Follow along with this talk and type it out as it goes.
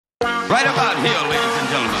Right about here, ladies and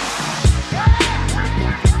gentlemen.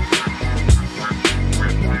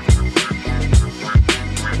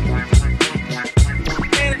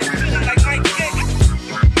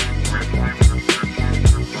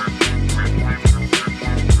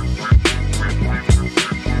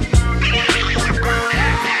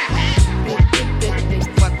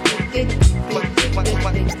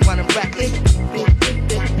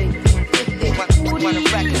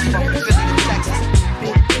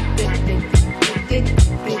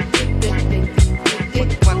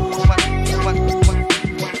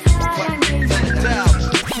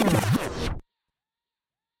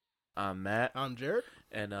 I'm Matt. I'm Jared.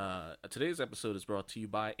 And today's episode is brought to you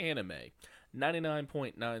by Anime.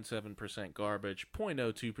 99.97% garbage,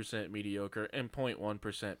 0.02% mediocre, and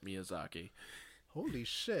 0.1% Miyazaki. Holy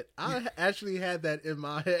shit. I actually had that in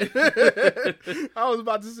my head. I was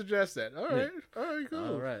about to suggest that. All right. All right,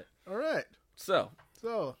 cool. All right. So,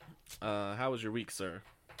 So, how was your week, sir?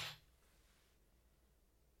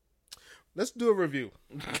 let's do a review.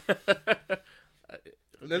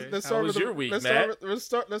 Let's start with your week, let's Matt? Let's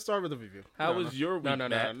start with the review. How was your week, No.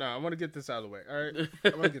 Matt? I want to get this out of the way. All right. I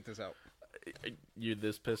want to get this out. You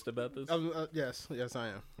this pissed about this? Yes, I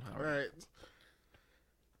am. All right.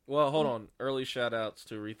 Well, hold on. Early shout-outs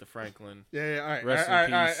to Aretha Franklin. Yeah. All right. Rest all right.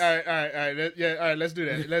 in All peace. right. All right. Let's do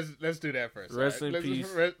that. Let's do that first. Rest all right. in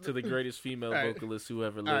peace to the greatest female All right. vocalist who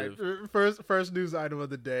ever All lived. right. First news item of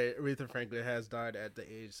the day: Aretha Franklin has died at the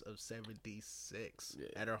age of 76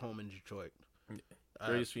 at her home in Detroit.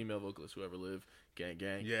 Greatest female vocalist who ever lived. Gang,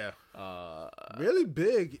 gang. Yeah. Really? Really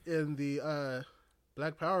big in the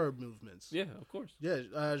Black Power movements. Yeah, of course.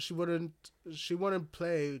 Yeah. She wouldn't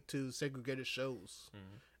play to segregated shows,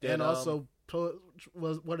 Mm-hmm. and also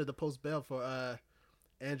was one of the post bail for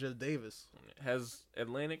Angela Davis. Has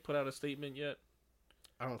Atlantic put out a statement yet?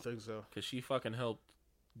 I don't think so. Because she fucking helped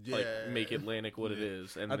Yeah. make Atlantic what it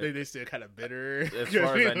is. And I think they still kind of bitter. as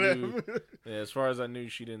far as I knew, as far as I knew,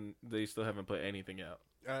 they still haven't put anything out.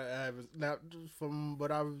 I was now from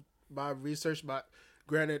what my research.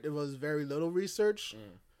 Granted, it was very little research,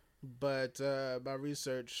 but my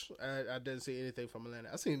research, I didn't see anything from Atlanta.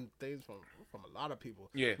 I seen things from a lot of people.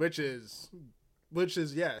 Yeah. which is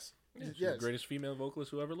yes, Yeah, she's yes, the greatest female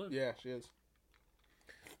vocalist who ever lived. yeah, she is.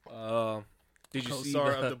 Did you see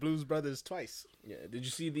Co-star of the Blues Brothers twice. Yeah. Did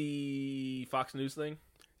you see the Fox News thing?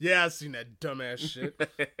 Yeah, I seen that dumbass shit.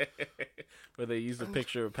 Where they used a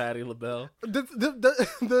picture of Patti LaBelle.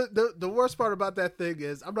 The worst part about that thing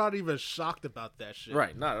is I'm not even shocked about that shit.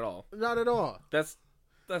 Right. Not at all. Not at all. That's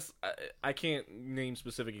I can't name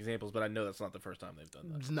specific examples, but I know that's not the first time they've done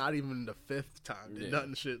that. It's not even the fifth time they've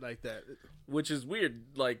done shit like that. Which is weird.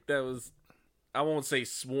 Like, that was, I won't say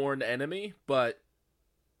sworn enemy, but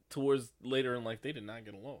towards later in life, they did not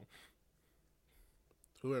get along.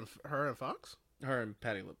 Her and Fox? Her and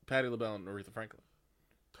Patti LaBelle and Aretha Franklin.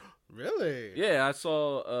 Really? Yeah, I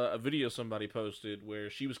saw a video somebody posted where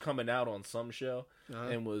she was coming out on some show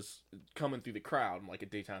and was coming through the crowd, like a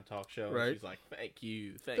daytime talk show. Right. And she's like, thank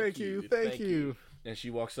you. And she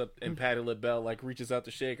walks up, and Patti LaBelle, like, reaches out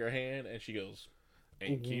to shake her hand, and she goes,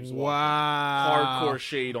 and keeps walking. Wow. Hardcore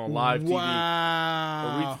shade on live TV.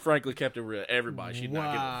 Wow. Aretha Franklin kept it real. Everybody, she'd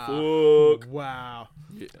not give a fuck. Wow.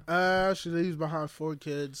 Yeah. She leaves behind 4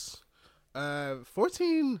 kids.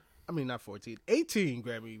 18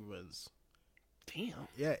 Grammy wins. Damn.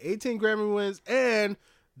 Yeah, 18 Grammy wins. And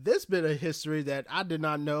this bit of history that I did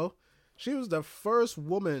not know. She was the first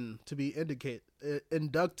woman to be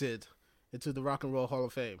inducted into the Rock and Roll Hall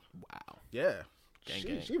of Fame. Wow. Yeah.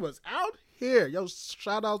 Gang. She was out here. Yo,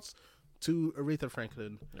 shout outs to Aretha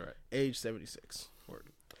Franklin, All right. age 76. Word.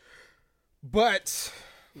 But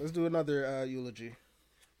let's do another eulogy.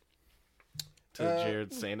 To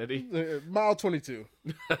Jared's sanity. Mile 22.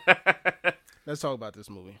 Let's talk about this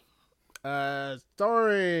movie.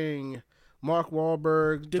 Starring Mark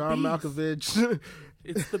Wahlberg, John Beast. Malkovich,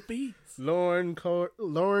 It's the Beast. Lauren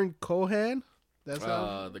Cohan. That's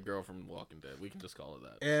how. The girl from Walking Dead. We can just call her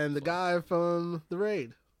that. And the guy from The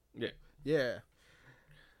Raid. Yeah. Yeah.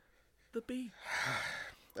 The Beast.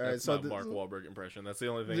 All right, That's so my Mark Wahlberg impression. That's the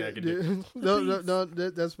only thing I can do. No,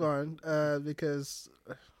 that's fine. Because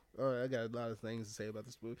I got a lot of things to say about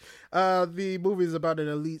this movie. The movie is about an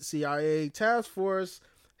elite CIA task force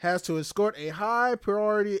has to escort a high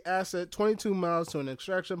priority asset 22 miles to an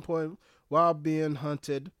extraction point while being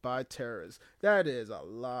hunted by terrorists. That is a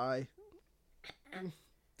lie.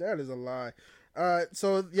 That is a lie.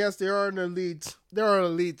 So yes, they are an elite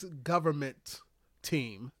government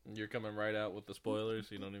team. You're coming right out with the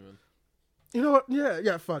spoilers. You don't even. You know what?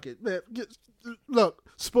 Yeah, fuck it, man. Look,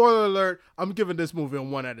 spoiler alert. I'm giving this movie a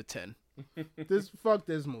 1 out of 10. Fuck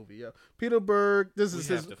this movie, yo. Peter Berg. We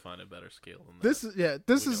have to find a better scale than that.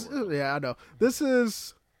 I know.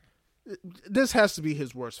 This has to be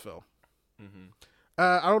his worst film. Mm-hmm.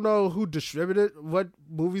 I don't know who distributed, what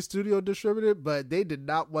movie studio distributed, but they did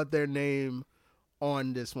not want their name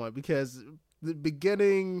on this one because the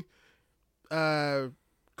beginning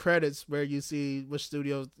credits where you see which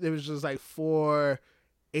studios, it was just like 4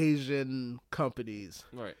 Asian companies,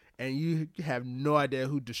 right? And you have no idea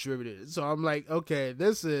who distributed it. So I'm like, okay,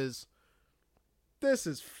 this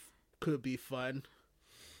could be fun,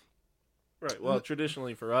 right? Well,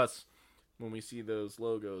 traditionally for us, when we see those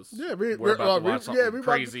logos, yeah, we're about to watch something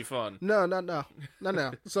crazy fun. No.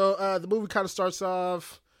 So the movie kind of starts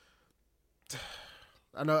off.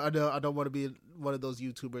 I know. I don't want to be one of those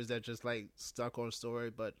YouTubers that just like stuck on a story,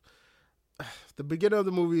 but the beginning of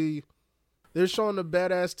the movie, they're showing the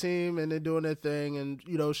badass team and they're doing their thing, and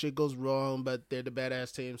shit goes wrong, but they're the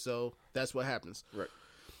badass team, so that's what happens. Right.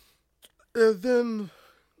 And then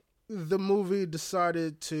the movie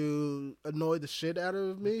decided to annoy the shit out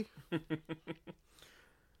of me.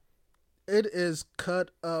 It is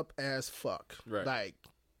cut up as fuck. Right. Like,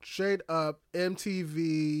 straight up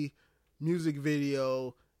MTV music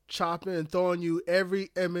video, chopping and throwing you every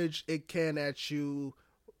image it can at you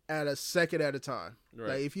at a second at a time. Right.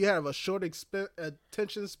 Like, if you have a short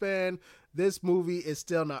attention span, this movie is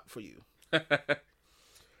still not for you.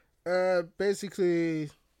 Basically,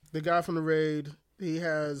 the guy from the raid, he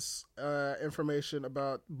has information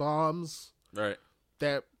about bombs, right?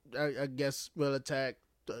 That I guess will attack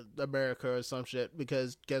America or some shit.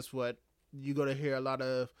 Because guess what? You're gonna hear a lot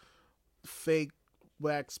of fake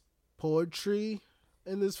wax poetry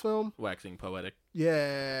in this film. Waxing poetic.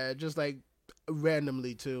 Yeah, just like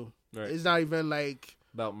randomly too. Right. It's not even like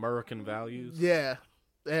about American values. Yeah,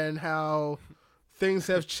 and how things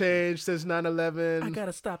have changed since 9/11. I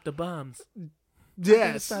gotta stop the bombs.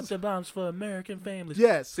 Yes. Stop the bombs for American families.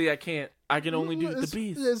 Yes. See, I can't. I can only do the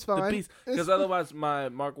beast. It's fine. The beast. Because otherwise, my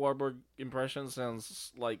Mark Wahlberg impression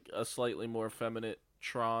sounds like a slightly more effeminate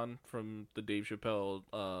Tron from the Dave Chappelle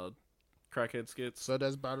crackhead skits. So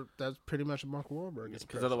that's pretty much a Mark Wahlberg.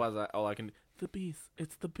 Because otherwise, all I can. The beast.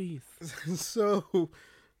 It's the beast. So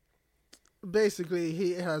basically,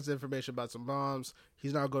 he has information about some bombs.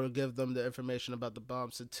 He's not going to give them the information about the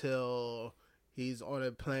bombs until he's on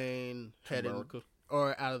a plane heading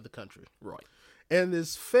or out of the country. Right. And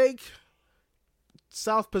this fake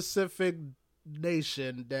South Pacific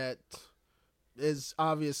nation that is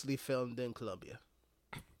obviously filmed in Colombia.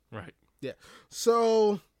 Right. Yeah.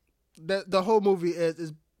 So the whole movie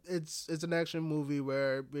is it's an action movie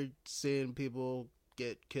where we're seeing people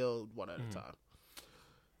get killed one at a time.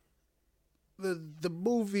 The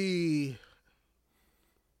movie,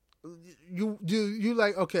 you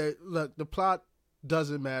like, okay, look, the plot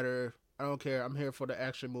doesn't matter. I don't care. I'm here for the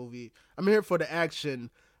action movie. I'm here for the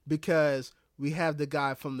action because we have the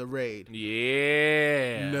guy from the raid.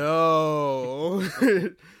 Yeah. No.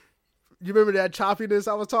 You remember that choppiness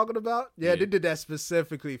I was talking about? Yeah, they did that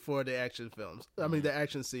specifically for the action films. I mean, the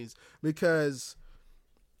action scenes. Because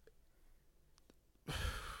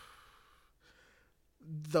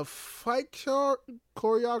the fight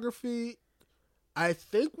choreography, I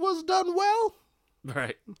think, was done well.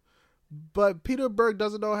 Right. But Peter Berg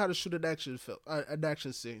doesn't know how to shoot an action film, an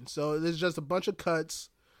action scene. So there's just a bunch of cuts,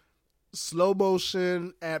 slow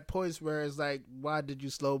motion at points where it's like, why did you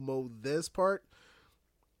slow mo this part?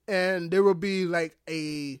 And there will be like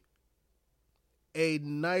a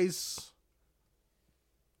nice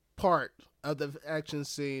part of the action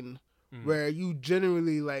scene where you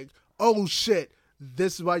genuinely like, oh shit,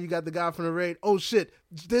 this is why you got the guy from the raid. Oh shit,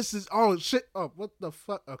 this is oh what the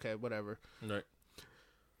fuck? Okay, whatever. Right.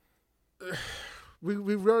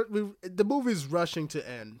 The movie's rushing to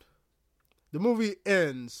end. The movie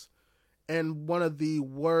ends, and one of the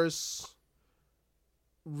worst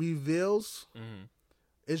reveals.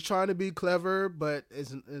 It's trying to be clever, but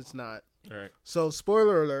it's not. All right. So,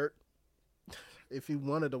 spoiler alert, if you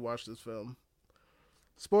wanted to watch this film,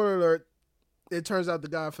 spoiler alert, it turns out the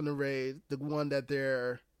guy from the raid, the one that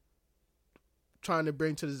they're trying to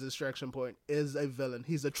bring to the distraction point, is a villain.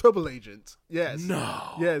 He's a triple agent. Yes.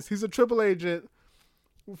 No. Yes, he's a triple agent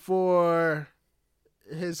for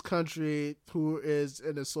his country who is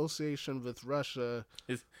in association with Russia.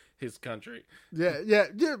 His country. Yeah,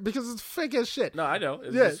 because it's fake as shit. No, I know.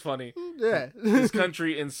 It's just funny. Yeah. His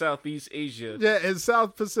country in Southeast Asia. Yeah, in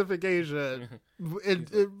South Pacific Asia.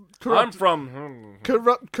 I'm from...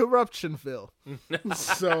 Corruptionville.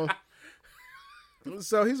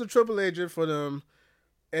 So he's a triple agent for them.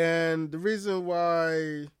 And the reason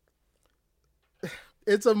why...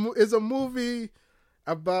 It's a movie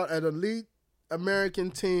about an elite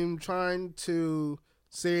American team trying to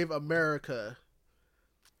save America,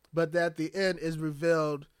 but at the end is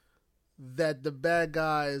revealed that the bad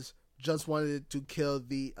guys just wanted to kill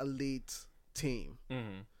the elite team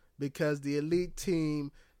because the elite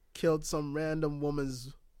team killed some random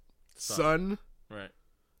woman's son. Right.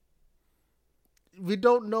 We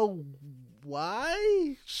don't know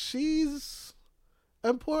why she's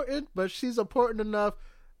important, but she's important enough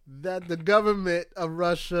that the government of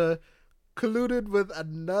Russia colluded with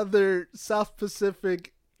another South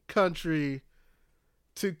Pacific country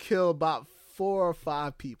to kill about 4 or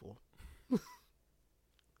 5 people.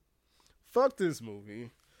 Fuck this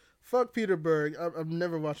movie. Fuck Peter Berg. I'm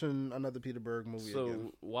never watching another Peter Berg movie So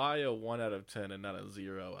again. why a 1 out of 10 and not a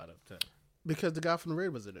 0 out of 10? Because the guy from the Raid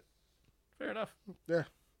was in it. Fair enough. Yeah.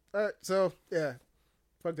 All right. So yeah,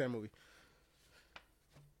 fuck that movie.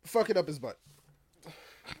 Fuck it up his butt.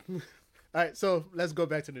 All right. So let's go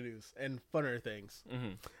back to the news and funner things.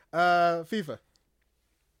 FIFA.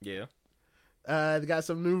 Yeah. They got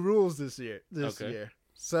some new rules this year.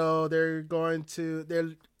 So they're going to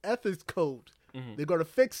their ethics code. They're going to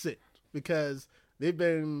fix it because they've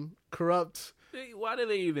been corrupt. Why do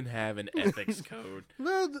they even have an ethics code?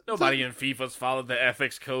 Well, Nobody in FIFA's followed the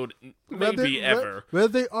ethics code, maybe ever. Well,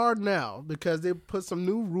 they are now because they put some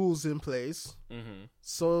new rules in place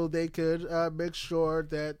so they could make sure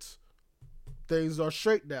that things are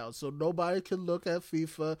straight now. So nobody can look at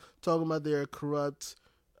FIFA talking about their corrupt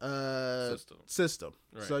system.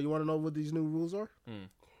 Right. So you want to know what these new rules are?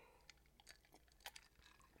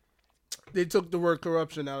 They took the word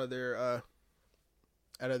corruption out of their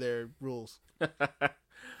rules.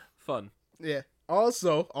 Fun. Yeah.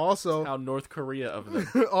 Also, How North Korea of them.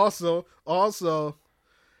 also,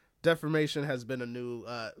 defamation has been a new.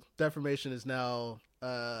 Defamation is now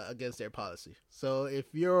against their policy. So if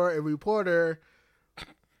you're a reporter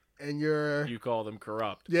and You call them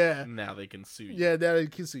corrupt. yeah, Now they can sue you. yeah,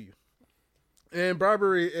 that can sue you. And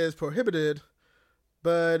bribery is prohibited,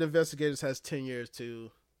 but investigators has 10 years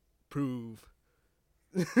to prove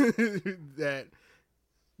that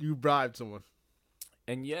you bribed someone.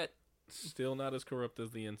 And yet, still not as corrupt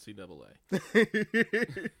as the NCAA.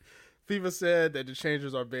 FIFA said that the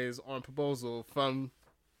changes are based on proposal from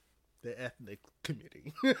the ethnic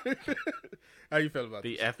committee. How you feel about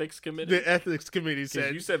The this? ethics committee? The ethics committee Because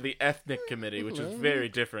said you said the ethnic committee, which is very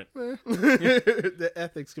different. the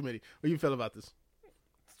ethics committee. What do you feel about this?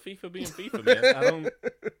 FIFA being FIFA, man.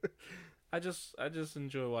 I just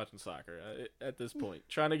enjoy watching soccer. At this point,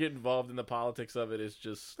 trying to get involved in the politics of it is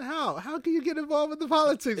just. How can you get involved with the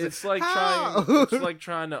politics? It's like How?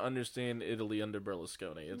 trying to understand Italy under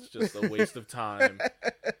Berlusconi. It's just a waste of time.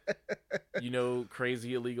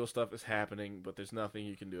 Crazy illegal stuff is happening, but there's nothing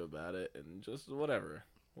you can do about it, and just whatever.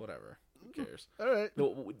 Who cares? All right.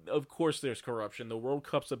 Of course, there's corruption. The World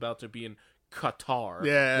Cup's about to be in Qatar,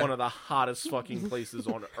 Yeah. one of the hottest fucking places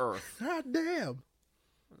on earth. God damn.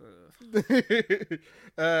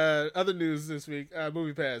 Other news this week: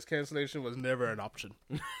 Movie Pass cancellation was never an option.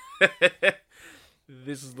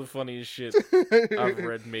 This is the funniest shit I've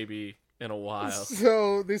read maybe in a while.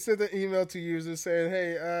 So they sent an email to users saying,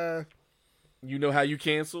 "Hey, You know how you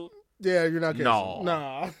cancel? yeah, you're not canceled.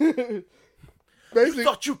 No. Nah." You Basically,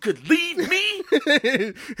 thought you could leave me?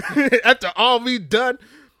 after all we've done.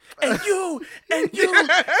 And you,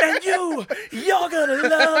 y'all gonna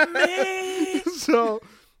love me. So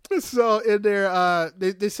in their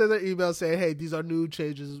they sent an email saying, "Hey, these are new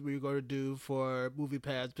changes we're going to do for Movie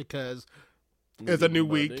Pass because it's a new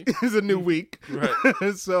week. It's a new week."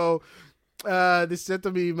 Right. So they sent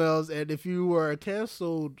them emails, and if you were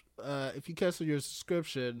canceled, if you cancel your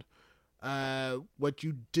subscription, what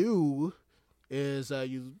you do is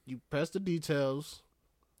you press the details.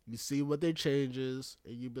 You see what they changes,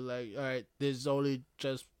 and you be like, all right, this is only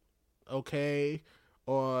just okay,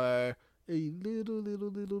 or a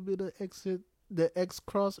little bit of exit, the X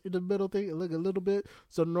cross in the middle thing, like a little bit.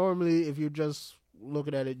 So normally, if you're just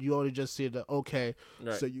looking at it, you only just see the okay.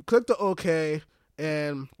 Right. So you click the okay,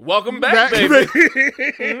 and Welcome back, baby.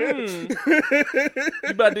 You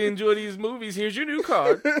about to enjoy these movies. Here's your new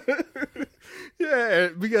card. Yeah,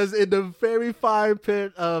 because in the very fine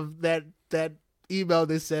print of that email,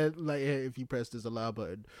 they said, like, hey, if you press this allow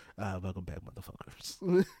button, welcome back,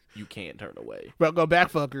 motherfuckers. You can't turn away. Welcome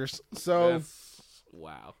back, fuckers. So,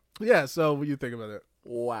 Wow. yeah, so what do you think about it?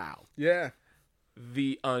 Wow. Yeah.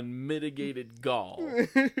 The unmitigated gall.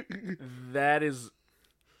 That is...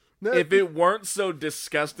 No, If it weren't so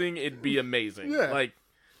disgusting, it'd be amazing. Yeah. Like,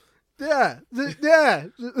 yeah.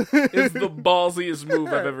 it's the ballsiest move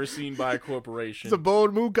I've ever seen by a corporation. It's a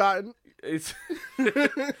bold move, Cotton. it's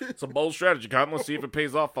it's a bold strategy, Cotton. Let's see if it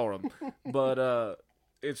pays off for him. But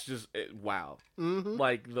it's just wow,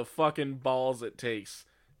 like the fucking balls it takes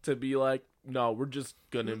to be like, no, we're just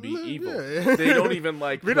gonna be evil. Yeah. They don't even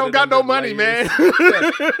like. We put don't it got no under money, layers. man.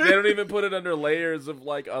 Yeah, they don't even put it under layers of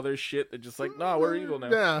like other shit. They're just like, no, we're evil now.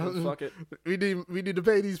 Yeah. Fuck it. We need to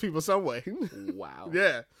pay these people some way. Wow.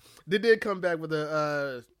 Yeah, they did come back with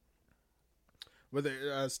a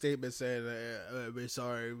statement saying, "We're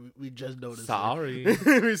sorry, we just noticed. Sorry.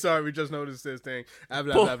 We're sorry, we just noticed this thing. Blah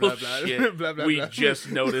blah blah blah blah. Bullshit. Blah, blah, We blah.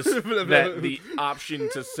 just noticed Blah, blah, that blah. the option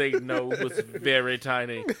to say no was very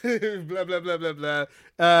tiny. blah blah blah blah blah.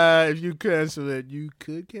 If you cancel it, you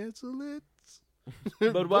could cancel it.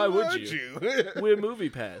 But why would you? We're Movie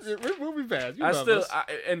Pass. We're Movie Pass. You I love still, us.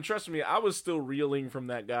 and trust me, I was still reeling from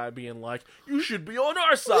that guy being like, "You should be on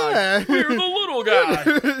our side. Yeah. We're the little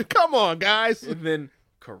guy." Come on, guys. And then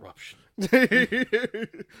corruption.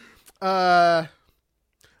 I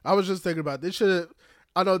was just thinking about this.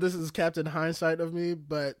 I know this is Captain Hindsight of me,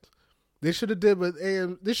 but they should have did with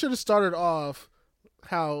They should have started off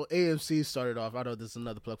how AMC started off. I know this is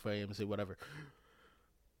another plug for AMC, whatever.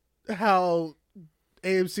 How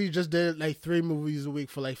AMC just did like 3 movies a week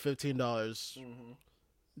for like $15.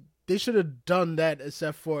 They should have done that,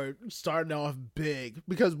 except for starting off big,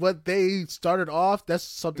 because what they started off, that's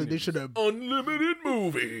something they should have. Unlimited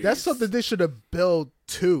movies. That's something they should have built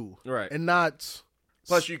to, Right. and not.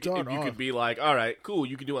 Plus, you start off. could be like, all right, cool,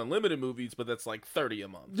 you can do unlimited movies, but that's like 30 a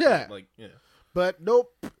month. Yeah. But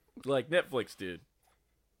nope. Like Netflix did.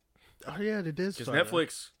 Oh yeah, they did. Because start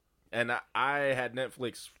Netflix, and I had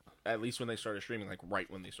Netflix at least when they started streaming, like right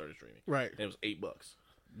when they started streaming. Right. And it was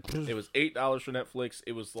 $8. It was $8 for Netflix.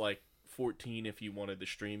 It was like $14 if you wanted the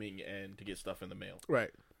streaming and to get stuff in the mail. Right.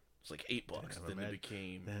 It's like $8. Then it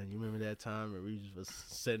became. Man, you remember that time where we was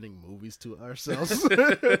sending movies to ourselves? So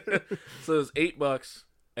it was $8,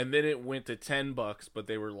 and then it went to $10. But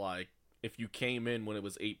they were like, if you came in when it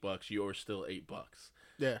was $8, you were still $8.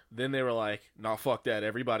 Yeah. Then they were like, "Nah, fuck that.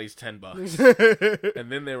 Everybody's $10."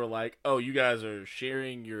 And then they were like, "Oh, you guys are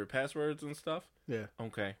sharing your passwords and stuff." Yeah.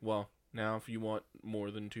 Okay. Well, now if you want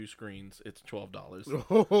more than 2 screens, it's $12.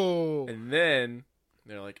 Oh. And then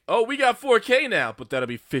they're like, "Oh, we got 4K now, but that'll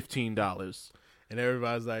be $15." And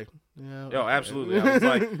everybody's like, "Yeah." Oh, absolutely. I was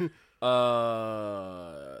like,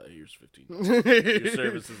 here's $15. Your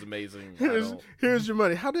service is amazing. Here's your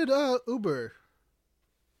money. How did Uber?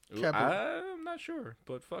 I'm not sure,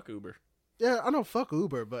 but fuck Uber. Yeah, I know. Fuck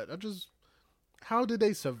Uber, but how did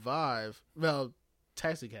they survive? Well,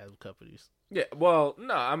 taxi cab companies. Yeah, well,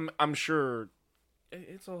 no, I'm sure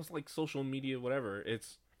it's all like social media, whatever.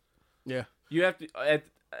 It's Yeah. you have to.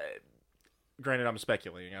 Granted, I'm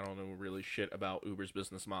speculating. I don't know really shit about Uber's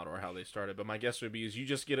business model or how they started, but my guess would be is you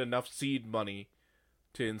just get enough seed money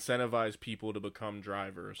to incentivize people to become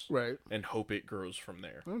drivers, Right. and hope it grows from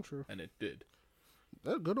there. I'm true. And it did.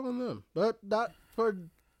 That's good on them, but not for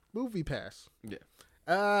Movie Pass. Yeah.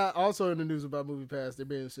 Also in the news about Movie Pass, they're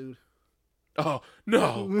being sued. Oh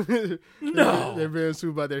no, No, they're being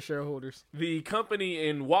sued by their shareholders. the company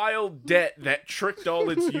in wild debt that tricked all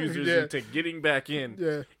its users Yeah. into getting back in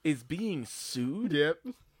Yeah. is being sued. Yep.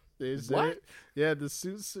 They said, What? Yeah, the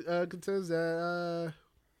suit contends that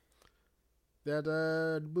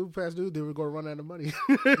Movie Pass knew they were going to run out of money.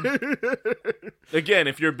 Again,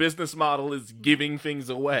 if your business model is giving things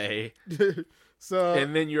away, So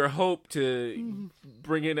and then your hope to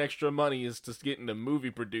bring in extra money is to get into movie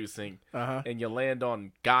producing, and you land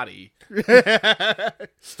on Gotti,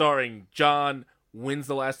 starring John. When's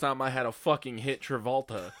the last time I had a fucking hit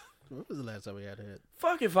Travolta? when was the last time we had a hit?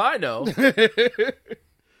 Fuck if I know.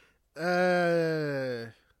 Uh,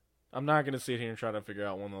 I'm not gonna sit here and try to figure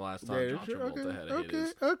out when the last time yeah, John sure, Travolta had a hit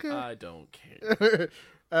is. okay. I don't care.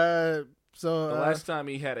 So The last time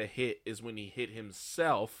he had a hit is when he hit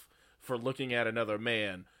himself for looking at another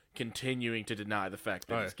man, continuing to deny the fact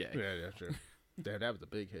that he's gay. Yeah, sure. Yeah, that was a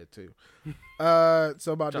big hit too.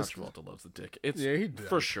 So about John this, Travolta loves the dick. It's Yeah, he does.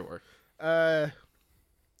 for sure. So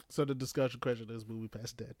the discussion question is Movie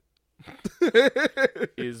Pass dead?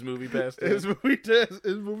 Is Movie Pass dead? Is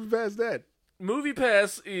Movie Pass dead? Movie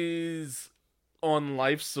Pass is on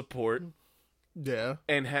life support Yeah.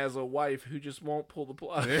 and has a wife who just won't pull the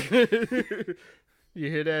plug. You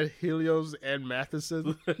hear that, Helios and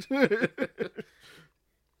Matheson?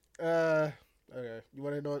 Okay. You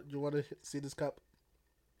want to know? You want to see this cup?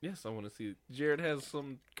 Yes, I want to see. Jared has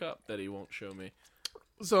some cup that he won't show me.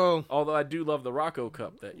 So, Although I do love the Rocco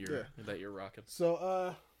cup that you're rocking.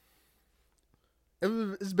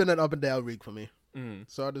 it's been an up and down week for me. Mm.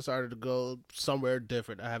 So I decided to go somewhere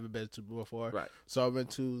different I haven't been to before. Right. So I went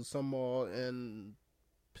to some mall in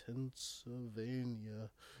Pennsylvania.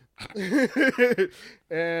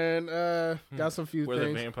 And got some few Where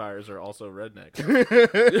things. the vampires are also rednecks.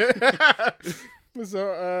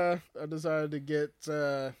 So I decided to get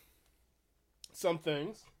some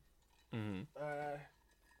things. Mm-hmm.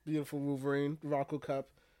 Beautiful Wolverine, Rocco Cup,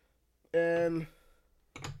 and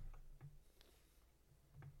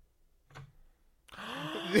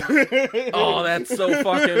Oh, that's so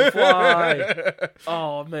fucking fly.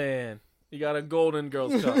 Oh, man. You got a Golden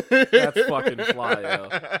Girls cup. That's fucking fly, yo.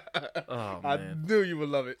 Oh, I man. knew you would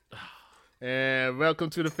love it. And welcome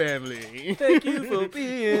to the family. Thank you for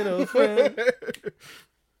being a friend.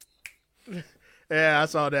 Yeah, I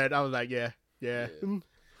saw that. I was like, yeah. I'm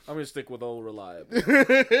going to stick with old reliable.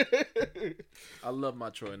 I love my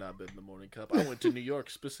Troy and Abed in the morning cup. I went to New York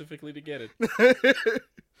specifically to get it.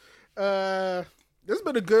 This has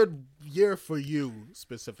been a good year for you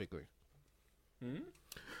specifically. Hmm?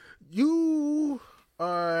 You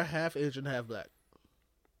are half Asian, half black.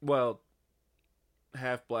 Well,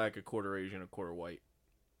 half black, a quarter Asian, a quarter white.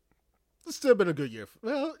 It's still been a good year.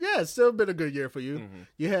 It's still been a good year for you. Mm-hmm.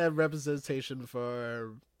 You had representation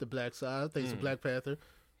for the black side, thanks to Black Panther.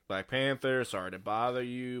 Black Panther, Sorry to Bother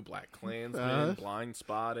You, Black Klansman, Blind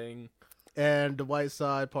Spotting. And the white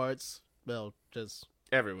side parts, well, just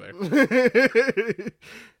Everywhere.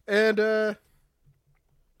 and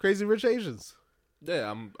Crazy Rich Asians.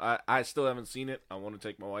 Yeah, I still haven't seen it. I want to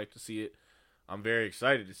take my wife to see it. I'm very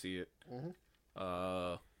excited to see it.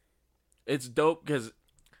 Mm-hmm. It's dope because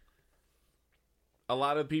a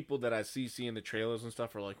lot of people that I seeing the trailers and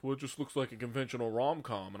stuff are like, well, it just looks like a conventional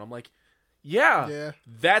rom-com. And I'm like, yeah,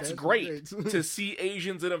 that's great to see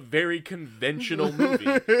Asians in a very conventional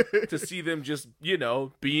movie. To see them just,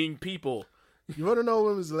 being people. You want to know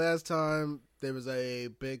when was the last time there was a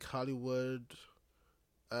big Hollywood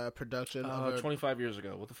production? 25 years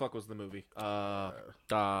ago. What the fuck was the movie?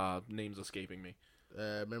 Name's escaping me.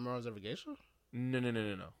 Memoirs of a Geisha? No.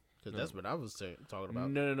 Because that's what I was talking about.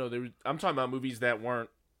 No. I'm talking about movies that weren't.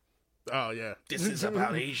 Oh, yeah. This is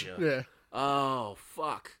about Asia. Yeah. Oh,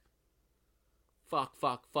 fuck. Fuck.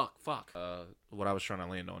 What I was trying to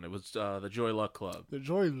land on. It was the Joy Luck Club. The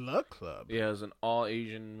Joy Luck Club? Yeah, it was an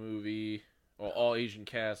all-Asian movie. Or all-Asian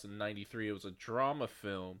cast in 93. It was a drama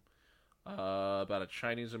film about a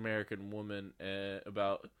Chinese-American woman.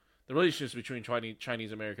 About the relationships between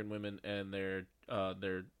Chinese-American women and their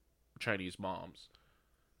Chinese moms.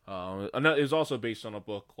 It was also based on a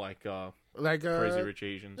book like Crazy Rich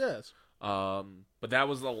Asians. Yes. But that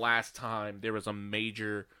was the last time there was a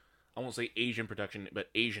major, I won't say Asian production, but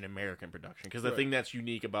Asian American production. Because the thing that's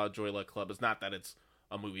unique about Joy Luck Club is not that it's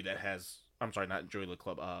a movie that has, I'm sorry, not Joy Luck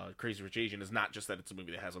Club, Crazy Rich Asian is not just that it's a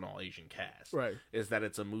movie that has an all Asian cast. Right. Is that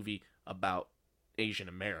it's a movie about Asian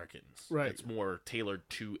Americans. Right. It's more tailored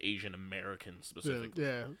to Asian Americans specifically.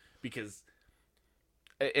 Yeah. Because,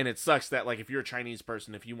 and it sucks that, like, if you're a Chinese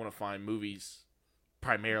person, if you want to find movies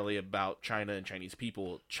primarily about China and Chinese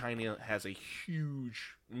people, China has a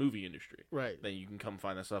huge movie industry. Right. Then you can come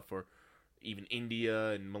find that stuff for even India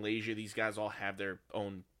and Malaysia. These guys all have their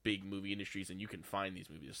own big movie industries, and you can find these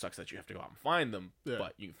movies. It sucks that you have to go out and find them,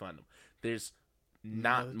 but you can find them. There's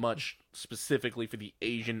not much specifically for the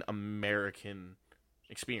Asian American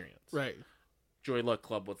experience. Right. Joy Luck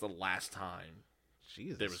Club was the last time.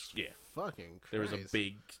 Jesus. There was fucking Christ. There was a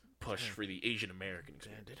big push for the Asian American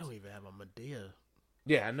experience. Man, they don't even have a Medea.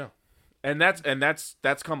 Yeah, I know. And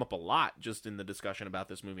that's come up a lot just in the discussion about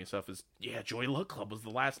this movie and stuff. Is Joy Luck Club was the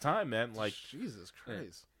last time, man. Like, Jesus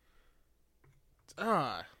Christ.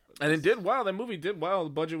 And it did well. That movie did well. The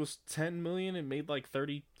budget was $10 million. It made like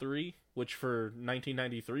 33, which for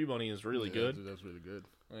 1993 money is really good. That's really good.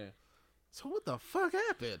 Yeah. So what the fuck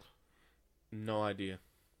happened? No idea.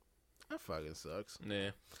 That fucking sucks.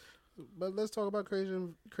 Yeah. But let's talk about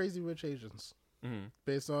Crazy Rich Asians. Mm-hmm.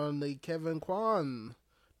 Based on the Kevin Kwan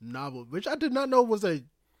novel, which I did not know was I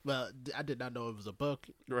did not know it was a book.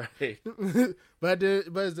 Right. but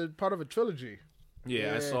it's a part of a trilogy.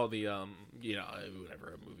 Yeah, I saw the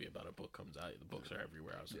whenever a movie about a book comes out, the books are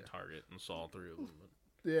everywhere. I was at Target and saw 3 of them.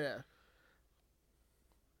 Yeah.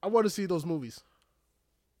 I want to see those movies.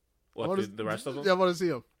 What, the rest of them? Yeah, I want to see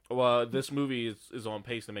them. Well, this movie is on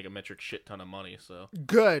pace to make a metric shit ton of money, so.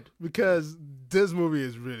 Good, because this movie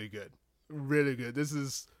is really good. Really good. This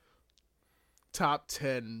is top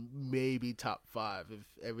 10, maybe top 5 if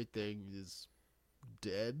everything is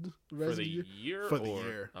dead. For the year? For the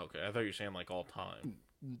year. Okay, I thought you were saying like all time.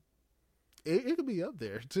 It could be up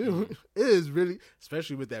there, too. It is really,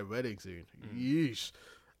 especially with that wedding scene. Yeesh.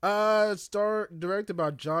 Directed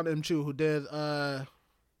by John M. Chu, who did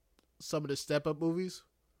some of the Step Up movies.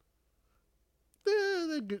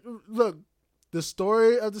 Look, The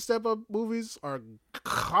story of the Step Up movies are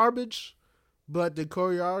garbage, but the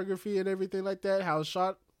choreography and everything like that, how it's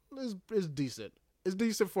shot, is decent. It's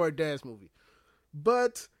decent for a dance movie.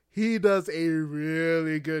 But he does a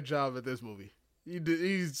really good job at this movie. He had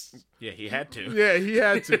to. Yeah, he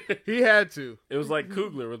had to. He had to. It was like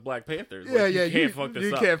Coogler with Black Panthers. Yeah, like, yeah. You can't fuck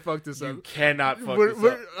this up. You can't fuck this up. You cannot fuck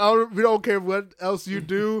this up. We don't care what else you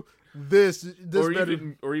do. This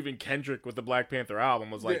or even Kendrick with the Black Panther album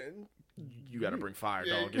was like, you got to bring fire,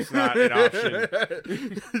 dog. It's not an option.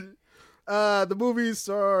 The movie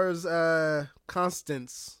stars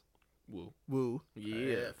Constance Wu.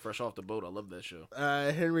 Yeah, fresh off the boat. I love that show.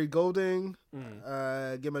 Henry Golding,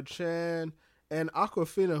 Gemma Chan, and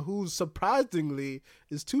Awkwafina, who surprisingly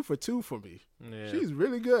is 2 for 2 for me. Yeah. She's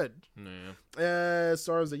really good. Yeah.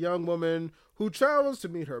 Stars a young woman who travels to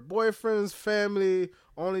meet her boyfriend's family,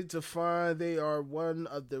 only to find they are one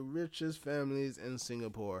of the richest families in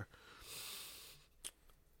Singapore.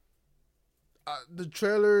 The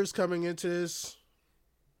trailers coming into this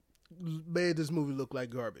made this movie look like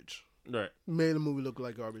garbage. Right. Made the movie look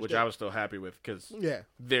like garbage. Which I was still happy with because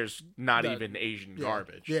there's not even Asian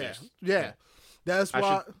garbage. Yeah. That's why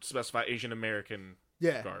I should specify Asian American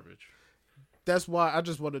garbage. That's why I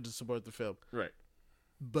just wanted to support the film. Right.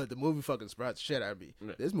 But the movie fucking surprised the shit out of me.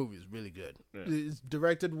 Yeah. This movie is really good. Yeah. It's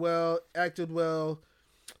directed well, acted well.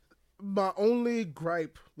 My only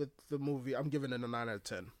gripe with the movie, I'm giving it a 9 out of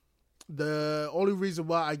 10. The only reason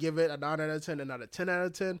why I give it a 9 out of 10 and not a 10 out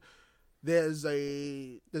of 10, there's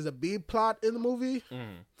a B plot in the movie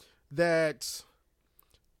that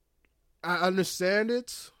I understand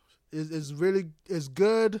it. It's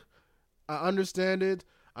good. I understand it.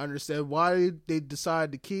 I understand why they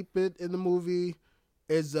decide to keep it in the movie.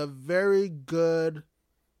 It's a very good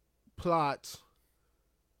plot,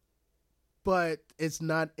 but it's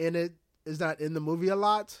not in it. It's not in the movie a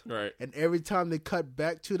lot. Right. And every time they cut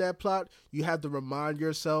back to that plot, you have to remind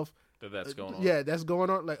yourself that's going on. Yeah, that's going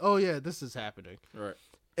on. Like, oh yeah, this is happening. Right.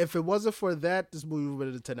 If it wasn't for that, this movie would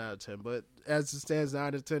have been a 10 out of 10. But as it stands, 9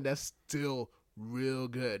 out of 10, that's still real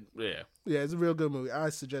good. Yeah. Yeah, it's a real good movie. I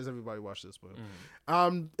suggest everybody watch this movie.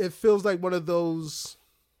 It feels like one of those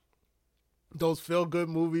feel good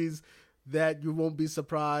movies that you won't be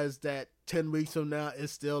surprised that 10 weeks from now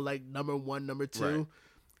it's still like number 1, number 2. Right.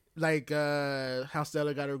 Like how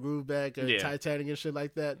Stella got her groove back or Titanic and shit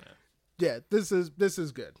like that. Yeah, this is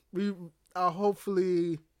good. We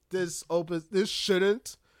hopefully this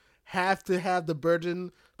shouldn't have to have the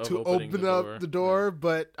burden to open up the door,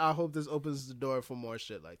 but I hope this opens the door for more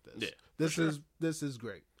shit like this. Yeah, this is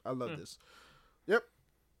great. I love this. Yep.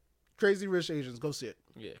 Crazy Rich Asians, go see it.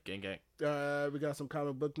 Yeah, gang. We got some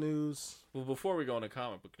comic book news. Well, before we go into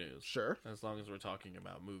comic book news, sure. As long as we're talking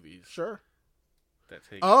about movies, sure. That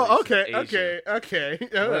take place in Asia.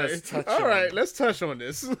 All right. Let's touch on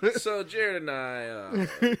this. So Jared and I,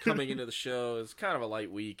 coming into the show, is kind of a light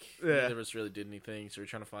week. Yeah. Neither of us really did anything, so we're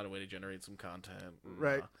trying to find a way to generate some content.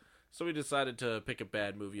 Right. So we decided to pick a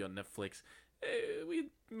bad movie on Netflix. We had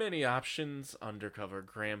many options. Undercover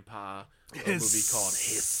Grandpa, a movie called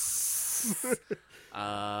Hiss.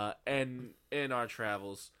 And in our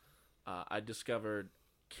travels, I discovered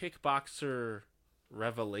Kickboxer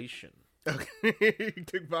Revelation. Okay,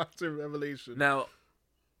 Kickboxer Revelation. Now,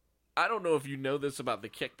 I don't know if you know this about the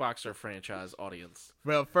Kickboxer franchise, audience.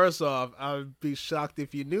 Well, first off, I would be shocked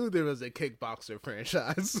if you knew there was a Kickboxer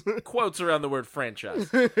franchise. Quotes around the word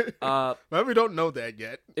franchise. Well, we don't know that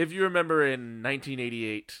yet. If you remember in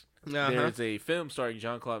 1988, there's a film starring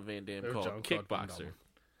Jean-Claude Van Damme called Kickboxer.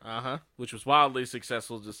 Which was wildly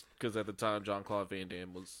successful just because at the time Jean-Claude Van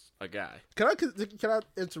Damme was a guy. Can I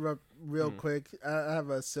interrupt real quick? I have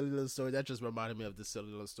a silly little story that just reminded me of this silly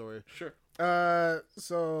little story. Sure.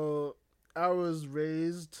 So I was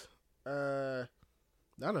raised not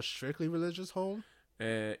a strictly religious home.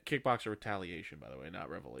 Kickboxer Retaliation, by the way, not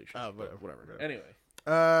Revelation. Oh, whatever. Anyway.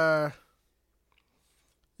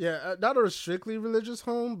 Yeah, not a strictly religious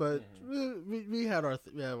home, but we had our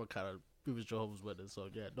what kind of. We was Jehovah's Witness, so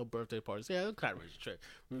yeah, no birthday parties. Yeah, kind of strict,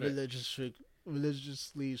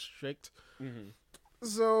 religiously strict.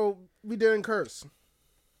 So we didn't curse.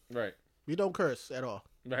 Right. We don't curse at all.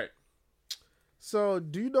 Right. So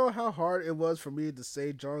do you know how hard it was for me to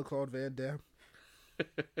say Jean-Claude Van Damme?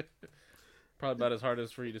 Probably about as hard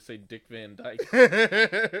as for you to say Dick Van Dyke.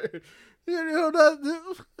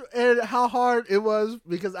 And how hard it was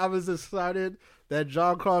because I was excited that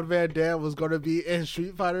Jean-Claude Van Damme was going to be in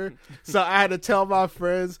Street Fighter. So I had to tell my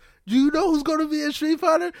friends, do you know who's going to be in Street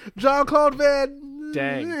Fighter? Jean-Claude Van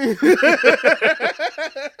Dang.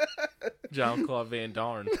 Jean-Claude Van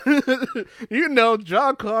Damme. You know,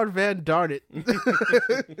 Jean-Claude Van Darn. All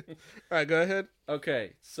right, go ahead.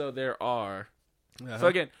 Okay, so there are. So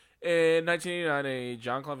again, in 1989, a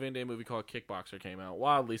Jean-Claude Van Damme movie called Kickboxer came out,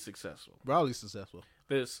 wildly successful. Broadly successful.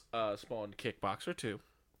 This spawned Kickboxer 2.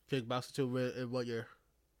 Kickboxer 2 in what year?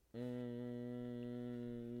 I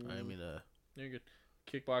mean, You're good.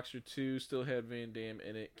 Kickboxer 2 still had Van Damme,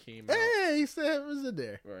 and it came out. hey, he said it was in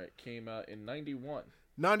there. Right, came out in 91.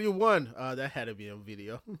 91. That had to be on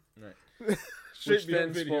video. Right. Which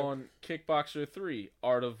then spawned Kickboxer 3,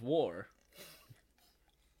 Art of War.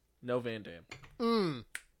 No Van Damme.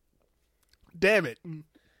 Damn it.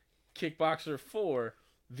 Kickboxer 4,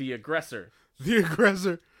 The Aggressor. The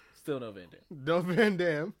Aggressor. Still no Van Damme. No Van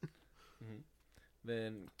Damme.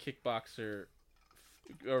 Then Kickboxer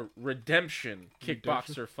or Redemption,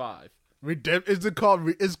 Kickboxer 5. Is it called?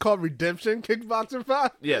 It's called Redemption Kickboxer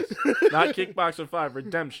 5. Yes, not Kickboxer 5.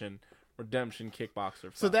 Redemption Kickboxer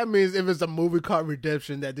 5. So that means if it's a movie called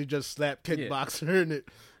Redemption, that they just slapped Kickboxer in it.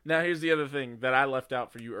 Now here's the other thing that I left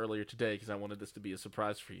out for you earlier today because I wanted this to be a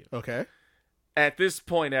surprise for you. Okay. At this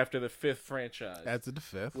point, after the fifth franchise, After the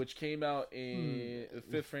fifth, which came out in the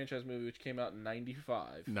fifth franchise movie, which came out in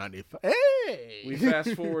 95. 95. Hey, We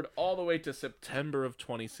fast forward all the way to September of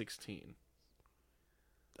 2016.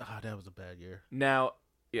 That was a bad year. Now,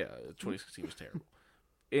 yeah, 2016 was terrible.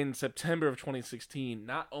 In September of 2016,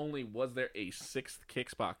 not only was there a sixth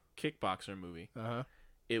Kickboxer movie,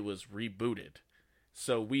 it was rebooted.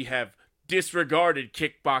 So we have disregarded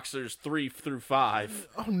Kickboxers 3 through 5.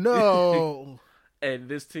 Oh, no. And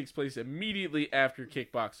this takes place immediately after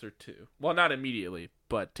Kickboxer 2. Well, not immediately,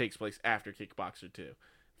 but takes place after Kickboxer 2.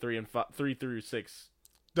 3 through 6.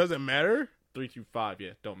 Doesn't matter? 3 through 5,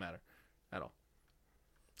 yeah, don't matter at all.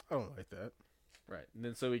 I don't like that. Right. And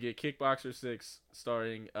then so we get Kickboxer 6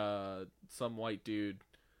 starring some white dude,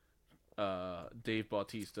 Dave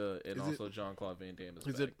Bautista, and also Jean-Claude Van Damme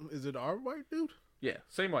Is it our white dude? Yeah,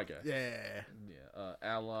 same white guy. Yeah. Yeah.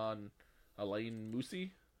 Alain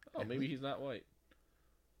Moussi. Oh, maybe he's not white.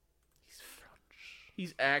 He's French.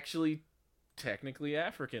 He's actually technically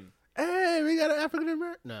African. Hey, we got an African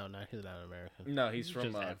American. No, he's not American. No, he's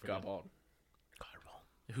from African. Gabon.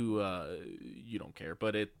 Who you don't care,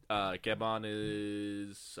 but Gabon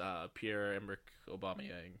is Pierre-Emerick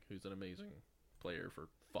Aubameyang, who's an amazing player for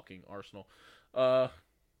fucking Arsenal. Yeah,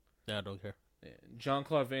 I don't care.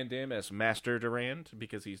 Jean-Claude Van Damme as Master Durand,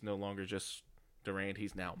 because he's no longer just Durand,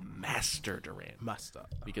 he's now Master Durand. Master.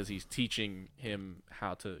 Because he's teaching him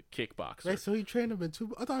how to kickbox. Wait, so he trained him in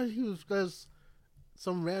two. I thought he was just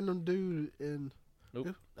some random dude in.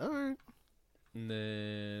 Nope. All right. And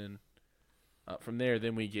then from there,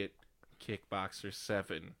 then we get Kickboxer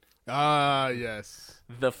 7. Ah, yes.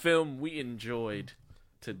 The film we enjoyed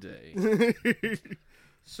today.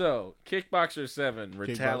 So, Kickboxer 7,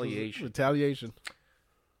 Retaliation. Retaliation.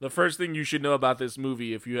 The first thing you should know about this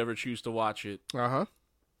movie, if you ever choose to watch it,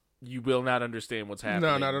 you will not understand what's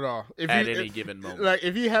happening. No, not at all. At any given moment. Like,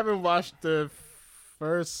 if you haven't watched the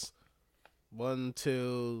first 1,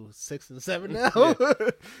 2, 6, and 7 now,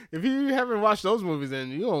 if you haven't watched those movies,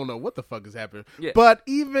 then you don't know what the fuck is happening. Yeah. But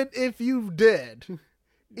even if you did,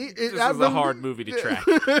 this is a hard movie to track.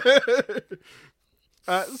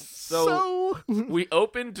 So we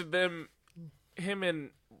opened to him and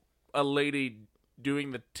a lady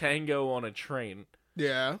doing the tango on a train.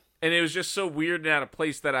 Yeah. And it was just so weird and out of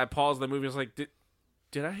place that I paused the movie. I was like,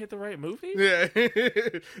 did I hit the right movie? Yeah.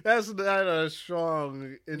 That's not a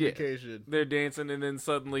strong indication. Yeah. They're dancing and then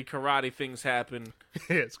suddenly karate things happen.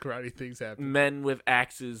 Yes, karate things happen. Men with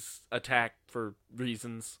axes attack for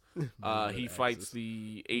reasons. He fights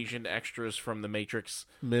the Asian extras from The Matrix.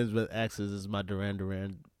 Men with axes is my Duran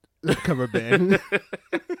Duran cover band.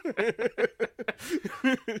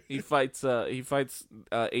 He fights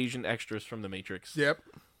Asian extras from The Matrix. Yep.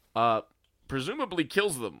 Presumably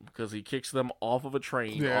kills them because he kicks them off of a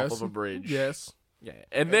train, off of a bridge. Yes. Yeah.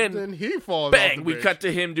 And then he falls bang, off the we bridge. cut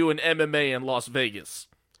to him doing MMA in Las Vegas.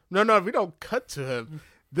 No, we don't cut to him.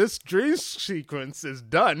 This dream sequence is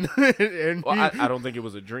done. And I don't think it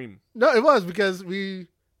was a dream. No, it was because we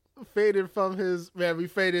faded from we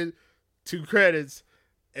faded 2 credits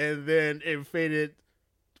and then it faded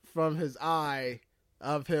from his eye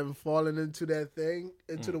of him falling into that thing,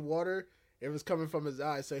 into the water. It was coming from his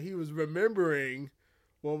eye. So he was remembering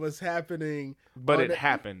what was happening. But it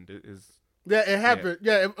happened. Yeah, it happened.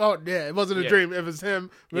 Yeah. It wasn't a dream. It was him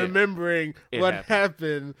remembering what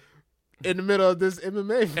happened in the middle of this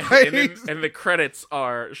MMA fight. and the credits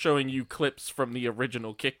are showing you clips from the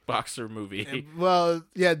original Kickboxer movie. The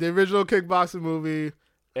original Kickboxer movie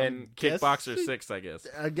And Kickboxer 6, I guess.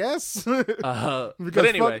 I guess. But Because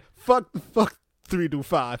anyway. fuck 3 to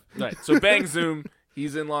 5. Right. So Bang Zoom,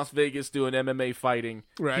 he's in Las Vegas doing MMA fighting.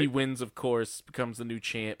 Right. He wins, of course, becomes the new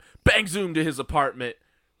champ. Bang Zoom to his apartment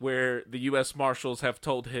where the U.S. Marshals have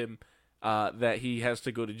told him that he has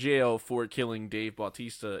to go to jail for killing Dave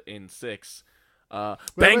Bautista in 6.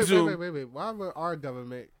 Bang Zoom. Wait. Why would our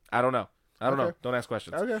government? I don't know. Okay. Don't ask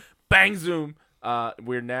questions. Okay. Bang Zoom.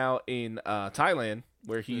 We're now in Thailand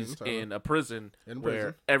where he's in a prison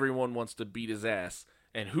where everyone wants to beat his ass.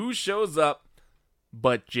 And who shows up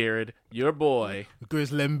but Jared, your boy,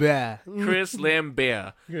 Chris Lambert. Chris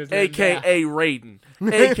Lambert, a.k.a. Raiden,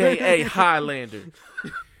 a.k.a. Highlander.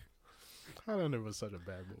 Highlander was such a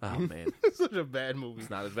bad movie. Oh, man. Such a bad movie. It's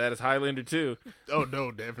not as bad as Highlander 2. Oh,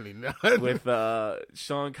 no, definitely not. With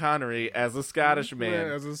Sean Connery as a Scottish man.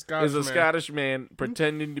 Yeah, as a Scottish man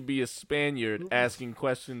pretending to be a Spaniard asking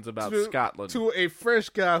questions about Scotland. To a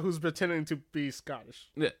French guy who's pretending to be Scottish.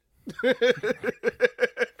 Yeah.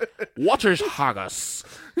 What is haggis?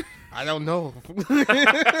 I don't know.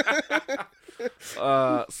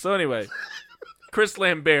 So anyway, Chris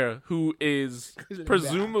Lambert, who is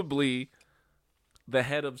presumably the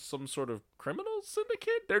head of some sort of criminal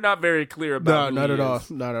syndicate. They're not very clear about not who at he all.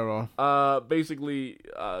 is. Not at all. Basically,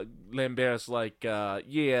 Lambert's like,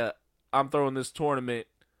 yeah, I'm throwing this tournament.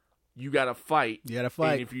 You gotta fight. You gotta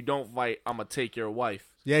fight. And if you don't fight, I'm gonna take your wife.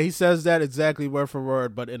 Yeah, he says that exactly word for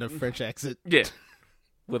word, but in a French accent. Yeah.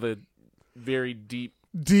 With a very deep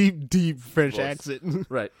French voice. accent.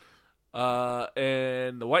 Right.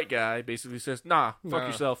 And the white guy basically says, "Nah, fuck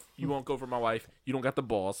yourself. You won't go for my wife. You don't got the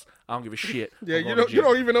balls. I don't give a shit." Yeah, you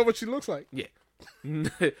don't even know what she looks like. Yeah.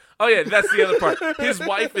 Oh yeah, that's the other part. His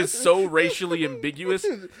wife is so racially ambiguous.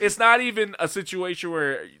 It's not even a situation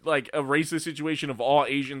where like a racist situation of all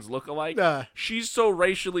Asians look alike. Nah. She's so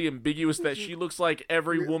racially ambiguous that she looks like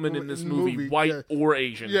every woman in this movie, white or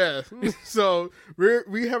Asian. Yeah. So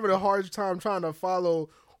we having a hard time trying to follow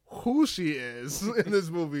who she is in this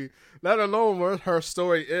movie, let alone what her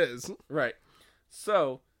story is. Right.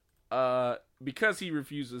 So, because he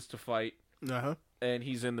refuses to fight and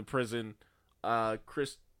he's in the prison,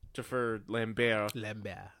 Christopher Lambert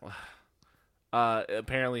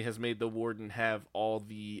apparently has made the warden have all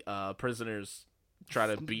the prisoners try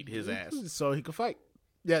to beat his ass. So he can fight.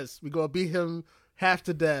 Yes, we gonna beat him half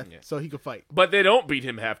to death so he can fight. But they don't beat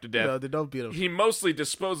him half to death. No, they don't beat him. He mostly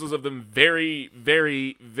disposes of them very,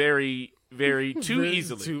 very, very, very too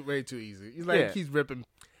easily. Way too easy. He's like he's ripping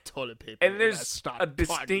toilet paper. And there's a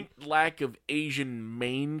distinct lack of Asian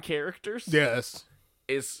main characters. Yes.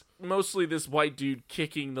 It's mostly this white dude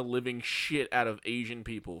kicking the living shit out of Asian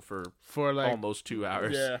people for like almost 2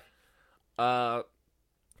 hours. Yeah.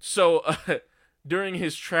 So during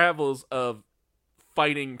his travels of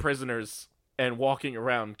fighting prisoners and walking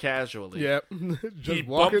around casually, he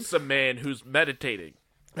bumps a man who's meditating.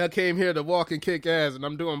 I came here to walk and kick ass, and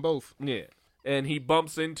I'm doing both. Yeah. And he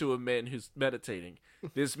bumps into a man who's meditating.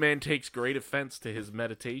 This man takes great offense to his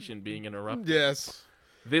meditation being interrupted. Yes.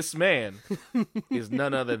 This man is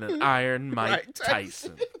none other than Iron Mike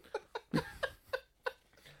Tyson.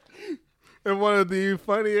 And one of the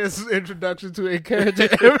funniest introductions to a character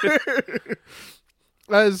ever.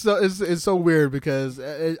 It's so weird because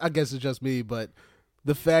I guess it's just me, but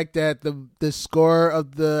the fact that the score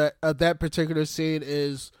of that particular scene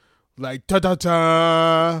is like ta ta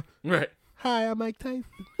ta. Right. Hi, I'm Mike Tyson.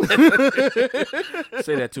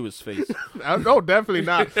 Say that to his face. No, definitely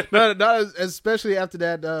not. Not especially after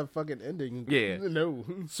that fucking ending. Yeah. No.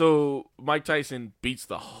 So Mike Tyson beats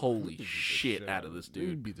the holy shit out of this dude.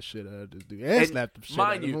 He beat the shit out of this dude. And slapped the shit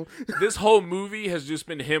out of him. This whole movie has just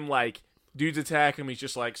been him like, dudes attack him, he's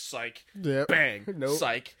just like, psych, bang,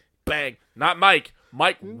 psych, bang. Not Mike.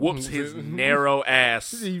 Mike whoops his narrow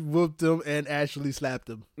ass. He whooped him and actually slapped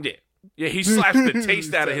him. Yeah. Yeah, he slaps the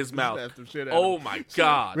taste out of his mouth. Oh my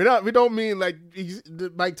god! We don't mean like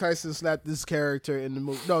Mike Tyson slapped this character in the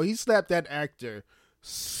movie. No, he slapped that actor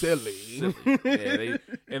silly. Yeah,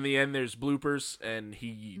 in the end, there's bloopers, and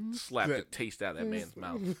he slapped the taste out of that man's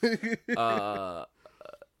mouth.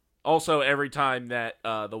 Also, every time that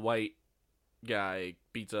the white guy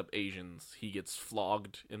beats up Asians, he gets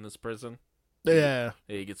flogged in this prison. Yeah,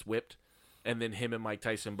 he gets whipped, and then him and Mike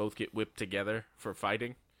Tyson both get whipped together for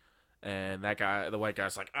fighting. And that guy, the white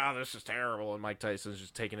guy's like, "Oh, this is terrible," and Mike Tyson's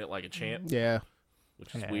just taking it like a champ. Yeah,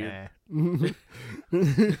 which is weird.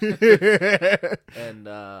 And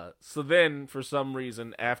so then, for some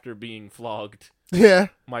reason, after being flogged,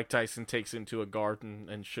 Mike Tyson takes him to a garden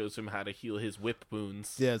and shows him how to heal his whip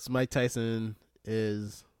wounds. Yes, Mike Tyson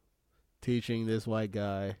is teaching this white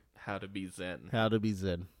guy how to be Zen.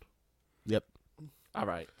 Yep. All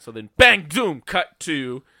right. So then, bang, zoom, cut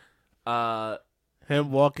to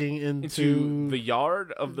Him walking into the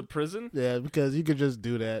yard of the prison. Yeah, because you could just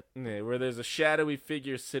do that. Yeah, where there's a shadowy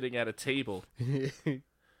figure sitting at a table. And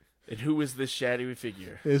who is this shadowy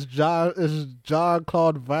figure? It's John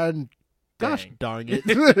Claude Van. Gosh Dang. darn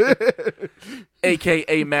it.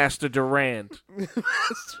 AKA Master Durand.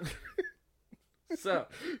 So,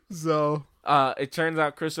 it turns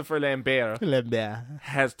out Christopher Lambert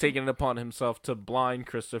has taken it upon himself to blind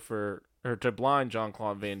John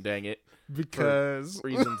Claude Van Damme because for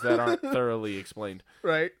reasons that aren't thoroughly explained.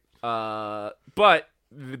 Right. But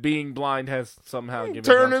being blind has somehow given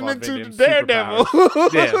Turn John him Claude Van into Damme Daredevil.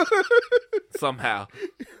 superpowers. Yeah. Somehow.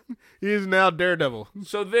 He's now Daredevil.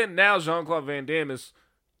 So then now Jean-Claude Van Damme is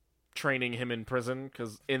training him in prison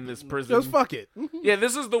because in this prison, Just fuck it. yeah,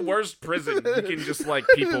 this is the worst prison. You can just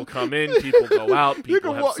people come in, people go out,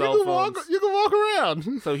 people have cell phones. You can walk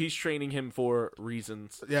around. So he's training him for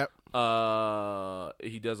reasons. Yep.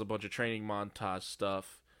 He does a bunch of training montage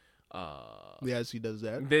stuff. Yes, he does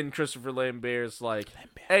that. Then Christopher Lambert's like,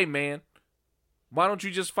 "Hey man, why don't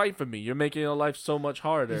you just fight for me? You're making your life so much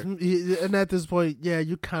harder." And at this point, yeah,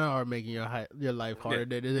 you kind of are making your life harder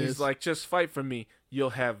than it is. He's like, "Just fight for me.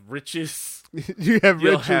 You'll have riches.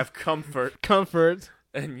 You'll have comfort,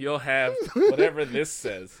 and you'll have whatever this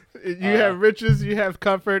says. You have riches, you have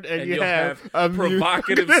comfort, and you you'll have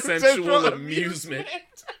provocative sensual amusement."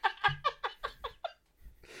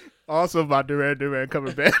 Also, my Duran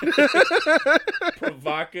coming back.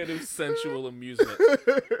 Provocative sensual amusement.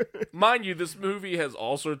 Mind you, this movie has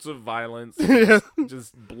all sorts of violence,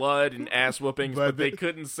 just blood and ass whoopings, but they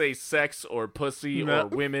couldn't say sex or pussy or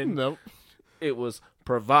women. Nope. It was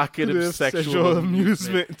provocative sexual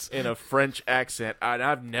amusement in a French accent.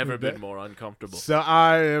 I've never been more uncomfortable. So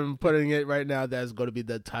I am putting it right now. That's going to be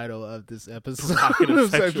the title of this episode.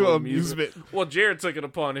 Provocative sexual amusement. Well, Jared took it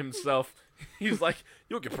upon himself. He's like,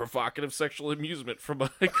 you'll get provocative sexual amusement from a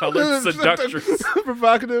colored seductress.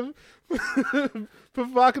 Provocative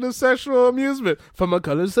sexual amusement from a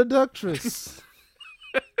colored seductress.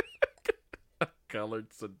 Colored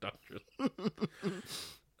seductress.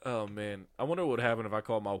 Oh, man. I wonder what would happen if I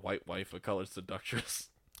called my white wife a colored seductress.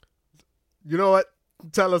 You know what?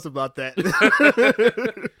 Tell us about that.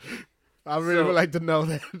 I really would like to know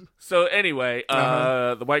that. So anyway,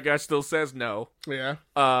 the white guy still says no. Yeah.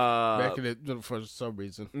 Making it for some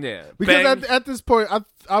reason. Yeah. Because at this point,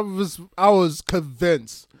 I was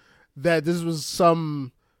convinced that this was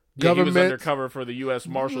some government. He was undercover for the U.S.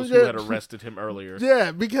 Marshals who had arrested him earlier.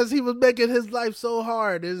 Yeah, because he was making his life so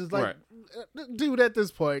hard. It's like, dude, at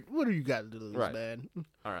this point, what do you got to lose, man?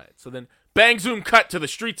 All right. So then, bang, zoom, cut to the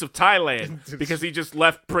streets of Thailand because he just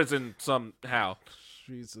left prison somehow.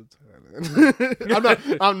 Streets of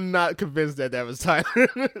Thailand. I'm not convinced that was Thailand.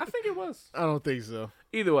 I think it was. I don't think so.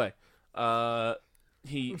 Either way,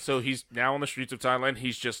 he's now on the streets of Thailand.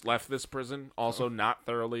 He's just left this prison. Also, not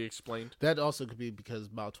thoroughly explained. That also could be because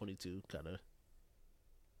Mile 22 kind of.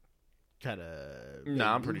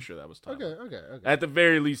 Nah, I'm pretty sure that was Thailand. Okay. At the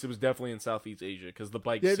very least, it was definitely in Southeast Asia because the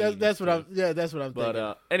bike. Yeah, that's what I'm thinking.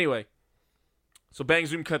 But anyway, so bang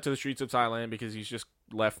zoom cut to the streets of Thailand because he's just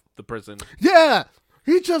left the prison. Yeah,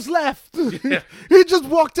 he just left. Yeah. He just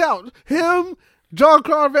walked out. Him, John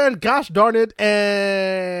Claude Van, gosh darn it,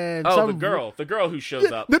 and the girl who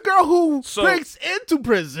shows up, the girl who breaks into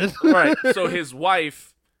prison. Right. So his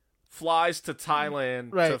wife flies to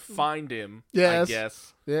Thailand to find him. Yes. I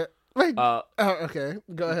guess. Yeah. Wait. Okay.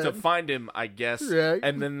 Go ahead. To find him, I guess. Yeah.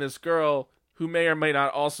 And then this girl, who may or may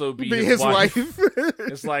not also be his wife,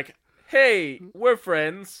 is like, "Hey, we're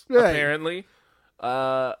friends. Right. Apparently.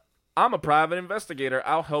 I'm a private investigator.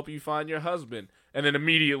 I'll help you find your husband." And then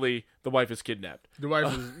immediately, the wife is kidnapped. The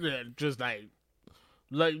wife is just like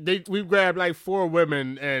we grabbed like 4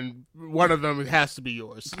 women, and one of them has to be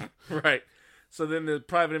yours. Right. So then the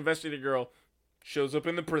private investigator girl shows up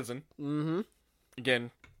in the prison. Mm-hmm.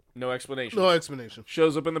 Again, no explanation. No explanation.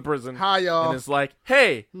 Shows up in the prison. Hi, y'all. And is like,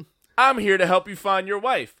 "Hey, I'm here to help you find your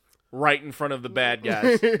wife." Right in front of the bad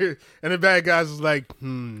guys. And the bad guys is like,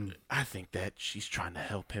 I think that she's trying to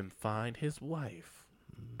help him find his wife.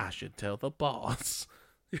 I should tell the boss.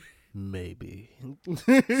 Maybe.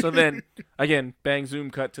 So then, again, bang,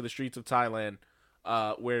 zoom, cut to the streets of Thailand,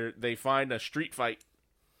 where they find a street fight.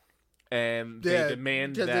 And they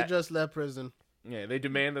demand that... Because they just left prison. Yeah, they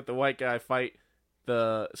demand that the white guy fight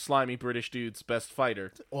the slimy British dude's best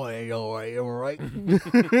fighter. All right.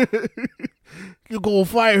 You gonna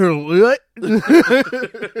fight her, what?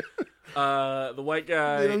 The white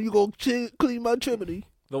guy... You gonna clean my chimney.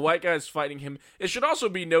 The white guy's fighting him. It should also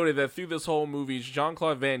be noted that through this whole movie,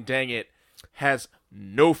 Jean-Claude Van Damme has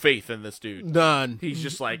no faith in this dude. None. He's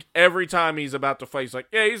just like, every time he's about to fight, he's like,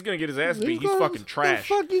 yeah, he's going to get his ass beat. He's fucking trash.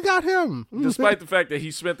 The fuck you got him? Despite the fact that he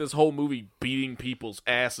spent this whole movie beating people's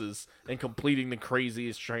asses and completing the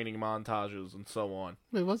craziest training montages and so on.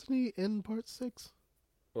 Wait, wasn't he in part 6?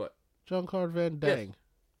 What? Jean-Claude Van Damme.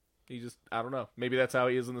 He just, I don't know. Maybe that's how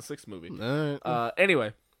he is in the 6th movie. All right.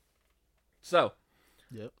 Anyway. So.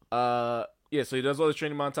 Yep. Yeah, so he does all these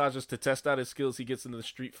training montages to test out his skills. He gets into the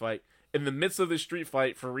street fight. In the midst of the street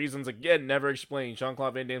fight, for reasons, again, never explained,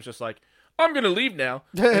 Jean-Claude Van Damme's just like, I'm going to leave now.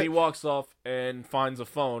 And he walks off and finds a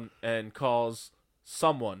phone and calls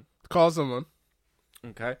someone. Call someone.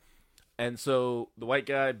 Okay. And so the white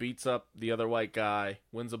guy beats up the other white guy,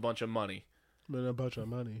 wins a bunch of money. Win a bunch of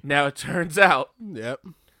money. Now it turns out Yep.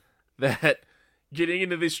 that getting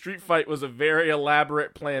into this street fight was a very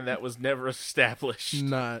elaborate plan that was never established.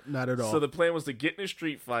 Not at all. So the plan was to get in a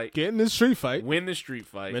street fight, Get in the street fight. win the street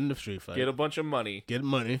fight, get a bunch of money, Get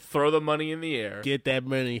money. throw the money in the air, Get that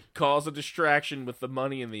money. cause a distraction with the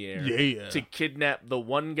money in the air, Yeah. to kidnap the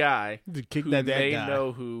one guy To kick who that may guy.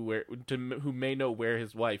 know who may know where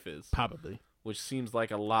his wife is, Probably. which seems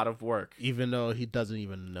like a lot of work. Even though he doesn't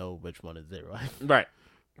even know which one is their wife. Right.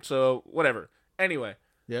 So whatever. Anyway.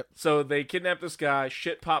 Yep. So they kidnap this guy,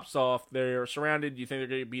 shit pops off, they're surrounded, you think they're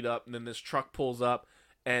going to get beat up, and then this truck pulls up,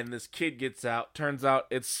 and this kid gets out. Turns out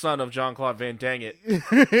it's son of Jean-Claude Van Damme.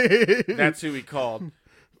 That's who he called.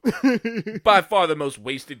 By far the most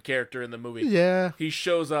wasted character in the movie. Yeah. He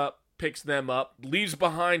shows up, picks them up, leaves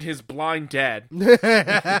behind his blind dad.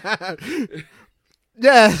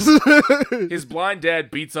 Yes. His blind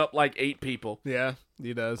dad beats up like 8 people. Yeah,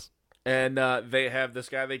 he does. And they have this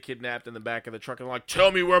guy they kidnapped in the back of the truck and they're like,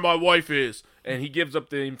 tell me where my wife is. And he gives up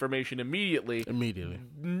the information immediately.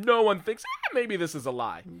 No one thinks, maybe this is a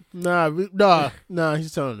lie. Nah,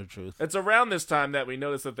 he's telling the truth. It's around this time that we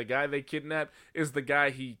notice that the guy they kidnapped is the guy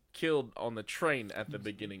he killed on the train at the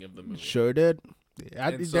beginning of the movie. Sure did.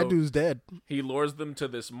 That dude's dead. He lures them to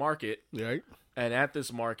this market. Right. And at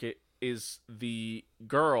this market is the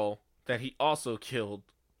girl that he also killed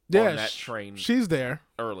on that train. She's there.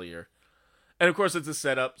 Earlier. And of course it's a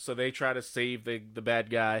setup, so they try to save the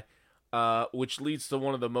bad guy, which leads to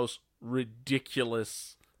one of the most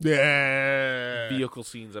ridiculous vehicle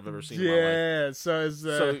scenes I've ever seen in my life. Yeah,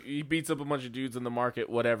 So he beats up a bunch of dudes in the market,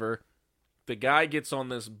 whatever. The guy gets on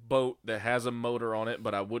this boat that has a motor on it,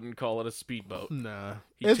 but I wouldn't call it a speedboat. Nah.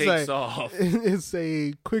 He takes off. It's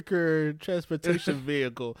a quicker transportation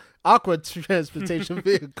vehicle. Aqua transportation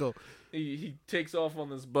vehicle. He takes off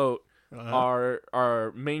on this boat.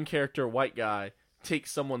 Our main character, white guy,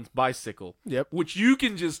 takes someone's bicycle. Yep. Which you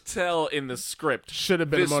can just tell in the script. Should have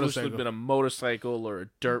been a motorcycle. This should have been a motorcycle or a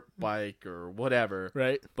dirt bike or whatever.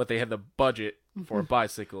 Right. But they had the budget for a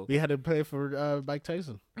bicycle. We had to pay for Mike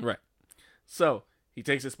Tyson. Right. So he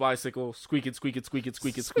takes his bicycle, squeak it,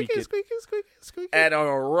 at a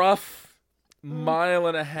rough 1.5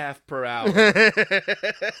 miles per hour.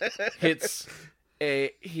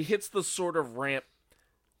 He hits the sort of ramp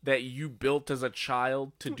that you built as a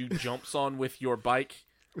child to do jumps on with your bike.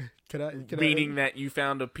 Meaning that you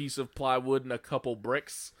found a piece of plywood and a couple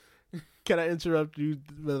bricks. Can I interrupt you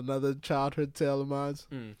with another childhood tale of mine?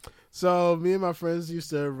 Mm. So me and my friends used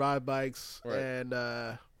to ride bikes, right.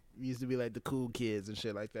 and we used to be like the cool kids and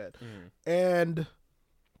shit like that. Mm. And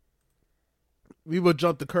we would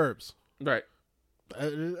jump the curbs. Right.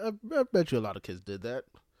 I bet you a lot of kids did that.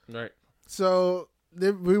 Right. So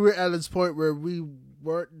we were at this point where we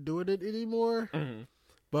weren't doing it anymore,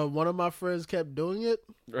 but one of my friends kept doing it.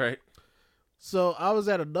 Right. So I was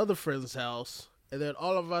at another friend's house, and then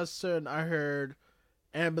all of a sudden I heard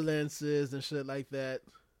ambulances and shit like that.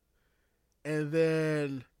 And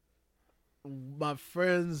then my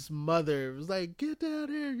friend's mother was like, "Get down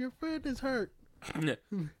here, your friend is hurt."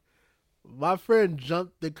 My friend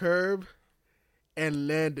jumped the curb and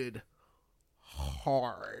landed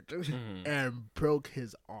hard and broke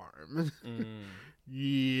his arm.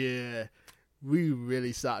 Yeah, we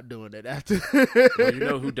really stopped doing it after. Well, you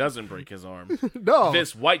know who doesn't break his arm? No,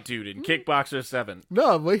 this white dude in Kickboxer 7.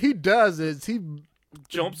 No, what he does is he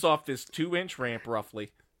jumps off this 2-inch ramp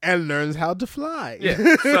roughly and learns how to fly.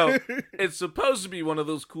 Yeah, so it's supposed to be one of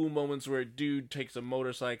those cool moments where a dude takes a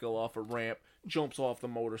motorcycle off a ramp, jumps off the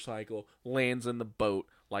motorcycle, lands in the boat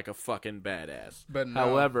like a fucking badass. But no.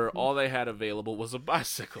 However, all they had available was a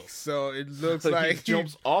bicycle. So it looks So like he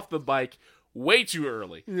jumps off the bike way too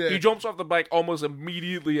early. Yeah. He jumps off the bike almost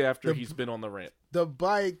immediately after he's been on the ramp. The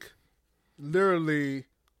bike literally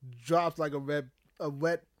drops like a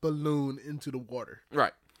wet balloon into the water.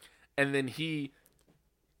 Right. And then he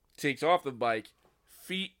takes off the bike,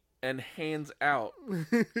 feet and hands out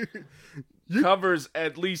covers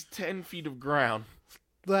at least 10 feet of ground.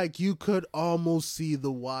 Like, you could almost see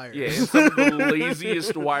the wire. Yeah, it's some of the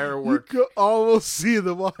laziest wire work You could almost see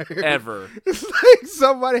the wire. ever. It's like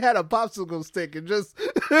somebody had a popsicle stick and just...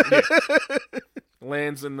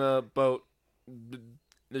 Lands in the boat.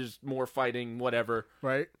 There's more fighting, whatever.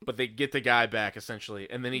 Right? But they get the guy back, essentially.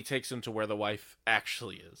 And then he takes him to where the wife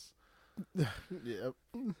actually is. Yep.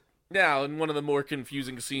 Now, in one of the more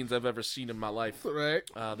confusing scenes I've ever seen in my life, Right?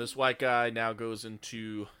 this white guy now goes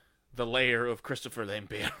into the lair of Christopher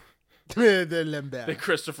Lambert. The Lambert. The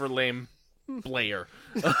Christopher Lambert.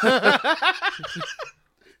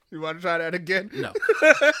 You want to try that again? No.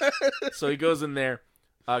 So he goes in there.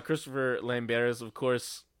 Christopher Lambert is, of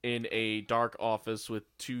course, in a dark office with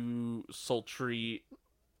two sultry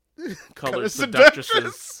colored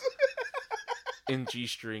seductresses in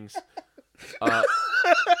G-strings.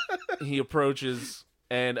 He approaches,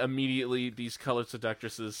 and immediately these colored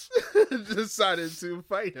seductresses decided to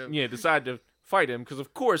fight him. decide to fight him, because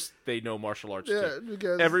of course they know martial arts too.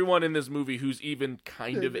 Because Everyone in this movie who's even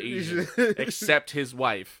kind of Asian, except his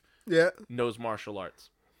wife, knows martial arts.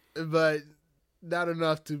 But not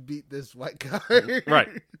enough to beat this white guy. Right.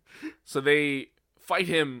 So they fight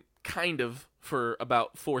him kind of for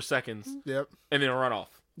about 4 seconds. Yep. And then run off.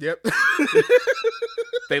 Yep.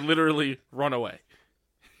 They literally run away.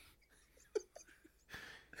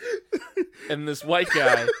 And this white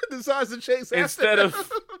guy decides to chase instead after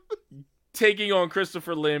of taking on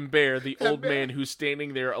Christopher Lambert, the old man who's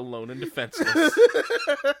standing there alone and defenseless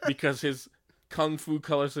because his kung fu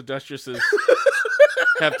color seductresses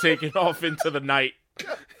have taken off into the night.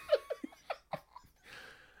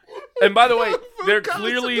 And by the way, they're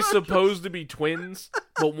clearly supposed to be twins,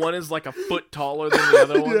 but one is like a foot taller than the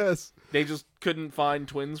other one. Yes. They just couldn't find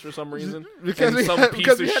twins for some reason. Because and some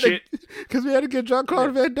piece of shit. Because we had to get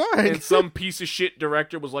Jean-Claude Van Damme. And some piece of shit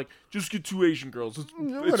director was like, just get two Asian girls. It's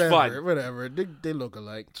Whatever, fine. Whatever. They look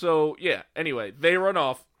alike. So, yeah. Anyway, they run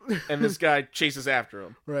off, and this guy chases after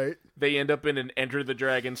them. Right. They end up in an Enter the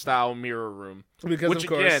Dragon style mirror room. Because, which, of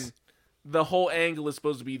course, again, the whole angle is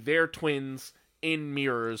supposed to be their twins in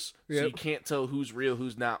mirrors, so Yep. you can't tell who's real,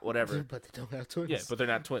 who's not, whatever. But they don't have twins. Yeah, but they're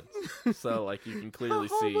not twins. So, like, you can clearly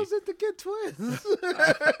How hard see. was it to get twins?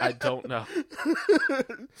 I don't know.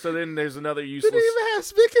 So then there's another They useless. didn't even have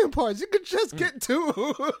speaking parts. You could just get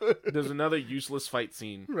two. There's another useless fight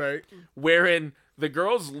scene Right. wherein the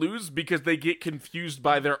girls lose because they get confused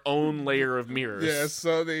by their own layer of mirrors. Yeah,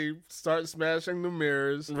 so they start smashing the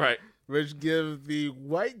mirrors, Right. which give the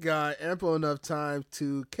white guy ample enough time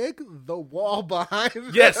to kick the wall behind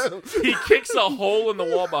him. Yes, he kicks a hole in the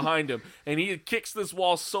wall behind him, and he kicks this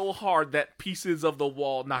wall so hard that pieces of the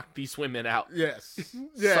wall knock these women out. Yes.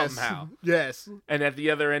 Yes. Somehow. Yes. And at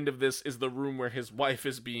the other end of this is the room where his wife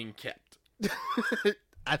is being kept.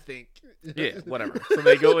 I think. Yeah, whatever. So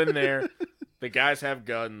they go in there. The guys have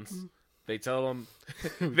guns. They tell them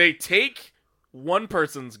they take one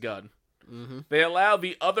person's gun. Mm-hmm. They allow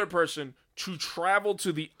the other person to travel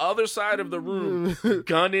to the other side of the room,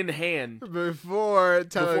 gun in hand, Before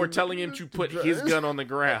telling him to put his gun on the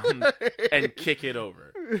ground and kick it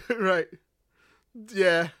over. Right.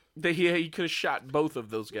 Yeah. He could have shot both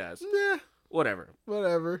of those guys. Yeah. Whatever.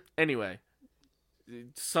 Whatever. Anyway,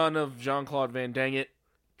 son of Jean-Claude Van Damme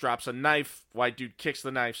drops a knife. White dude kicks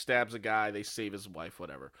the knife, stabs a guy. They save his wife,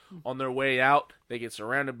 whatever. On their way out, they get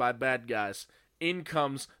surrounded by bad guys. In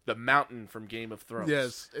comes the Mountain from Game of Thrones.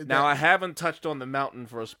 Yes. Now, I haven't touched on the Mountain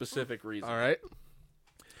for a specific reason. All right.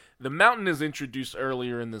 The Mountain is introduced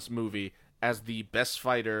earlier in this movie as the best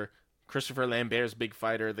fighter, Christopher Lambert's big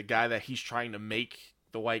fighter, the guy that he's trying to make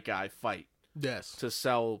the white guy fight Yes. to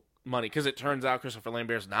sell money. Because it turns out Christopher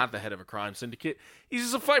Lambert's not the head of a crime syndicate. He's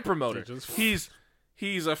just a fight promoter.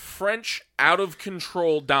 He's a French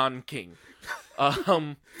out-of-control Don King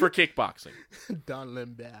for kickboxing. Don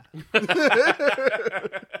Lambert.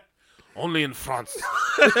 Only in France.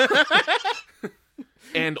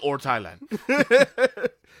 And or Thailand.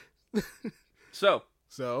 So,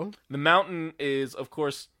 the Mountain is, of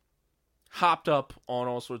course, hopped up on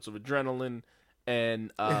all sorts of adrenaline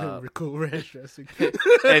and Cool Ranch dressing.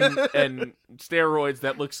 and steroids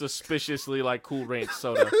that look suspiciously like Cool Ranch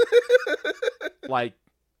soda.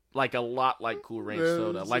 Like a lot like Cool Ranch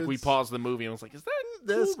soda. Like we paused the movie and was like, is that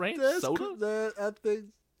Cool Ranch soda? I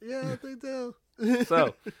think so.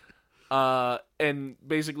 So, and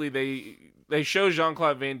basically they show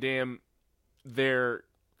Jean-Claude Van Damme the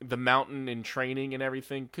Mountain in training and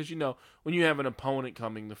everything, because you know when you have an opponent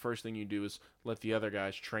coming, the first thing you do is let the other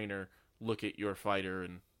guy's trainer look at your fighter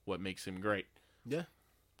and what makes him great. Yeah.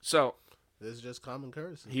 So This is just common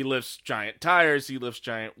courtesy. He lifts giant tires. He lifts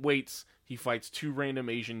giant weights. He fights 2 random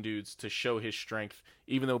Asian dudes to show his strength,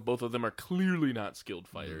 even though both of them are clearly not skilled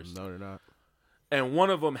fighters. No, they're not. And one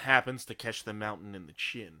of them happens to catch the Mountain in the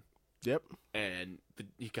chin. Yep. And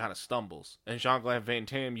he kind of stumbles. And Jean-Claude Van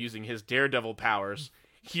Damme, using his daredevil powers,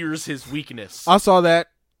 hears his weakness. I saw that.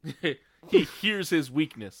 He hears his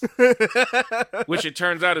weakness. Which it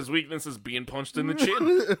turns out his weakness is being punched in the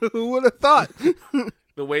chin. Who would have thought?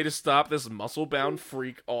 The way to stop this muscle-bound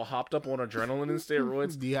freak all hopped up on adrenaline and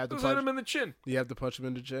steroids You have to is punch hit him in the chin. You have to punch him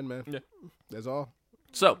in the chin, man. Yeah. That's all.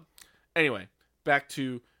 So, anyway, back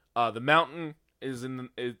to the Mountain is in.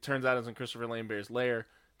 It turns out is in Christopher Lambert's lair.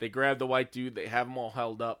 They grab the white dude. They have him all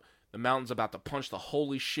held up. The Mountain's about to punch the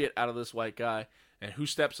holy shit out of this white guy. And who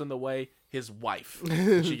steps in the way? His wife.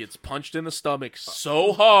 She gets punched in the stomach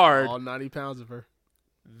so hard All 90 pounds of her.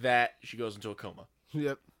 that she goes into a coma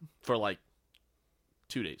Yep. for like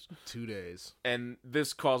 2 days. 2 days. And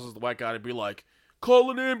this causes the white guy to be like, call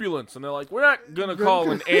an ambulance. And they're like, we're not going to call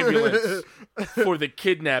an ambulance for the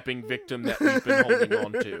kidnapping victim that we've been holding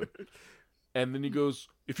on to. And then he goes,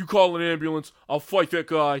 if you call an ambulance, I'll fight that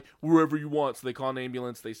guy wherever you want. So they call an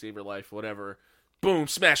ambulance, they save her life, whatever. Boom,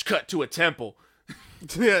 smash cut to a temple.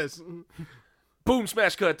 Yes. Boom,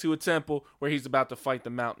 smash cut to a temple where he's about to fight the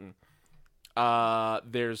Mountain.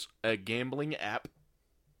 There's a gambling app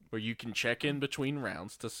where you can check in between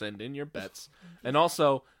rounds to send in your bets. And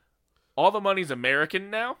also, all the money's American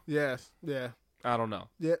now? Yes. Yeah. I don't know.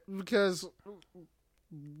 Yeah, because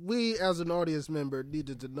we, as an audience member,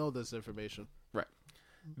 needed to know this information. Right.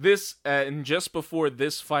 This, and just before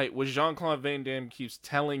this fight, was Jean-Claude Van Damme keeps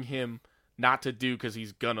telling him not to do because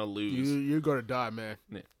he's gonna lose. You're going to die, man.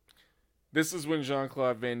 Yeah. This is when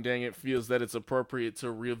Jean-Claude Van Damme feels that it's appropriate to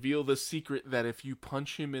reveal the secret that if you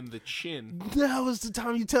punch him in the chin, That was the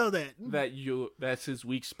time you tell that. that's his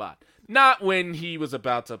weak spot. Not when he was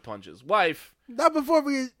about to punch his wife. Not before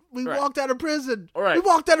we Right. walked out of prison. Right. We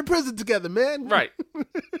walked out of prison together, man. Right.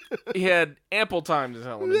 He had ample time to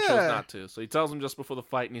tell him and chose Yeah. not to. So he tells him just before the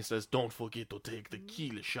fight and he says, don't forget to take the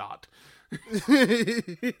kill shot.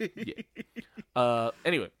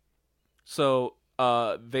 Anyway, so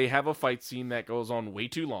they have a fight scene that goes on way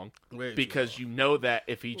too long because you know that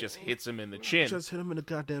if he just hits him in the chin, Just hit him in the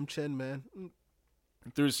goddamn chin, man.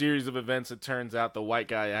 through a series of events, it turns out the white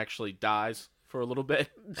guy actually dies for a little bit.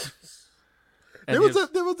 And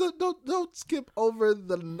Don't skip over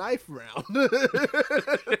the knife round.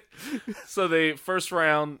 so the first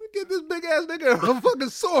round, Get this big ass nigga a fucking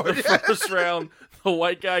sword. first round, the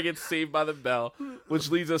white guy gets saved by the bell, which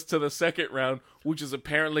leads us to the second round, which is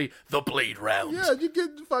apparently the blade round. Yeah, you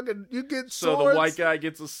get So swords. the white guy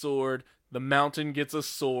gets a sword, the Mountain gets a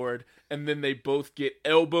sword, and then they both get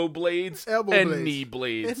elbow blades and knee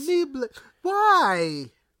blades. And knee blades. Why?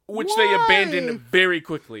 Which Why? they abandoned very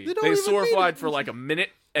quickly. They don't They even sword need fight it. for like a minute,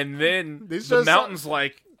 and then They the just- Mountain's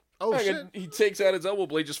like, Oh fucking- shit. he takes out his elbow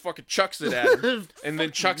blade, just fucking chucks it at him, and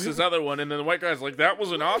then chucks his other one, and then the white guy's like, that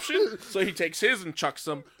was an option? So he takes his and chucks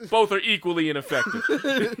them. Both are equally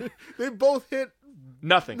ineffective. They both hit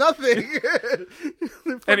Nothing. nothing.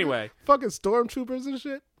 Anyway, Fucking stormtroopers and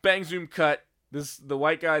shit. bang, zoom, cut. The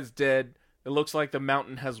white guy's dead. It looks like the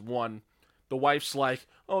Mountain has won. The wife's like,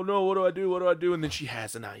 oh no, what do I do? What do I do? And then she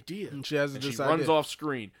has an idea. And she has And this she runs idea. off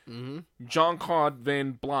screen. Mm-hmm. Jean-Claude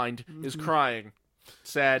Van Blind is crying,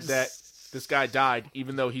 sad that this guy died,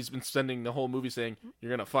 even though he's been spending the whole movie saying, you're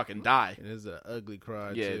going to fucking die. It is an ugly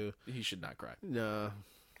cry, Yeah, too. he should not cry. No.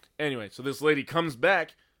 Anyway, so this lady comes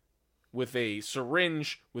back with a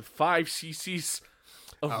syringe with 5 cc's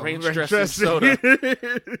of ranch dressing soda.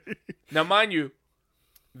 Now, mind you,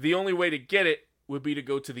 the only way to get it would be to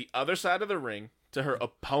go to the other side of the ring, to her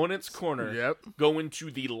opponent's corner, Yep. go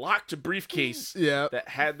into the locked briefcase Yep. that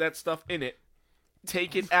had that stuff in it,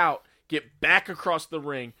 take it out, get back across the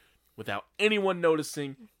ring without anyone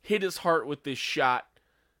noticing, hit his heart with this shot.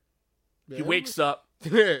 He wakes up,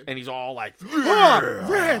 and he's all like,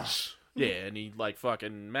 Ranch! yeah, and he like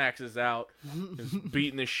fucking maxes out, is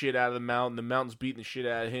beating the shit out of the Mountain. The Mountain's beating the shit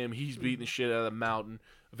out of him. He's beating the shit out of the Mountain.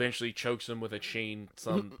 Eventually chokes him with a chain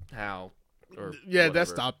somehow. Or Yeah, whatever. that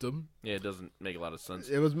stopped him. Yeah, it doesn't make a lot of sense.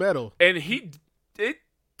 It was metal. And it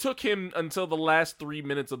took him until the last 3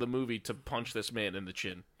 minutes of the movie to punch this man in the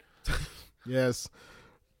chin. Yes.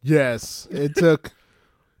 Yes. It took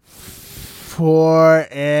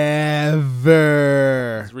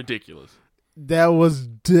forever. It's ridiculous. That was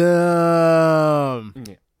dumb.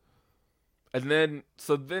 Yeah. And then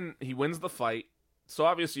he wins the fight. So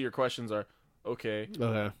obviously your questions are, okay,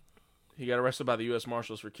 Okay. he got arrested by the U.S.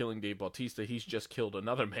 Marshals for killing Dave Bautista. He's just killed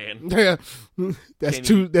another man. Yeah. That's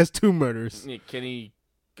Can two murders. Can he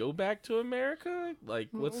go back to America? Like,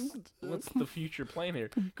 what's the future plan here?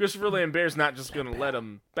 Christopher Lambert's not just gonna let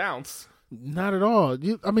him bounce. Not at all.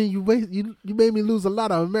 You made me lose a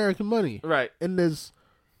lot of American money. Right. In this.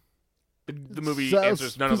 The movie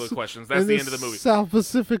answers none of those questions. That's the end of the movie. South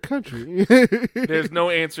Pacific country. There's no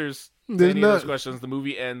answers to any of those questions. The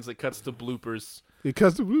movie ends. It cuts to bloopers.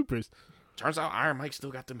 Turns out Iron Mike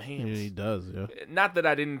still got them hands. Yeah, he does, yeah. Not that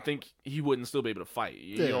I didn't think he wouldn't still be able to fight.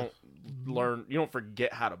 You don't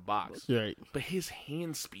forget how to box. Right. But his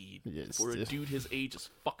hand speed Yes, for a dude his age is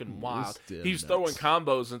fucking wild. still He's nuts. throwing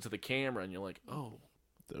combos into the camera, and you're like, oh,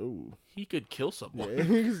 he could kill someone. Yeah,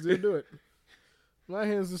 he can still do it. My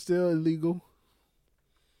hands are still illegal.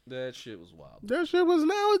 That shit was wild. That shit was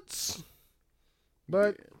nuts.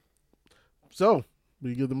 But, so, what do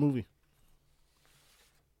you give the movie?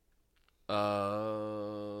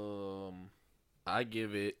 I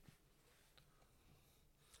give it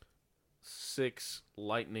 6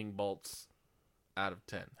 lightning bolts out of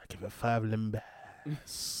 10. I give it 5 limbs.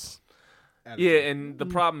 Yeah, and the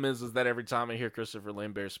problem is that every time I hear Christopher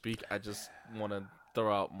Lambert speak, I just want to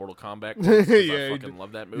throw out Mortal Kombat quotes, 'cause I fucking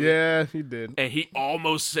love that movie. Yeah, he did. And he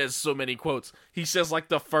almost says so many quotes. He says like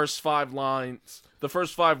the first 5 lines, the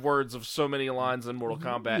first 5 words of so many lines in Mortal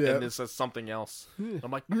Kombat, and this says something else. I'm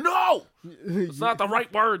like, no! It's not the right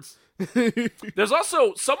words. There's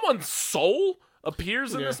also someone's soul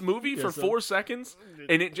appears in this movie for 4 seconds,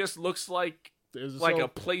 and it just looks like a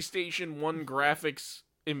PlayStation 1 graphics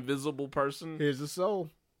invisible person. Here's the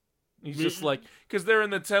soul. He's just like, because they're in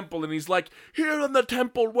the temple, and he's like, here in the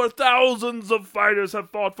temple where thousands of fighters have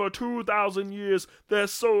fought for 2,000 years, their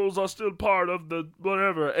souls are still part of the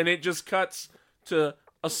whatever. And it just cuts to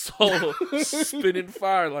a soul spinning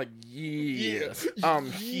fire like, yeah,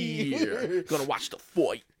 I'm here. Gonna watch the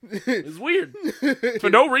fight. It's weird. For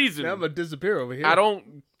no reason. I'm going to disappear over here. I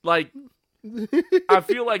don't, like... I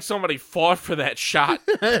feel like somebody fought for that shot.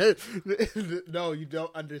 No, you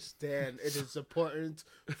don't understand. It is important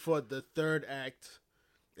for the third act.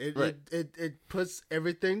 It puts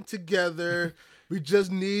everything together. We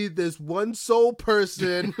just need this one soul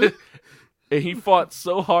person. And he fought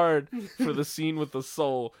so hard for the scene with the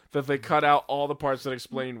soul that they cut out all the parts that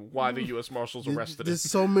explain why the U.S. Marshals arrested him. There's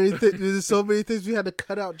so many things we had to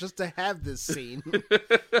cut out just to have this scene.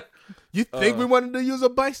 You think we wanted to use a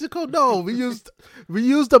bicycle? No, we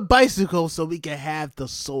used a bicycle so we can have the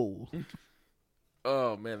soul.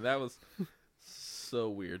 Oh man, that was so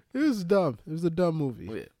weird. It was dumb. It was a dumb movie.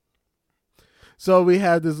 Yeah. So we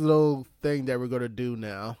have this little thing that we're gonna do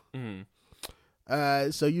now. Mm-hmm.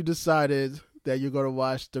 So you decided that you're gonna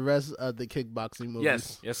watch the rest of the kickboxing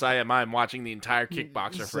movies. Yes, I am. I'm watching the entire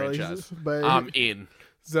Kickboxer franchise. I'm in.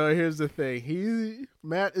 So here's the thing.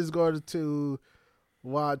 Matt is going to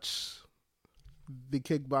watch the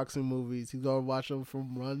kickboxing movies. He's going to watch them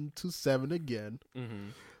from 1 to 7 again. Mm-hmm.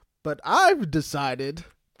 But I've decided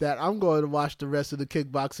that I'm going to watch the rest of the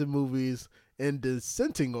kickboxing movies in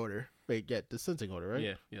descending order. Wait, descending order, right?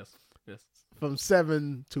 Yeah, yes. From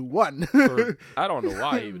 7 to 1. I don't know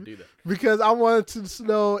why he would do that. Because I wanted to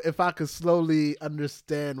know if I could slowly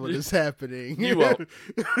understand what is happening. You won't.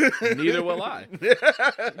 Neither will I.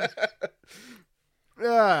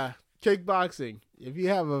 Kickboxing. If you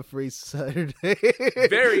have a free Saturday.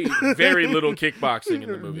 Very, very little kickboxing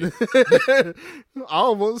in the movie.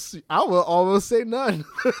 I will almost say none.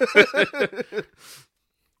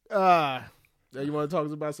 You want to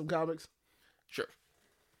talk about some comics? Sure.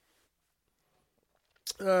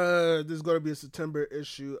 This is going to be a September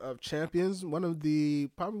issue of Champions.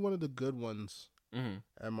 Probably one of the good ones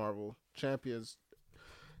at Marvel. Champions.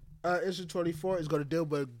 Issue 24 is going to deal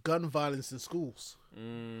with gun violence in schools.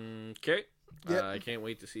 Okay. Yep. I can't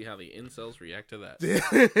wait to see how the incels react to that.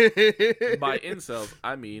 By incels,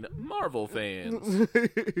 I mean Marvel fans.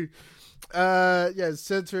 It's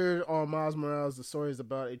centered on Miles Morales. The story is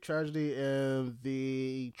about a tragedy and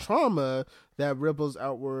the trauma that ripples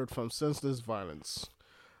outward from senseless violence.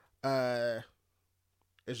 It's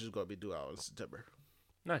just going to be due out in September.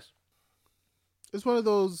 Nice. It's one of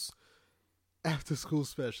those after school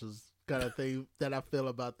specials kind of thing that I feel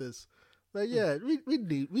about this. Like, yeah, we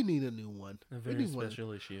need a new one. A very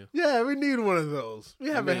special issue. Yeah, we need one of those. We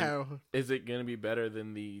haven't had. Is it gonna be better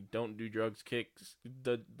than the Don't Do Drugs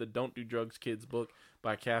the Don't Do Drugs Kids book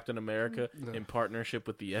by Captain America in partnership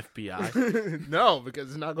with the FBI? No, because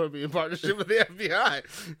it's not going to be in partnership with the FBI.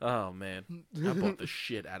 Oh man, I bought the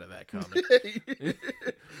shit out of that comic.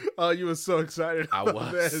 Oh, you were so excited. I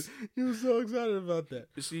was. That. You were so excited about that.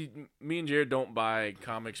 You see, me and Jared don't buy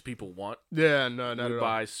comics people want. Yeah, no, not we at all.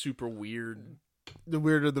 buy super weird. The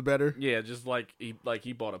weirder, the better. Yeah, just like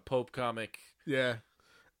he bought a Pope comic. Yeah.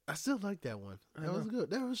 I still like that one. That was good.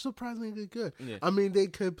 That was surprisingly good. Yeah. I mean, they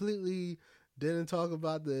completely didn't talk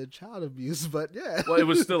about the child abuse, but yeah. Well, it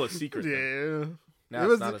was still a secret. Thing. Yeah. Now It it's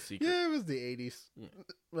was not a secret. Yeah, it was the 80s. Yeah.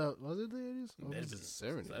 Well, was it the 80s? Or It was was the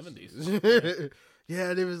 70s? 70s.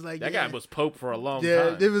 Yeah, there was like That guy was Pope for a long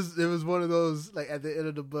yeah, time. it was one of those like at the end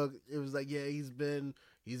of the book, it was like he's been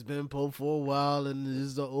Pope for a while and this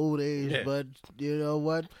is the old age, Yeah. but you know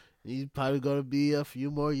what? He's probably gonna be a few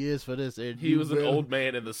more years for this. And He was an old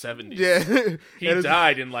man in the 70s. Yeah, He And it's-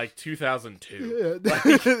 died in like 2002. Yeah,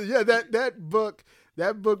 yeah.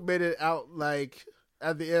 That book made it out like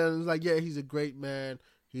at the end. It was like, yeah, he's a great man.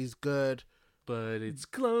 He's good. But it's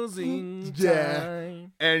closing Yeah.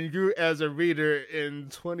 time. And you, as a reader in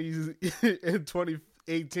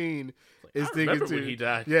 2018, is I thinking remember too. when he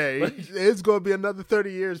died. Yeah, Like- it's going to be another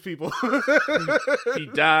 30 years, people. He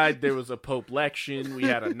died. There was a Pope election. We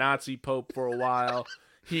had a Nazi Pope for a while.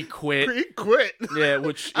 He quit. He quit. Yeah,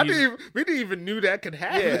 which we he's- didn't even knew that could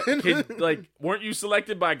yeah, happen. like, weren't you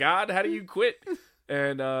selected by God? How do you quit?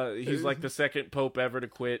 And he's like the second Pope ever to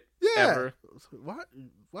quit. yeah. Ever.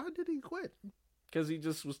 Why did he quit? Because he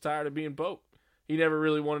just was tired of being Pope. He never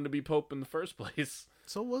really wanted to be Pope in the first place.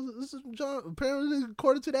 So was it, this is John? Apparently,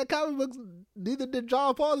 according to that comic book, neither did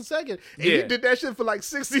John Paul II. And he Yeah. did that shit for like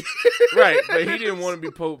 60 years. Right, but he didn't want to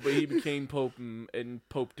be Pope, but he became Pope and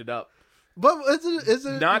poped it up. But is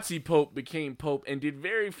it Nazi Pope became Pope and did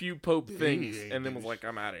very few Pope things, He- and then was like,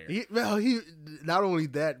 I'm out of here. he not only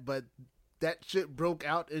that, but that shit broke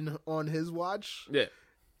out on his watch. Yeah.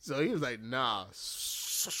 So he was like, nah,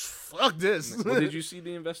 fuck this. Well, did you see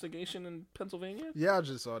the investigation in Pennsylvania? Yeah, I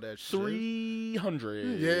just saw that shit.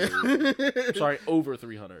 300. Yeah. Sorry, over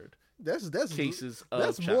 300 that's cases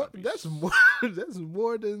that's of more child abuse. that's more that's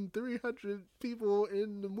more than 300 people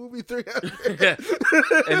in the movie 300. Yeah.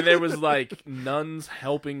 And there was like nuns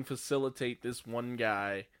helping facilitate this one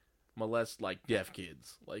guy molest like deaf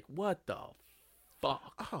kids. Like, what the fuck?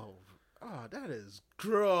 Oh, that is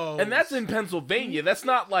gross. And that's in Pennsylvania. That's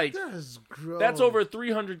not like that is gross. that's over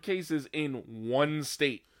 300 cases in one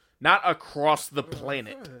state, not across the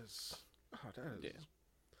planet. That is, that is.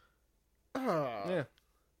 Yeah. Yeah.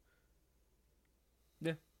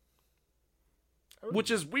 Yeah.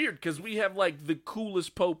 Which is weird because we have like the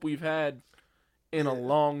coolest pope we've had in a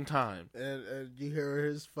long time. And you hear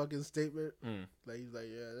his fucking statement? Mm. Like he's like,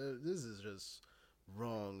 yeah, this is just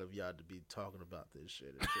wrong of y'all to be talking about this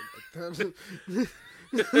shit.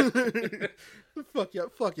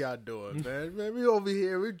 Fuck y'all doing, man. Man, we over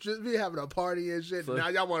here, we having a party and shit. So- Now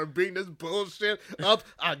y'all want to bring this bullshit up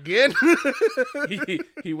again?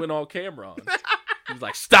 He went all Cameron. He was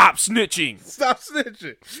like, "Stop snitching! Stop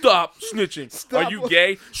snitching. Stop snitching! Stop- Are you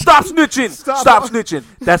gay? Stop snitching! Stop- Stop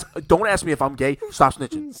snitching! Don't ask me if I'm gay. Stop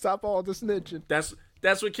snitching." Stop all the snitching.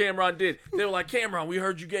 That's what Cameron did. They were like, "Cameron, we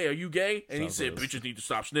heard you gay. Are you gay?" And he Sounds said, gross. "Bitches need to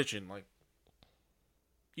stop snitching." Like,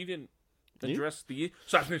 he didn't address the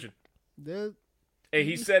stop snitching. That- And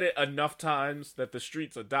he said it enough times that the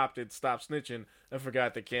streets adopted stop snitching and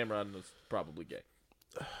forgot that Cameron was probably gay.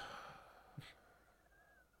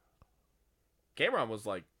 Cameron was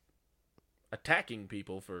like attacking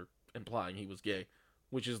people for implying he was gay,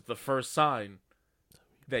 which is the first sign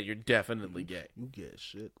that you're definitely gay. You get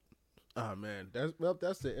shit. Oh man,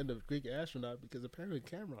 that's the end of Greek Astronaut because apparently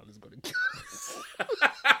Cameron is going to kill us.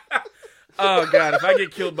 Oh god, if I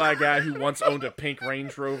get killed by a guy who once owned a pink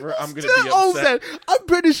Range Rover, I'm gonna Still be owns upset. that. I'm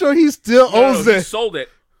pretty sure he still No, owns he it. sold it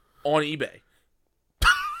on eBay.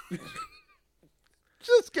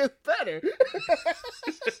 Just gets better.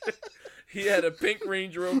 He had a pink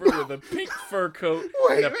Range Rover with a pink fur coat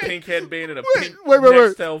and a Wait. pink headband and a Wait, pink wait.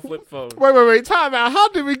 Nextel flip phone. Wait. Time out. How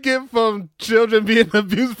did we get from children being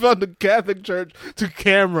abused from the Catholic Church to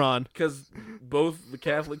Cameron? Because both the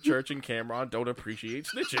Catholic Church and Cameron don't appreciate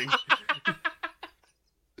snitching.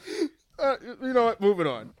 You know what? Moving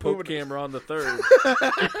on. Pope Cameron the Third.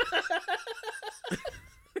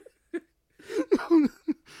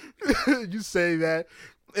 You say that,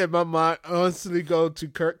 and my mind honestly go to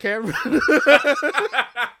Kirk Cameron.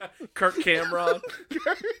 Kirk Cameron.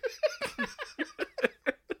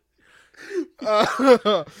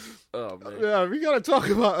 Oh man, Yeah, we gotta talk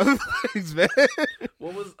about other things, man.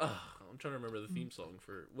 what was? I'm trying to remember the theme song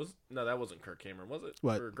for. That wasn't Kirk Cameron, was it?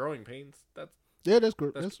 What? For Growing Pains? Yeah, that's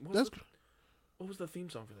good. That's- What was the theme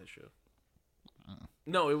song for that show?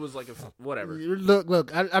 No, it was like whatever.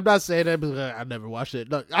 Look. I'm not saying that because I never watched it.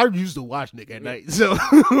 Look, I used to watch Nick at Night, so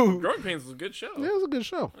Growing Pains was a good show. yeah, it was a good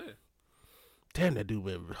show. Yeah. Damn, that dude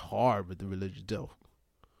went hard with the religion though.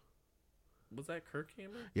 Was that Kirk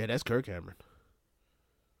Cameron? Yeah, that's Kirk Cameron.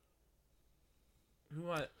 Who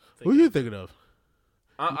am I Who are you thinking of?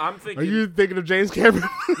 I'm thinking. Are you thinking of James Cameron?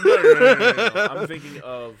 No. I'm thinking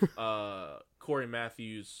of Corey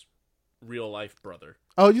Matthews' real life brother.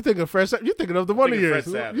 Oh, you thinking of Fresh? You thinking of the Wonder Thinking Years?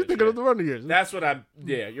 Fred Savage, You thinking of the Wonder Years? That's what I'm.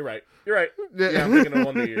 Yeah, you're right. Yeah, I'm thinking of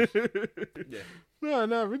Wonder Years. Yeah.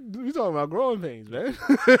 No, we talking about growing pains, man.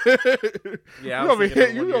 Yeah, you over here,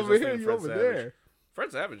 you you over there.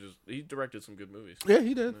 Fred Savage he directed some good movies. Yeah,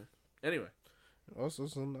 he did. Anyway, Also,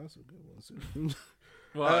 some not so good ones too.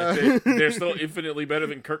 well, they're still infinitely better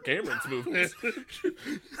than Kirk Cameron's movies.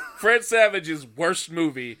 Fred Savage's worst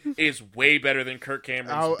movie is way better than Kirk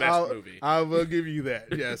Cameron's best movie. I will give you that.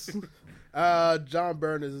 Yes. John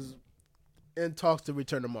Byrne is in talks to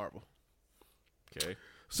return to Marvel. Okay.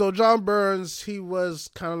 So John Burns, he was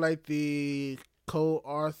kind of like the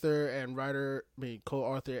co-author and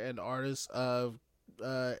artist of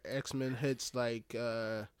X-Men hits like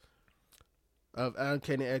of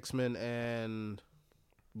Uncanny X-Men and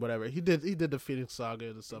whatever. He did the Phoenix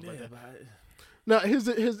Saga and stuff like that. Now here's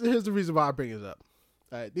the reason why I bring it up.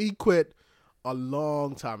 He quit a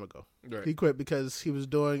long time ago. Right. He quit because he was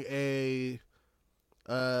doing a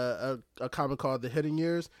comic called The Hidden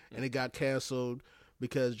Years, and it got canceled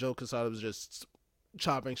because Joe Quesada was just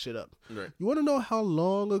chopping shit up. Right. You want to know how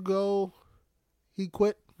long ago he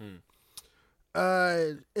quit?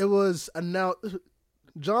 It was announced.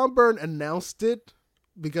 John Byrne announced it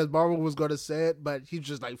because Marvel was going to say it, but he's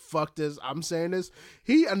just like, fuck this, I'm saying this.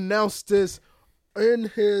 He announced this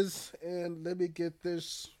in his, and let me get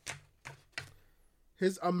this,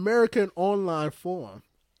 his American Online forum.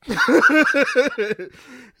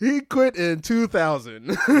 He quit in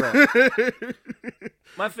 2000. Right.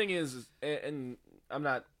 My thing is, and I'm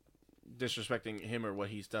not disrespecting him or what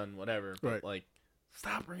he's done, whatever, but Right. like,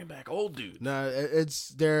 stop bringing back old dudes. No,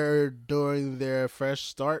 they're doing their fresh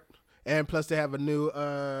start, and plus they have a new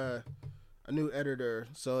editor,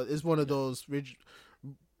 so it's one of those.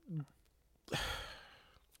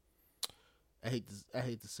 I hate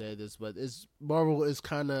to say this, but Marvel is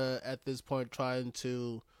kind of at this point trying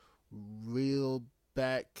to reel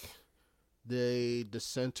back the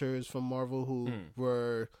dissenters from Marvel who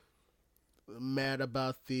were mad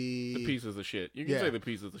about the pieces of shit. You can say the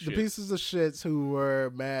pieces of shit. The pieces of shits who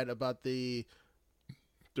were mad about the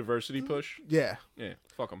diversity push. Yeah,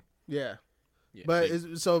 Fuck them. Yeah. Yeah, But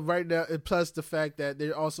so right now, plus the fact that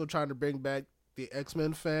they're also trying to bring back the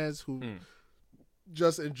X-Men fans who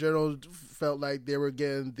just in general felt like they were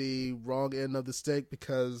getting the wrong end of the stick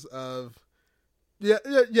because of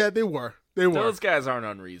they were. Those guys aren't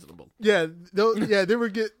unreasonable. They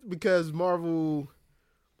were because Marvel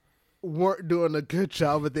weren't doing a good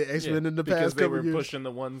job with the X-Men in the past couple years. Because they were pushing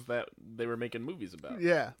the ones that they were making movies about.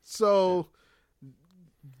 Yeah. So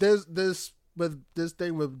there's this with this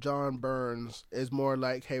thing with John Burns is more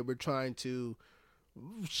like, hey, we're trying to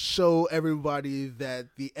show everybody that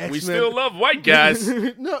the X-Men... We still love white guys.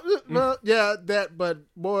 but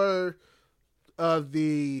more of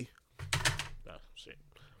the... shit.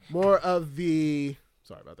 More of the...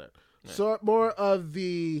 Sorry about that. Yeah. So more of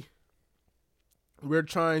the... We're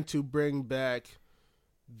trying to bring back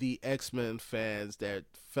the X-Men fans that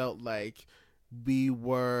felt like we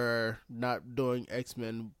were not doing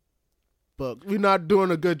X-Men book. We're not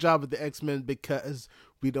doing a good job with the X-Men because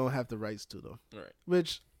we don't have the rights to them. Right.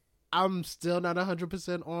 Which I'm still not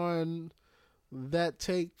 100% on that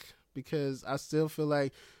take because I still feel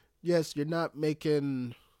like, yes, you're not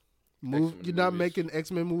making making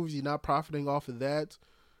X-Men movies. You're not profiting off of that,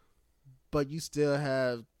 but you still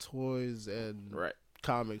have toys and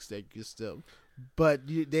comics that you still. But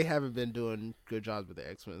they haven't been doing good jobs with the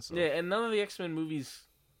X-Men. So. Yeah, and none of the X-Men movies.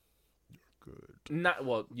 Good.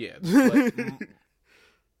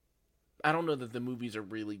 I don't know that the movies are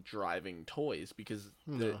really driving toys because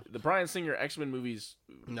the Bryan Singer X-Men movies,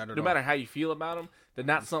 no matter how you feel about them, they're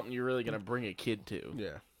not something you're really going to bring a kid to.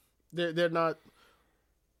 Yeah. They're not.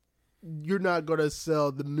 You're not going to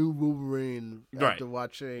sell the new Wolverine after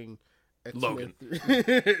watching Logan.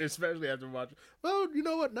 Especially after watching. Well, you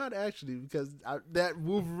know what? Not actually, because that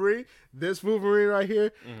Wolverine, this Wolverine right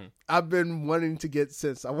here, I've been wanting to get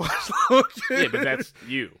since I watched Logan. Yeah, but that's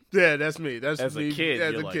you. Yeah, that's me. That's as me. A kid.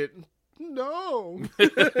 As a kid. No.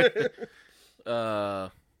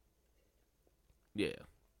 Yeah.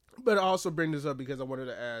 But I also bring this up because I wanted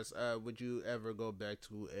to ask, would you ever go back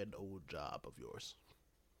to an old job of yours?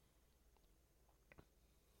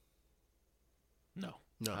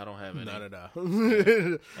 No, I don't have any. Not at all.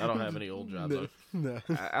 I don't have any old jobs. No.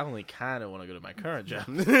 I only kind of want to go to my current job.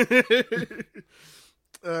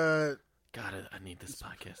 God, I need this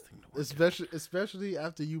podcasting to work. Especially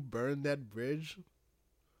after you burn that bridge.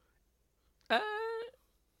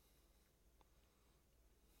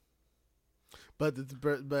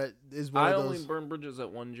 But it's one I of only those. burn bridges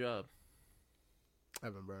at one job. I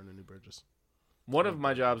haven't burned any bridges. One of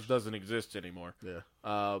my jobs doesn't exist anymore.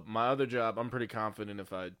 Yeah. My other job, I'm pretty confident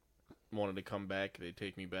if I wanted to come back, they'd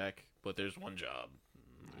take me back. But there's one job.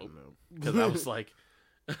 Because I was like,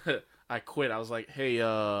 I quit. I was like, hey,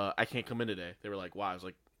 I can't come in today. They were like, why? I was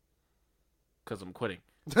like, because I'm quitting.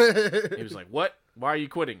 He was like, what? Why are you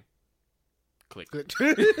quitting? Click.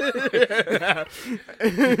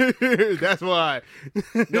 That's why.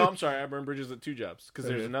 No, I'm sorry. I burned bridges at two jobs. Because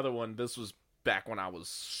there's another one. This was back when I was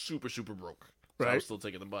super, super broke. So I was still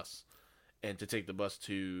taking the bus. And to take the bus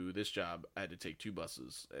to this job, I had to take two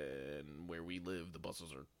buses. And where we live, the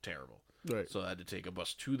buses are terrible. Right. So I had to take a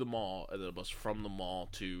bus to the mall and then a bus from the mall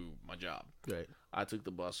to my job. Right. I took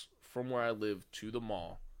the bus from where I live to the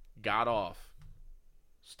mall, got off,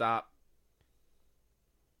 stopped,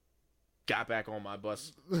 got back on my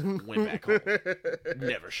bus, went back home.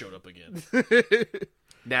 Never showed up again.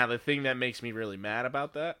 Now, the thing that makes me really mad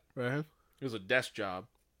about that, Right. it was a desk job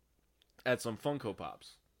at some Funko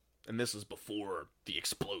Pops. And this is before the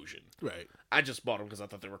explosion. Right. I just bought them because I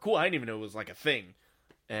thought they were cool. I didn't even know it was like a thing.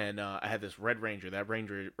 And I had this Red Ranger. That Red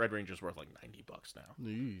Ranger's worth like $90 now.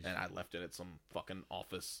 Jeez. And I left it at some fucking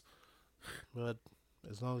office. But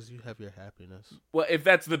as long as you have your happiness. Well, if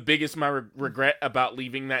that's the biggest my regret about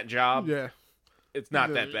leaving that job, Yeah. it's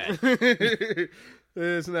not that bad.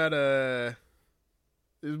 It's not a.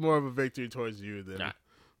 It's more of a victory towards you than. Nah.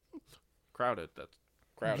 Crowded. That's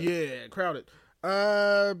crowded. Yeah, crowded.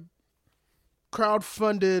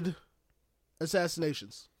 Crowd-funded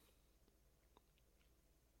assassinations.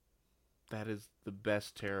 That is the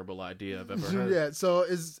best terrible idea I've ever heard. Yeah, so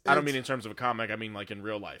it's I don't mean in terms of a comic. I mean like in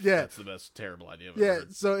real life. Yeah. That's the best terrible idea I've ever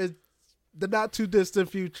heard. so it's the not too distant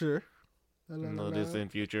future. No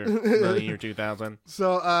distant future. No year 2000.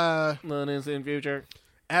 So No distant future.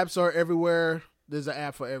 apps are everywhere. There's an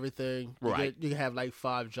app for everything. Right. You can have like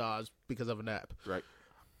 5 jobs because of an app. Right.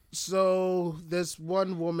 So this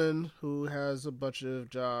one woman who has a bunch of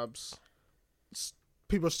jobs,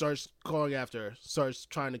 people starts calling after her, starts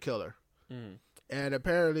trying to kill her. Mm. And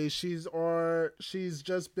apparently she's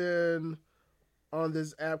just been on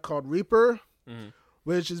this app called Reaper,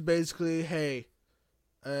 which is basically, hey,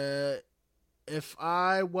 if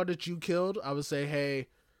I wanted you killed, I would say, hey,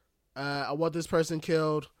 I want this person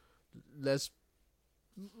killed.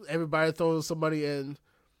 Everybody throw some money in.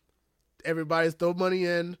 Everybody's throw money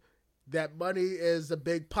in. That money is a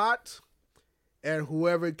big pot, and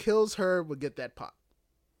whoever kills her will get that pot.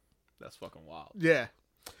 That's fucking wild. Yeah.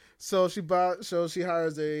 So she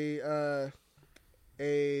hires a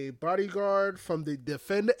bodyguard from the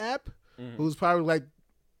Defend app, who's probably like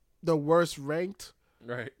the worst ranked.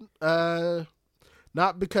 Right.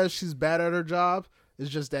 Not because she's bad at her job. It's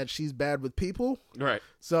just that she's bad with people. Right.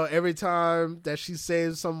 So every time that she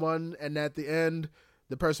saves someone, and at the end,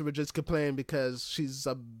 the person would just complain because she's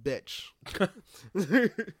a bitch.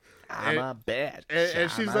 I'm a bitch.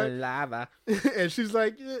 And she's like, lava. and she's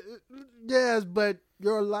like, yes, but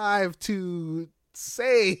you're alive to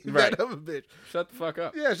say Right. that I'm a bitch. Shut the fuck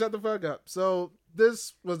up. Yeah, shut the fuck up. So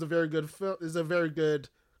this was a very good film. It's a very good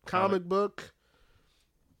comic book.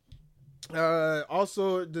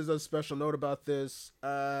 Also, there's a special note about this.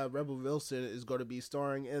 Rebel Wilson is going to be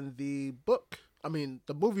starring in the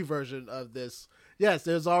the movie version of this. Yes,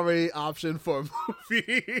 there's already option for a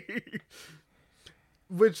movie.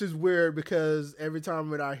 Which is weird because every time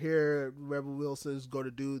when I hear Rebel Wilson's going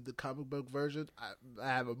to do the comic book version, I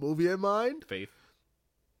have a movie in mind. Faith.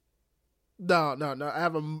 No.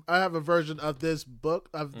 I have a version of this book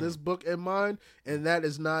in mind, and that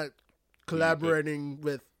is not collaborating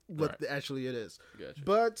with what actually it is. Gotcha.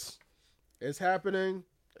 But it's happening.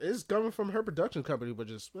 It's coming from her production company, but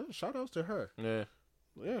just shout outs to her. Yeah.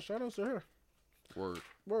 Shout outs to her. Word.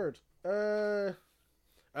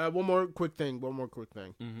 One more quick thing.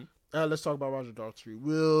 Mm-hmm. Let's talk about Roger Daltrey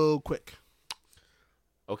real quick.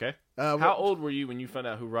 Okay. How old were you when you found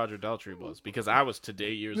out who Roger Daltrey was? Because I was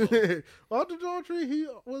today years old. Roger Daltrey, he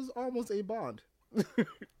was almost a Bond.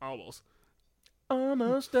 Almost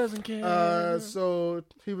doesn't care. So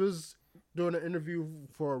he was doing an interview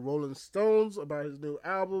for Rolling Stones about his new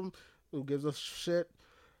album, Who Gives a Shit,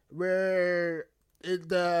 where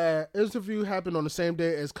the interview happened on the same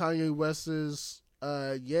day as Kanye West's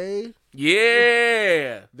Ye.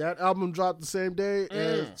 Yeah. That album dropped the same day,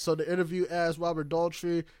 and so the interview asked Robert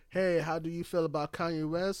Daltrey, "Hey, how do you feel about Kanye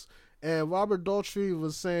West?" And Robert Daltrey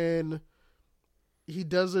was saying he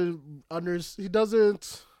doesn't know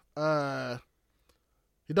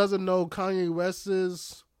Kanye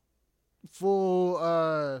West's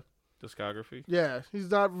full discography. Yeah, he's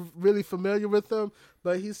not really familiar with them,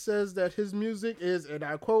 but he says that his music is, and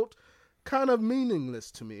I quote, kind of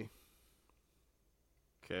meaningless to me.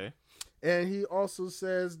 Okay. And he also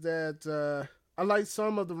says that I like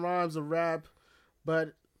some of the rhymes of rap,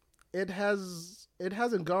 but it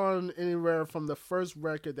hasn't gone anywhere from the first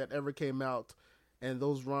record that ever came out, and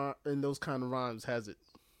those kind of rhymes, has it?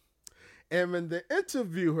 And when the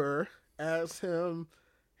interviewer asked him,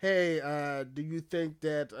 "Hey, do you think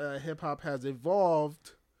that hip hop has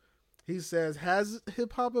evolved?" He says, "Has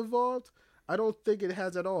hip hop evolved? I don't think it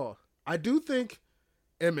has at all. I do think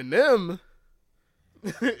Eminem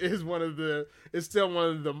is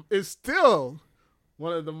still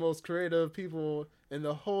one of the most creative people in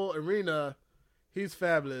the whole arena. He's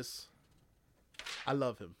fabulous. I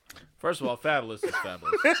love him." First of all, Fabulous is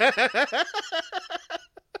fabulous.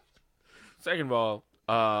 Second of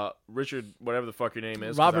all, Richard, whatever the fuck your name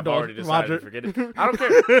is, 'cause Robert I've already Dalton. decided Roger. to forget it. I don't care.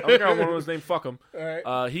 I don't care what his name. Fuck him. All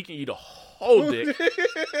right. He can eat a whole dick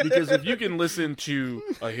because if you can listen to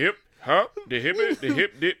a hip hop, the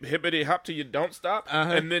hippity hop till you don't stop,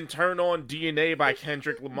 and then turn on DNA by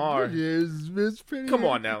Kendrick Lamar. It's pretty. Come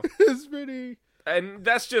on now. It's pretty. And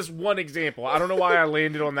that's just one example. I don't know why I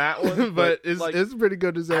landed on that one, But it's a pretty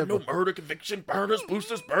good I example. know murder, conviction, burners,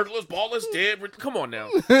 boosters, burglars, ballers, dead. Come on now.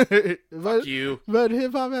 but, Fuck you. But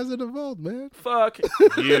hip hop hasn't evolved, man. Fuck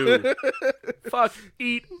you. Fuck,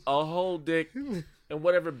 eat a whole dick. And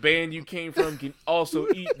whatever band you came from can also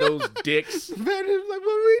eat those dicks. Man, it's like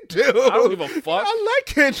what we do. I don't give a fuck. I like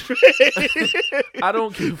Kendrick. I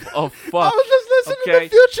don't give a I fuck. was just listening Okay.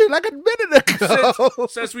 to Future like a minute ago.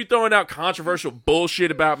 Since we throwing out controversial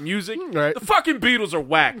bullshit about music, Right. the fucking Beatles are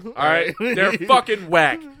whack, alright? They're fucking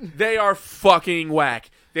whack. They are fucking whack.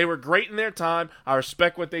 They were great in their time. I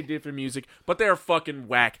respect what they did for music, but they're fucking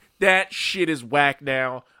whack. That shit is whack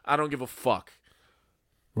now. I don't give a fuck.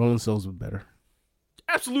 Rolling Stones were better.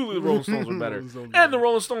 Absolutely, the Rolling Stones were better. Rolling Stones were And the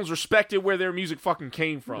Rolling Stones respected where their music fucking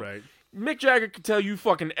came from. Right. Mick Jagger could tell you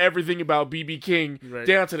fucking everything about B.B. King Right.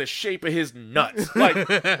 down to the shape of his nuts. Like,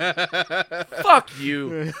 fuck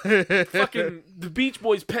you. Fucking the Beach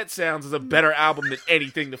Boys' Pet Sounds is a better album than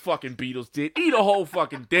anything the fucking Beatles did. Eat a whole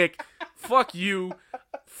fucking dick. Fuck you.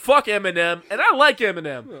 Fuck Eminem. And I like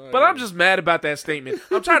Eminem. But I'm just mad about that statement.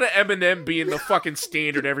 I'm tired of Eminem being the fucking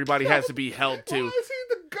standard everybody has to be held to. Why is he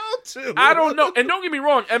the go-to? I don't know. And don't get me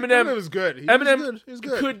wrong, Eminem was good. He's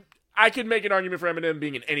good. I could make an argument for Eminem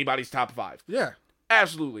being in anybody's top 5. Yeah.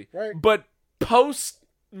 Absolutely. Right. But post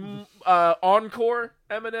encore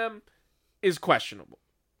Eminem is questionable.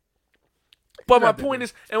 But my point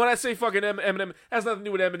is, and when I say fucking Eminem, it has nothing to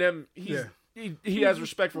do with Eminem. He has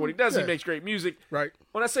respect for what he does. Yeah. He makes great music. Right.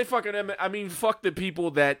 When I say fucking Eminem, I mean fuck the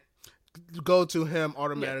people that Go to him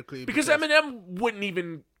automatically. because Eminem wouldn't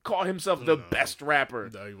even call himself the best rapper.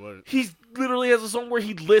 No, he wouldn't. He literally has a song where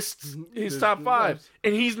he lists his top 5,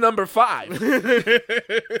 and he's number 5.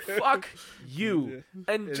 Fuck you.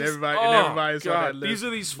 And just, everybody's on that list. These are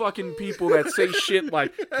these fucking people that say shit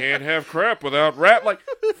like, can't have crap without rap. Like,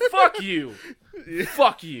 fuck you.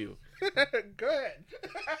 Fuck you. Go ahead.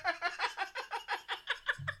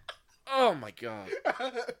 Oh, my God.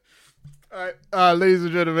 All right, ladies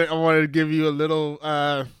and gentlemen, I wanted to give you a little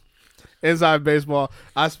inside baseball.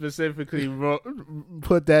 I specifically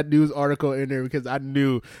put that news article in there because I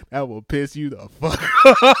knew that will piss you the fuck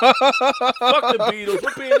off. Fuck the Beatles.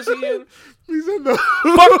 What band is he in? He's in the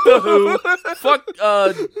Fuck the Who. Fuck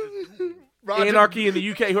Roger. Anarchy in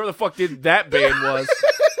the UK. Whoever the fuck did that band was.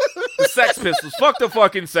 The Sex Pistols. Fuck the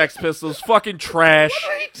fucking Sex Pistols. Fucking trash.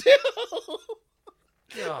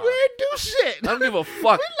 God. We didn't do shit. I don't give a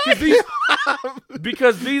fuck.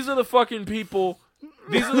 Because these are the fucking people.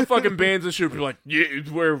 These are the fucking bands that should be like, yeah,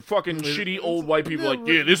 where fucking shitty old white people are like,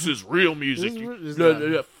 yeah, this is real music.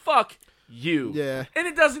 Fuck you. Yeah. And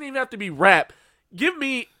it doesn't even have to be rap. Give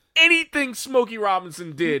me anything Smokey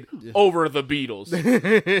Robinson did over the Beatles.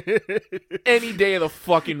 Any day of the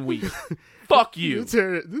fucking week. Fuck you.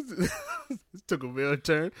 This took a real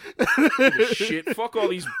turn. Shit. Fuck all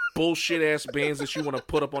these bullshit ass bands that you want to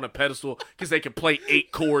put up on a pedestal because they can play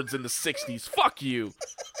 8 chords in the 60s. Fuck you.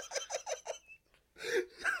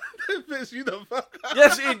 It pissed you the fuck off.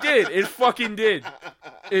 Yes, it did. It fucking did.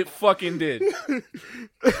 It fucking did. All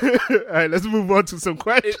right, let's move on to some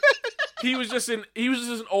questions. He was just an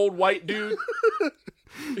old white dude.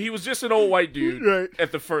 He was just an old white dude Right.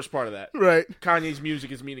 at the first part of that. Right, Kanye's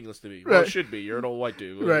music is meaningless to me. Well, Right. it should be. You're an old white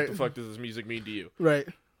dude. What Right. the fuck does this music mean to you? right.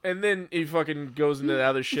 And then he fucking goes into the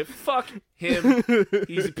other shit. Fuck him.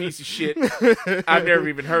 He's a piece of shit. I've never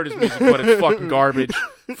even heard his music, but it's fucking garbage.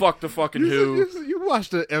 Fuck the fucking Who. You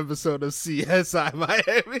watched an episode of CSI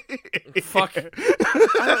Miami. Fuck him.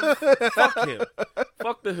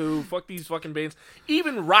 Fuck the Who. Fuck these fucking bands.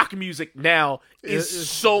 Even rock music now is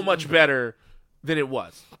so much better than it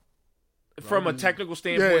was. From a technical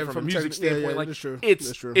standpoint, from a music standpoint, like that's true.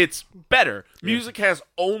 it's better. Music has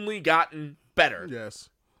only gotten better. Yes.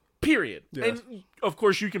 Period. Yes. And of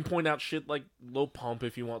course, you can point out shit like Lil Pump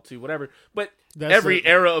if you want to, whatever. But That's every it.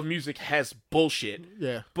 era of music has bullshit.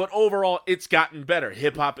 Yeah. But overall, it's gotten better.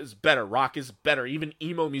 Hip hop is better. Rock is better. Even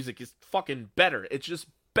emo music is fucking better. It's just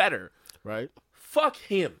better. Right. Fuck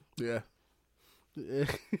him Yeah.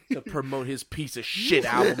 to promote his piece of shit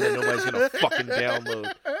album that nobody's gonna fucking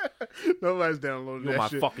download. Nobody's downloading You that my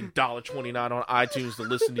shit. fucking $1.29 on iTunes to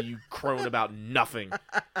listen to you crone about nothing.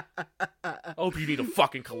 I hope you need a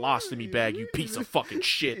fucking colostomy bag, you piece of fucking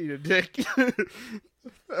shit. Eat a dick.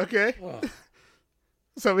 Okay.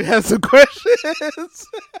 So we have some questions.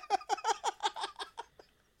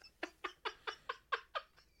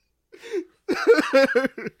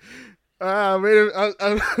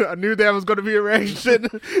 I knew that was going to be a reaction,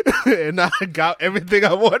 and I got everything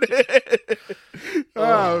I wanted.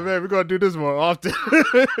 Oh man, we're going to do this more often.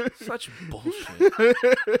 Such bullshit.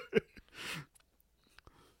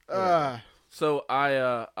 So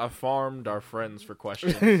I farmed our friends for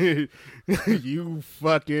questions. You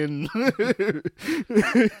fucking.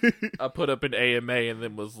 I put up an AMA and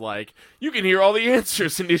then was like, "You can hear all the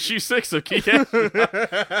answers in issue 6." So keep asking.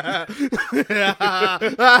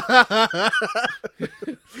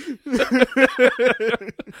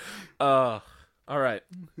 All right.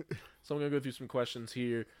 So I'm gonna go through some questions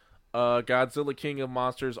here. Godzilla King of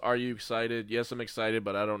Monsters. Are you excited? Yes, I'm excited,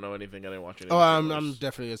 but I don't know anything. I didn't watch anything. Oh, I'm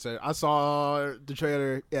definitely excited. I saw the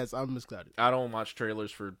trailer. Yes, I'm excited. I don't watch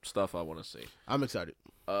trailers for stuff I want to see. I'm excited.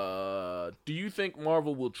 Do you think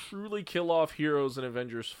Marvel will truly kill off heroes in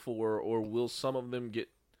Avengers 4, or will some of them get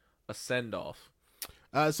a send-off?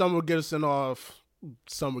 Some will get a send off.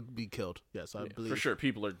 Some would be killed. Yes, I believe for sure.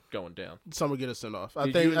 People are going down. some will get a send off.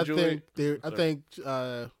 Did you enjoy- I think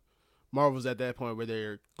Marvel's at that point where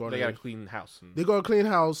they're going. They got to clean house. They're going to clean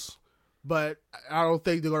house, but I don't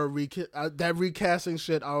think they're going to that recasting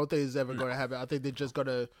shit. I don't think is ever going to happen. I think they're just going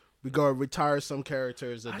to retire some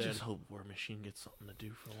characters and I then. just hope War Machine gets something to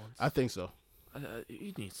do for once. I think so.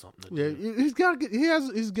 He needs something to Yeah, do.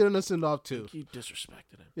 he's getting a send off too. He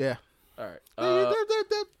disrespected him. Yeah. All right.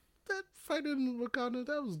 That fight in Wakanda,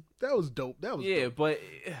 that was dope. That was Yeah, dope. but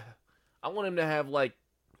I want him to have like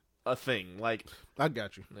a thing. Like, I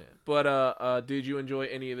got you. yeah. But did you enjoy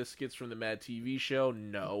any of the skits from the Mad TV show?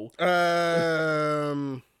 No.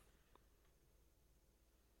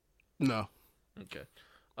 No. Okay.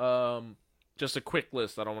 Just a quick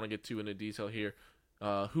list. I don't want to get too into detail here.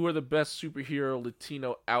 Who are the best superhero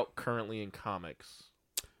Latino out currently in comics?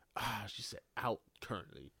 She said out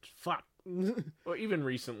currently. Fuck. Or even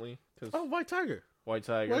recently. Cause Oh, White Tiger. White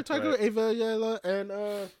Tiger. White Tiger, right. Ava Ayala, and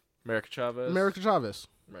America Chavez. America Chavez.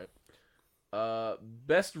 Right.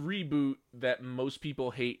 Best reboot that most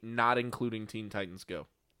people hate, not including Teen Titans Go.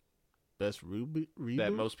 Best reboot?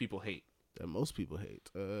 That most people hate. That most people hate.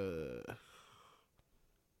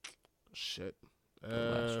 Shit. The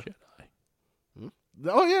Last Jedi.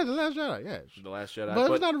 Oh, yeah, The Last Jedi, yeah. The Last Jedi.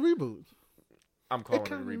 But it's not a reboot. I'm calling it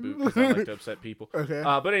a kinda- reboot because I like to upset people. Okay.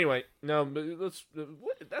 But anyway, no, but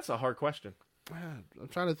that's a hard question. I'm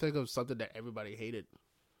trying to think of something that everybody hated.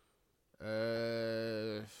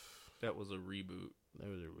 That That was a reboot.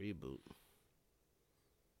 was a reboot.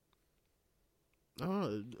 I don't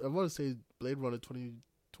know. I want to say Blade Runner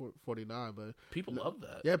 2049, but People love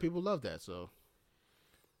that. yeah, people love that. So,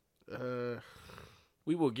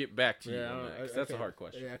 We will get back to you yeah, on that, 'cause that's a hard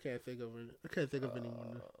question. Yeah, I can't think of it. I can't think of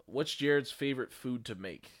anyone. What's Jared's favorite food to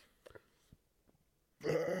make?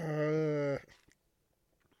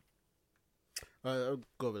 I'll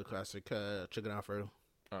go with the classic chicken Alfredo,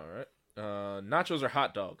 All right. Nachos or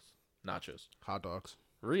hot dogs? Nachos. hot dogs,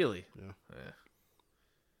 Really? Yeah.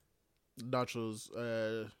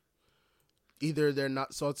 nachos. Either they're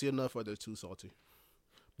not salty enough or they're too salty.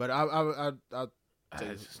 But I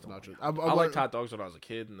take just don't nachos. I liked hot dogs when I was a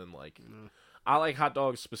kid, and then I like hot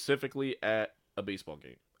dogs specifically at a baseball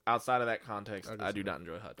game. Outside of that context, I do not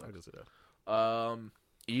enjoy hot I dogs. can see that.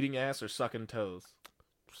 Eating ass or sucking toes?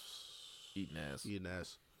 Eating ass. Eating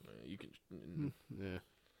ass. You can. Yeah.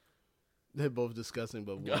 They're both disgusting,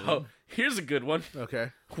 but Oh, here's a good one.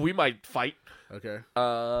 okay. We might fight. Okay.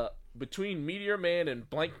 Between Meteor Man and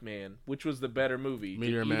Blank Man, which was the better movie?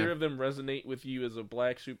 Meteor Did either Man. of them resonate with you as a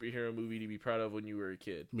black superhero movie to be proud of when you were a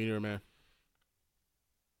kid? Meteor Man.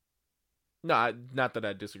 No, not that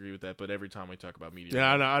I disagree with that, but every time we talk about Meteor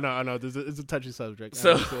Yeah, Man. I know. It's a touchy subject.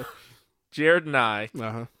 So- Jared and I,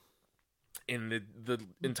 Uh-huh. in the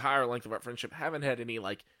entire length of our friendship, haven't had any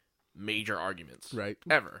like major arguments. Right.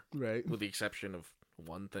 Ever. Right. With the exception of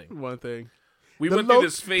one thing. One thing. We The went through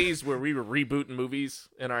this phase where we were rebooting movies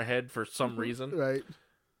in our head for some reason. Right.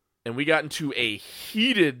 And we got into a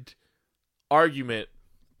heated argument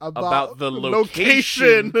about the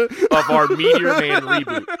location of our Meteor Man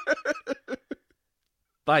reboot.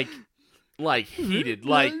 Like heated,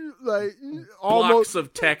 like almost blocks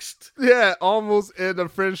of text. Yeah, almost in a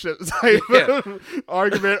friendship type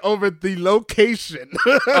argument over the location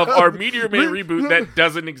Of our Meteor Man reboot that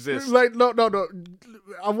doesn't exist. Like, no.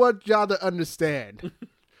 I want y'all to understand.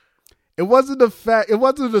 It wasn't the fact. It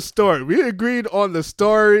wasn't the story. We agreed on the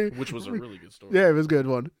story, Which was a really good story. Yeah, it was a good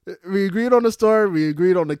one. We agreed on the story. We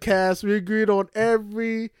agreed on the cast. We agreed on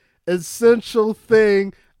every essential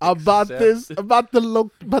thing about the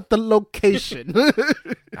location.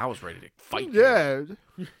 I was ready to fight. Yeah,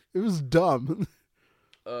 it was dumb.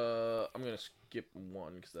 I'm gonna skip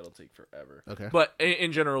one because that'll take forever. Okay. But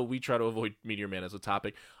in general, we try to avoid Meteor Man as a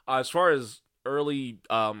topic. As far as early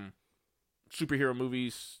superhero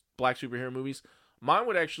movies, black superhero movies, mine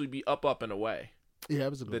would actually be Up and Away. Yeah,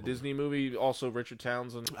 it was a good The one. Disney movie, also Richard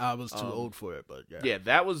Townsend. I was too old for it, but yeah. Yeah,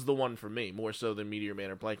 that was the one for me, more so than Meteor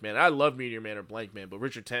Man or Blank Man. I love Meteor Man or Blank Man, but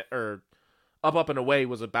Up and Away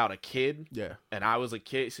was about a kid. Yeah. And I was a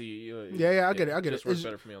kid, so I get it. It just works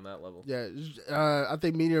better for me on that level. Yeah, I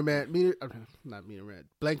think not Meteor Man,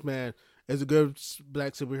 Blank Man is a good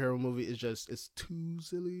black superhero movie. It's too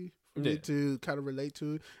silly for me to kind of relate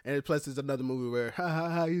to, and plus it's another movie where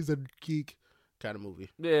he's a geek kind of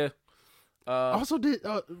movie. Yeah. Also did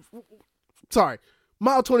sorry,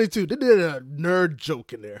 Mile 22. They did a nerd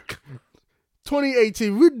joke in there.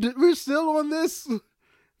 2018. We're still on this.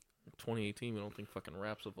 2018. We don't think fucking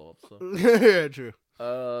raps evolved. So Yeah, true.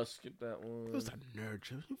 Skip that one. It was a nerd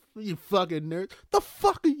joke. You fucking nerd. The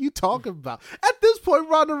fuck are you talking about? At this point,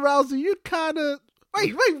 Ronda Rousey, you kind of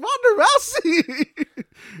wait, Ronda Rousey.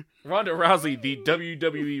 Ronda Rousey, the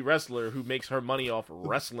WWE wrestler who makes her money off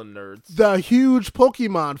wrestling nerds. The huge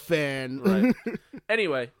Pokemon fan. Right.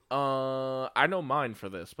 Anyway, I know mine for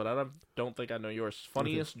this, but I don't think I know yours.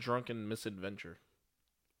 Funniest drunken misadventure.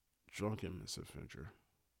 Drunken misadventure.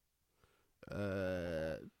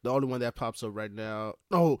 The only one that pops up right now.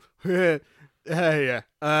 Oh, yeah.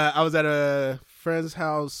 I was at a friend's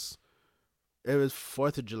house. It was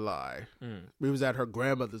 4th of July. We was at her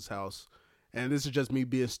grandmother's house. And this is just me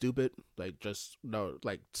being stupid.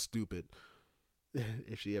 Stupid.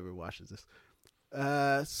 If she ever watches this.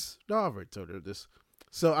 No, I already told her this.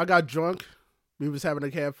 So I got drunk. We was having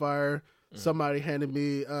a campfire. Somebody handed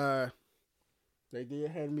me, they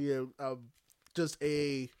did hand me just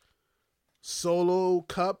a Solo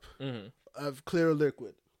cup of clear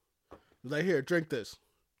liquid. It was like, here, drink this.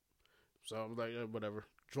 So I was like, whatever.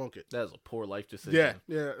 Drunk it. That is a poor life decision.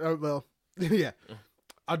 Yeah. Yeah.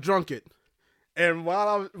 I drunk it. And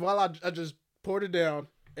while I just poured it down,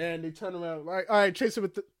 and they turned around like, all right, chase it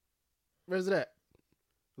with the. Where's it at?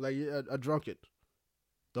 Like, yeah, I drunk it.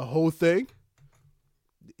 The whole thing.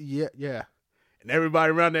 Yeah. And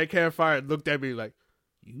everybody around that campfire looked at me like,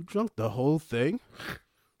 you drunk the whole thing?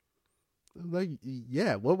 I'm like,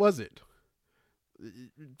 yeah. What was it?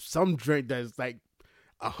 Some drink that's like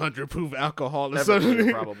 100 proof alcohol or something.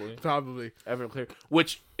 Everclear, Probably. Everclear.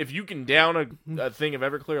 Which, if you can down a thing of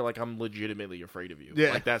Everclear, like, I'm legitimately afraid of you.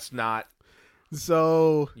 Yeah. Like, that's not.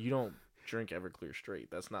 So. You don't drink Everclear straight.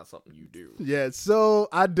 That's not something you do. Yeah, so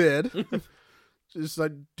I did. Just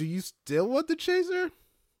like, do you still want the chaser?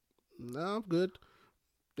 No, I'm good.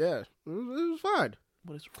 Yeah, it was fine.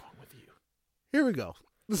 What is wrong with you? Here we go.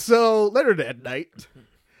 So later that night,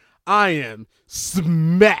 I am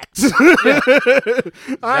smacked. That's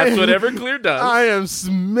what Everclear does. I am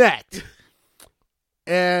smacked.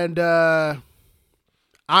 And I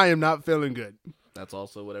am not feeling good. That's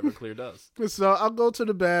also what Everclear does. So I'll go to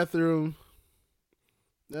the bathroom.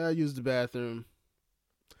 I use the bathroom.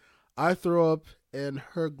 I throw up in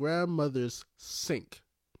her grandmother's sink.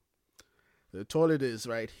 The toilet is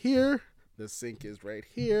right here. The sink is right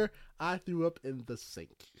here. I threw up in the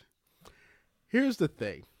sink. Here's the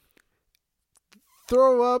thing.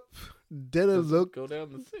 Throw up didn't look. Go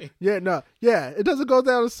down the sink. Yeah, no. Yeah, it doesn't go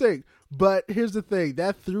down the sink. But here's the thing.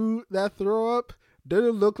 That throw up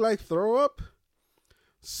didn't look like throw up.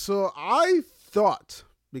 So I thought,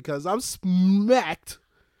 because I'm smacked,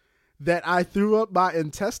 that I threw up my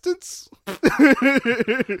intestines.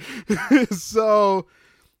 So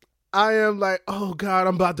I am like, oh God,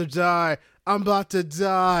 I'm about to die. I'm about to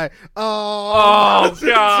die. Oh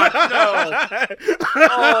God, no.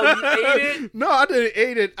 Oh, you ate it? No, I didn't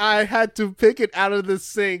eat it. I had to pick it out of the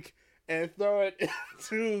sink and throw it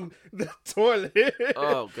into the toilet.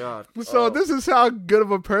 Oh God. So this is how good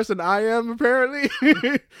of a person I am, apparently.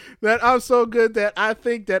 That I'm so good that I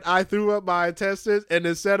think that I threw up my intestines, and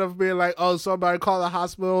instead of being like, oh, somebody call the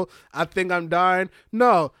hospital, I think I'm dying.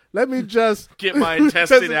 No, let me just get my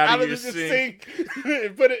intestine out of your sink.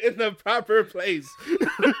 And put it in the proper place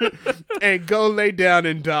and go lay down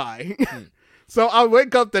and die. So I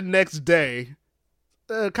wake up the next day,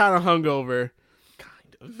 kind of hungover.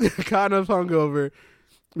 Kind of hungover.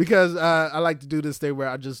 Because I like to do this thing where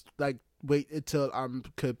I just like wait until I'm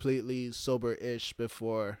completely sober-ish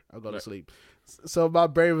before I go to sleep. So my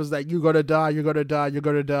brain was like, you're going to die, you're going to die, you're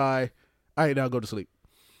going to die. All right, now go to sleep.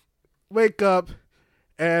 Wake up,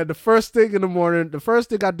 and the first thing in the morning, the first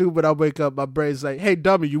thing I do when I wake up, my brain's like, hey,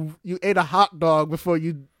 dummy, you ate a hot dog before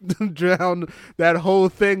you drowned that whole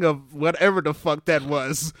thing of whatever the fuck that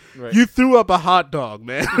was. Right. You threw up a hot dog,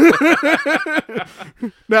 man.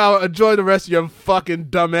 Now enjoy the rest of your fucking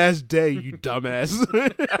dumbass day, you dumbass.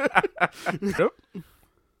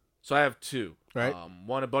 So I have two. Right.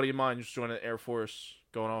 One, a buddy of mine just joined the Air Force,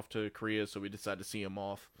 going off to Korea, so we decided to see him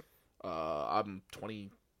off. I'm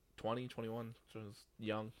 21, so I was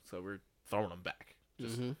young, so we're throwing him back.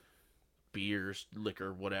 Just beers,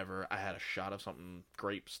 liquor, whatever. I had a shot of something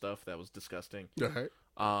grape stuff that was disgusting. Right.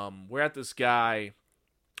 We're at this guy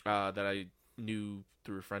that I knew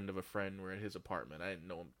through a friend of a friend. We're at his apartment. I didn't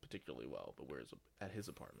know him particularly well, but we're at his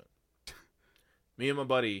apartment. Me and my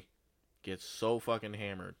buddy get so fucking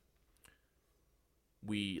hammered.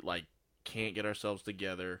 We, like, can't get ourselves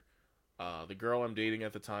together. The girl I'm dating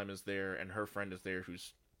at the time is there, and her friend is there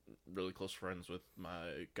who's really close friends with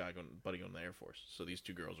my buddy going to the Air Force. So these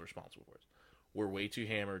two girls are responsible for us. We're way too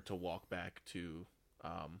hammered to walk back to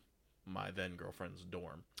my then girlfriend's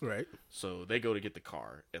dorm. Right. So they go to get the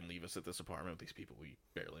car and leave us at this apartment with these people we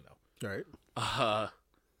barely know. Right.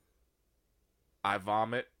 I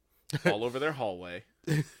vomit all over their hallway,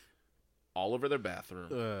 all over their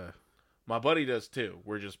bathroom. My buddy does too.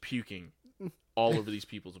 We're just puking all over these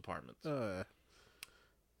people's apartments. Oh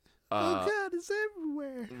God, it's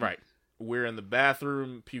everywhere. Right. We're in the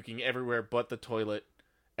bathroom, puking everywhere but the toilet.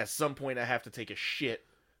 At some point, I have to take a shit,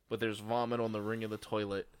 but there's vomit on the ring of the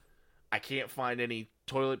toilet. I can't find any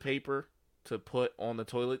toilet paper to put on the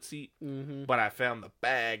toilet seat, but I found the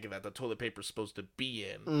bag that the toilet paper is supposed to be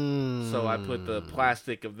in. So I put the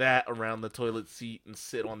plastic of that around the toilet seat and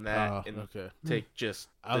sit on that take just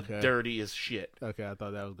the dirtiest shit. Okay, I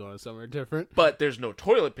thought that was going somewhere different. But there's no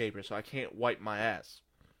toilet paper, so I can't wipe my ass.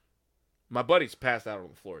 My buddy's passed out on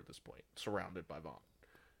the floor at this point, surrounded by vomit.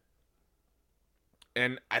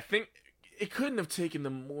 And I think it couldn't have taken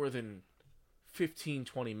them more than 15,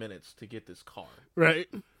 20 minutes to get this car. Right.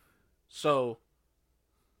 So,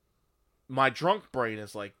 my drunk brain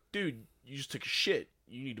is like, dude, you just took a shit.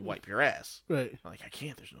 You need to wipe your ass. Right. I'm like, I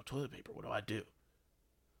can't. There's no toilet paper. What do I do?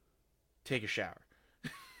 Take a shower.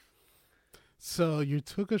 So, you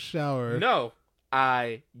took a shower. No.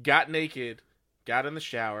 I got naked, got in the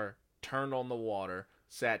shower, turned on the water,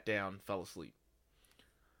 sat down, fell asleep.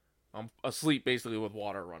 I'm asleep basically with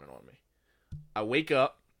water running on me. I wake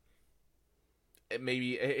up.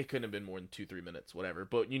 It couldn't have been more than 2-3 minutes, whatever.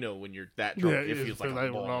 But you know, when you're that drunk, it feels like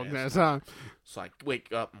a long ass time. So I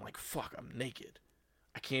wake up. I'm like, fuck, I'm naked.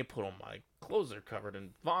 I can't put on my clothes that are covered in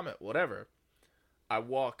vomit, whatever. I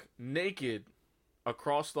walk naked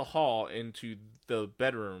across the hall into the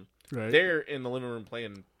bedroom. Right. They're in the living room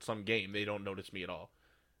playing some game. They don't notice me at all.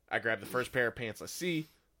 I grab the first pair of pants I see,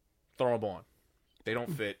 throw them on. They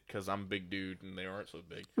don't fit because I'm a big dude and they aren't so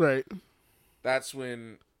big. Right. That's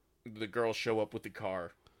when the girls show up with the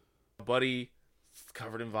car. My buddy is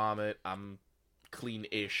covered in vomit. I'm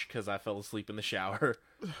clean-ish because I fell asleep in the shower.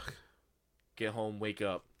 Get home, wake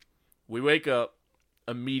up. We wake up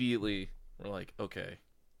immediately. We're like, okay,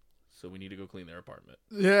 so we need to go clean their apartment.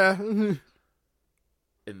 Yeah. And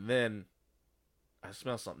then I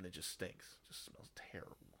smell something that just stinks. Just smells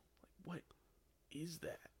terrible. Like, what is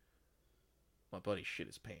that? My buddy shit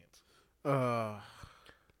his pants.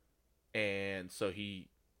 And so he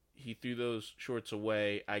threw those shorts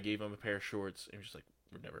away. I gave him a pair of shorts, and he was just like,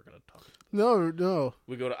 we're never going to talk. No.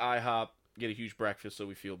 We go to IHOP, get a huge breakfast so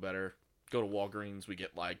we feel better. Go to Walgreens, we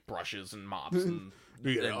get like brushes and mops. And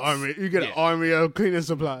you get an army of cleaning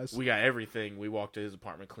supplies. We got everything. We walked to his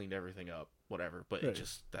apartment, cleaned everything up, whatever. But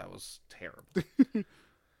that was terrible.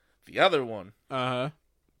 The other one,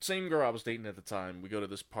 same girl I was dating at the time. We go to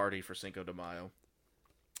this party for Cinco de Mayo.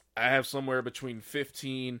 I have somewhere between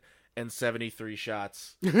 15 and 73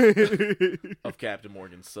 shots of Captain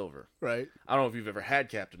Morgan Silver. Right. I don't know if you've ever had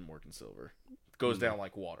Captain Morgan Silver. It goes down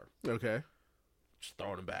like water. Okay. Just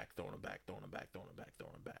throwing them back, throwing them back, throwing them back, throwing them back,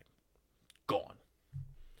 throwing them back.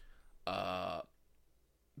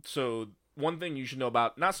 So one thing you should know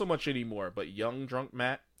about, not so much anymore, but young drunk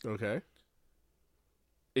Matt. Okay.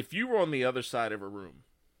 If you were on the other side of a room,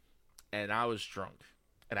 and I was drunk,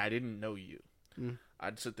 and I didn't know you,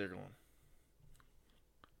 I'd sit there going,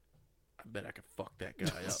 I bet I could fuck that guy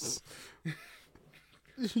up.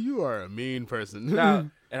 You are a mean person. And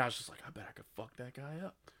I was just like, I bet I could fuck that guy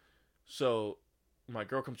up. So my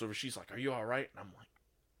girl comes over. She's like, are you all right? And I'm like,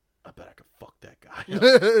 I bet I could fuck that guy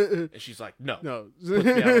up. And she's like, no. Puts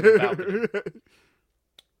me out on the balcony.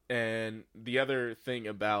 And the other thing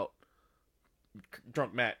about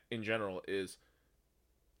drunk Matt in general is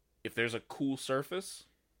if there's a cool surface,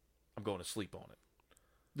 I'm going to sleep on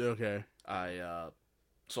it. Okay.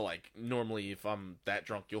 So like normally if I'm that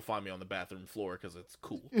drunk, you'll find me on the bathroom floor because it's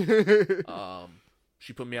cool.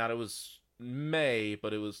 She put me out. It was May,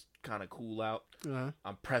 but it was kind of cool out.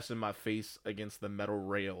 I'm pressing my face against the metal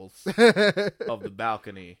rails of the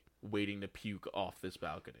balcony, waiting to puke off this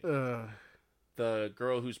balcony. The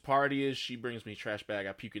girl whose party is, she brings me a trash bag.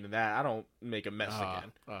 I puke into that. I don't make a mess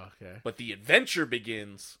again. Okay. But the adventure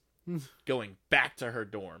begins going back to her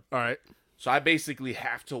dorm. All right. So I basically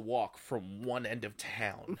have to walk from one end of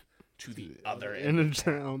town to the other end of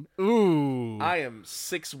town. Ooh. I am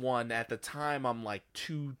 6'1". At the time, I'm like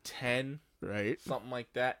 210. Right. Something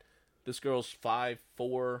like that. This girl's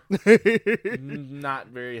 5'4". Not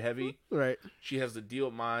very heavy. Right. She has to deal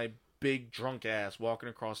with my big drunk ass walking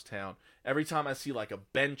across town. Every time I see like a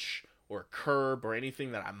bench or a curb or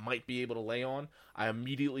anything that I might be able to lay on, I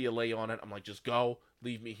immediately lay on it. I'm like, just go.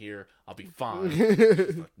 Leave me here. I'll be fine.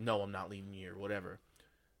 She's like, no, I'm not leaving you here. Whatever.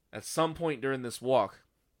 At some point during this walk,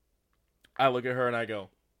 I look at her and I go,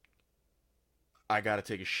 I gotta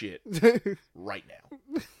take a shit right now.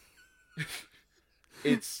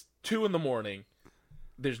 It's 2 a.m.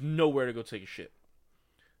 There's nowhere to go take a shit.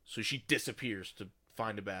 So she disappears to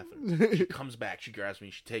find a bathroom. She comes back. She grabs me.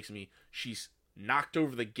 She takes me. She's knocked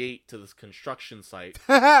over the gate to this construction site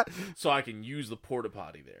so I can use the porta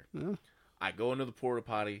potty there. Yeah. I go into the porta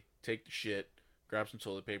potty, take the shit, grab some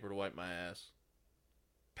toilet paper to wipe my ass,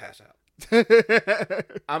 pass out.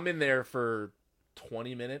 I'm in there for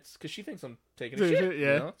 20 minutes because she thinks I'm taking a shit.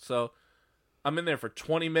 Yeah. You know? So I'm in there for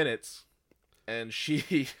 20 minutes, and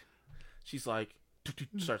she's like,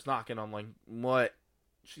 starts knocking. I'm like, what?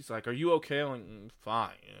 She's like, are you okay? I'm like,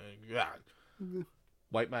 fine. Yeah.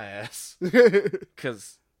 Wipe my ass.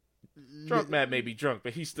 Because drunk Matt may be drunk,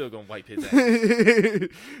 but he's still going to wipe his ass.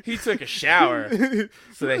 He took a shower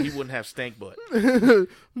so that he wouldn't have stank butt.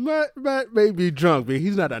 Matt may be drunk, but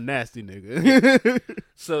he's not a nasty nigga.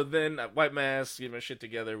 So then I wipe my ass, get my shit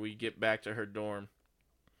together. We get back to her dorm.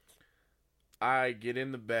 I get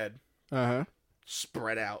in the bed,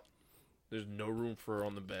 spread out. There's no room for her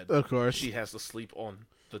on the bed. Of course. She has to sleep on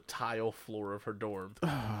the tile floor of her dorm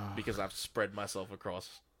because I've spread myself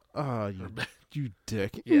across. Oh, you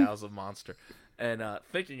dick. Yeah, I was a monster. And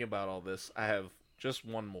thinking about all this, I have just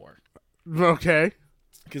one more. Okay.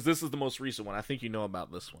 Because this is the most recent one. I think you know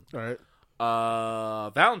about this one. All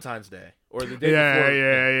right. Valentine's Day. Or the day before.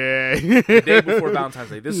 Yeah. The day before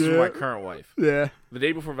Valentine's Day. This is for my current wife. Yeah. The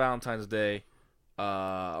day before Valentine's Day,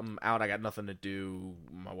 I'm out. I got nothing to do.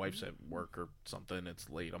 My wife's at work or something. It's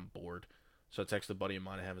late. I'm bored. So I text a buddy of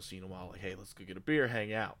mine I haven't seen in a while. Like, hey, let's go get a beer,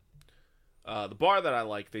 hang out. The bar that I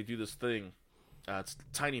like, they do this thing. It's a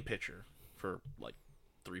tiny pitcher for like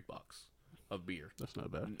 $3 of beer. That's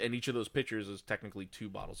not bad. And each of those pitchers is technically 2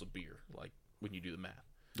 bottles of beer, like when you do the math.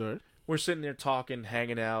 All right. We're sitting there talking,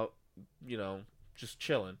 hanging out, just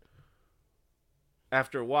chilling.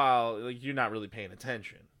 After a while, like, you're not really paying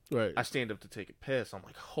attention. Right. I stand up to take a piss. I'm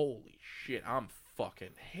like, holy shit, I'm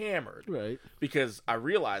fucking hammered. Right. Because I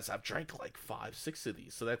realize I've drank like 5-6 of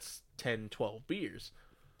these, so that's 10, 12 beers.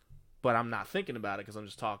 But I'm not thinking about it because I'm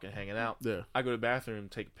just talking, hanging out. Yeah. I go to the bathroom,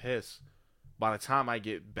 take a piss. By the time I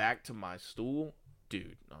get back to my stool,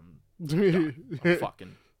 dude, I'm done. I'm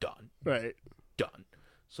fucking done. Right. Done.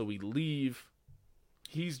 So we leave.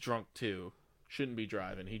 He's drunk too. Shouldn't be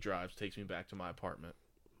driving. He drives, takes me back to my apartment.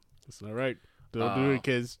 That's not right. Don't do it,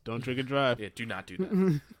 kids. Don't drink and drive. Yeah, do not do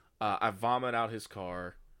that. I vomit out his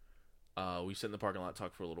car. We sit in the parking lot,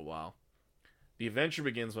 talk for a little while. The adventure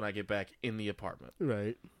begins when I get back in the apartment.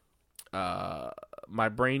 Right. My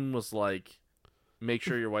brain was like, make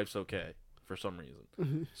sure your wife's okay for some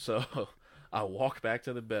reason. So I walk back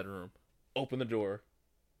to the bedroom, open the door,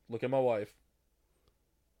 look at my wife,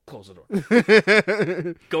 close the door,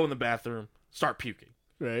 go in the bathroom, start puking.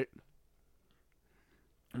 Right.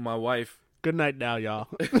 My wife. Good night now, y'all.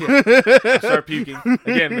 I start puking.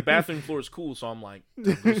 Again, the bathroom floor is cool, so I'm like,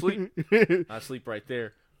 go sleep. I sleep right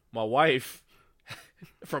there. My wife,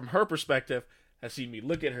 from her perspective, has seen me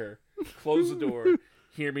look at her, close the door,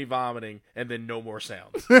 hear me vomiting, and then no more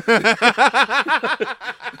sounds.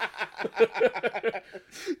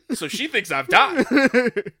 So she thinks I've died.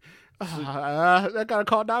 I gotta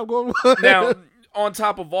call 911. Now, on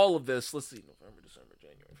top of all of this, let's see, November, December,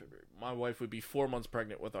 January, February. My wife would be 4 months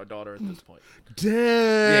pregnant with our daughter at this point.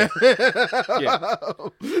 Damn. Yeah.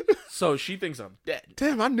 So she thinks I'm dead.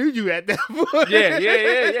 Damn, I knew you at that point.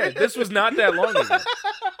 Yeah. This was not that long ago.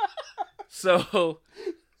 So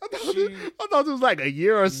I thought it was like a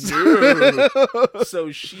year or so. no.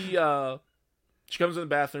 So she comes in the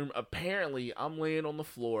bathroom. Apparently, I'm laying on the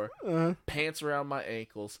floor, pants around my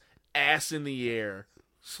ankles, ass in the air,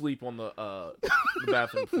 sleep on the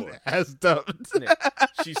bathroom floor. That's dumb. Yeah.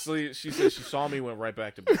 She said she saw me, went right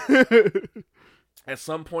back to bed. At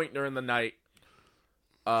some point during the night,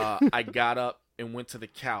 I got up and went to the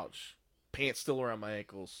couch, pants still around my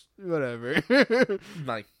ankles, Whatever.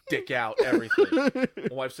 like dick out, everything.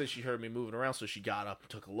 My wife said she heard me moving around, so she got up and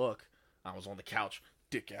took a look. I was on the couch,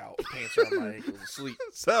 dick out, pants around my ankles, asleep.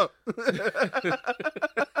 So,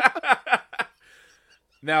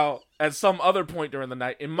 Now, at some other point during the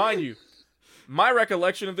night, and mind you, my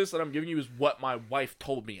recollection of this that I'm giving you is what my wife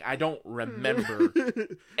told me. I don't remember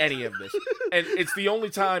any of this. And it's the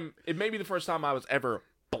only time, it may be the first time I was ever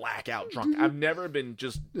blackout drunk. I've never been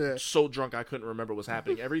just so drunk I couldn't remember what was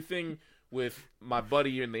happening. Everything with my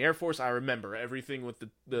buddy in the Air Force, I remember. Everything with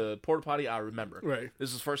the porta potty, I remember. Right.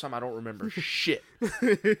 This is the first time I don't remember shit.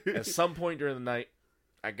 At some point during the night,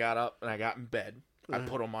 I got up and I got in bed. I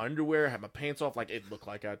put on my underwear, had my pants off, like it looked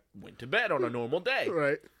like I went to bed on a normal day.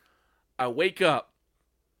 right. I wake up.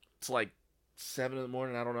 It's like 7 in the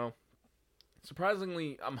morning. I don't know.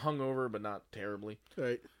 Surprisingly, I'm hungover, but not terribly.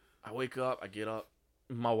 Right. I wake up. I get up.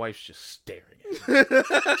 My wife's just staring at me.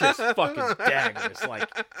 Just fucking daggers, like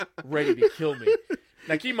ready to kill me.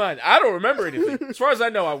 Now, keep in mind, I don't remember anything. As far as I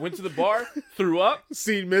know, I went to the bar, threw up,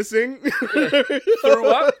 Scene missing. threw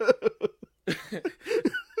up.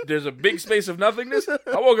 There's a big space of nothingness.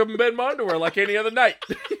 I woke up in bed in my underwear like any other night.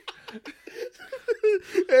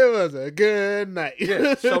 It was a good night.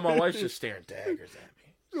 Yeah, so my wife's just staring daggers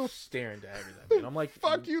at me. Staring daggers at me. And I'm like,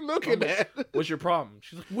 Fuck you looking at? what's your problem?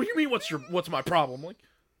 She's like, what do you mean what's my problem? I'm like,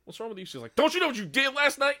 what's wrong with you? She's like, don't you know what you did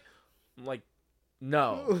last night? I'm like,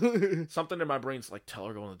 no. Something in my brain's like, tell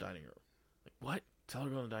her to go in the dining room. Like, what? Tell her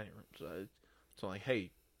to go in the dining room. So I'm like,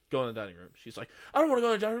 hey, go in the dining room. She's like, I don't want to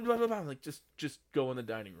go in the dining room. Blah, blah, blah. I'm like, just go in the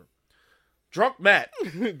dining room. Drunk Matt,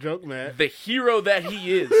 Drunk man. the hero that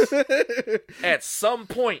he is, at some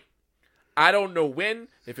point, I don't know when,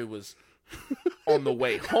 if it was on the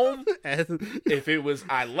way home, if it was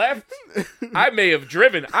I left, I may have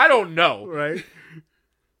driven, I don't know. Right.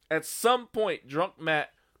 At some point, Drunk Matt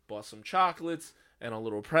bought some chocolates and a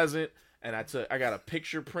little present, and I got a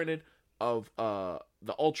picture printed of the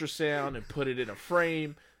ultrasound and put it in a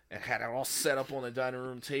frame and had it all set up on the dining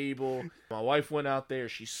room table. My wife went out there,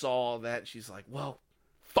 she saw that, and she's like, well,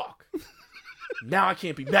 fuck. Now I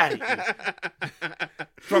can't be mad at you.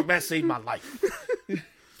 Drunk Matt saved my life.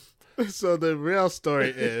 So the real story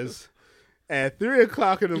is, at 3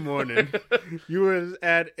 o'clock in the morning, you were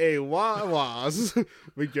at a Wawa's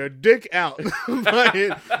with your dick out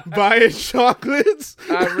buying chocolates.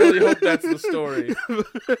 I really hope that's the story.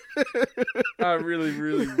 I really,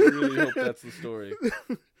 really, really hope that's the story.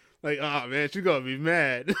 Like, oh man, she's gonna be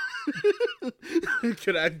mad.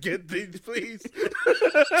 Can I get these, please?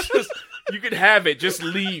 You can have it. Just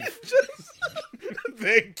leave.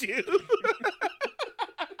 Thank you.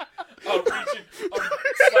 I'm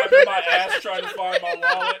slapping my ass trying to find my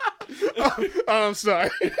wallet. I'm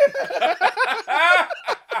sorry.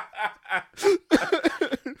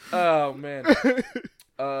 Oh man.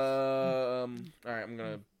 All right, I'm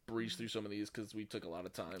gonna breeze through some of these because we took a lot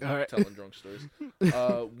of time telling drunk stories.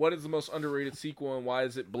 What is the most underrated sequel and why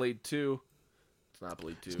is it Blade 2? It's not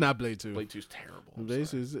Blade 2. It's not Blade 2. Blade 2 is terrible. Blade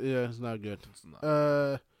 2 is, yeah, it's not good. It's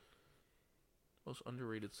not. Most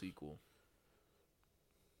underrated sequel.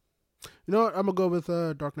 You know what? I'm gonna go with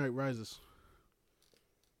Dark Knight Rises.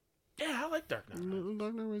 Yeah, I like Dark Knight.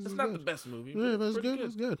 Dark Knight Rises. It's not the best movie. Yeah, but it's pretty good.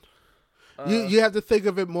 It's good. Uh, You have to think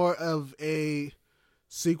of it more of a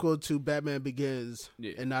sequel to Batman Begins,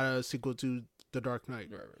 and not a sequel to The Dark Knight.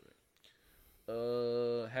 Right.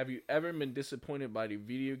 Have you ever been disappointed by the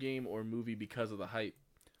video game or movie because of the hype?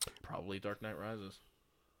 Probably Dark Knight Rises.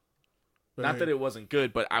 But Not that it wasn't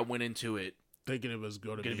good, but I went into it thinking it was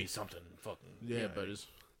going to be something fucking but it's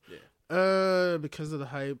because of the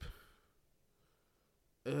hype.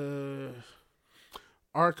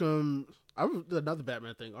 Arkham. Another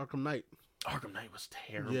Batman thing. Arkham Knight. Arkham Knight was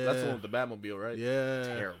terrible. Yeah. That's the one with the Batmobile, right? Yeah.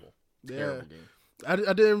 Terrible. Yeah. Terrible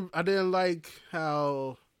game. I didn't like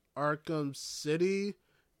how Arkham City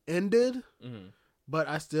ended, but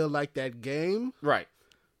I still like that game. Right.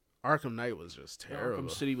 Arkham Knight was just terrible.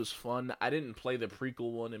 Arkham City was fun. I didn't play the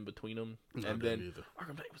prequel one in between them, and then either.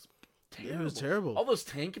 Arkham Knight was terrible. It was terrible. All those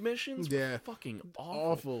tank missions were fucking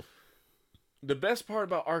awful. The best part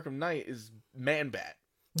about Arkham Knight is Man-Bat.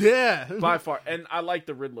 Yeah. By far. And I like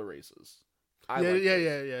the Riddler races. Yeah.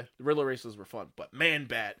 The Riddler races were fun. But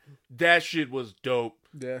Man-Bat, that shit was dope.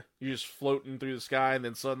 Yeah. You're just floating through the sky and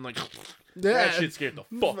then suddenly Yeah. that shit scared the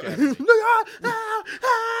fuck out of me.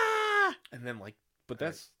 And then but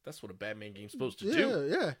that's what a Batman game's supposed to do.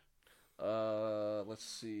 Yeah. Let's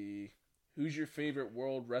see. Who's your favorite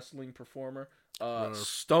world wrestling performer?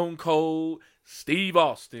 Stone Cold Steve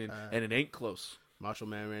Austin, and it ain't close. Macho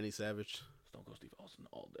Man Randy Savage. Stone Cold Steve Austin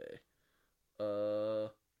all day.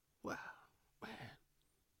 Wow. Man.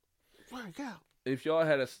 Work out. If y'all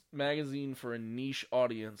had a magazine for a niche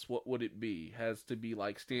audience, what would it be? Has to be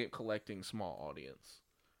like stamp collecting small audience.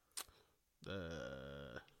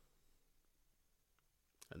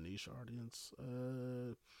 A niche audience.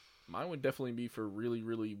 Mine would definitely be for really,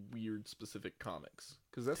 really weird specific comics,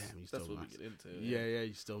 because that's what we get into. Yeah,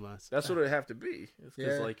 you still must. That's what it would have to be. It's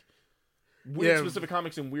because weird specific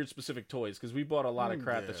comics and weird specific toys. Because we bought a lot of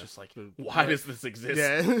crap that's just like, why does this exist?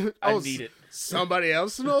 Yeah, I need it. Somebody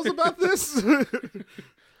else knows about this.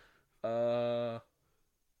 That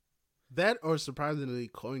or surprisingly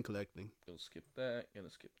coin collecting. Gonna skip that.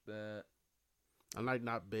 I'm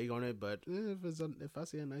not big on it, but if I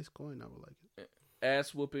see a nice coin, I would like it.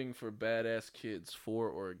 Ass whooping for badass kids, for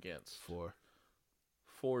or against? For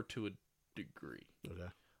to a degree.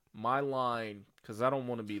 Okay. My line, because I don't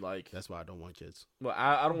want to be like. That's why I don't want kids. Well,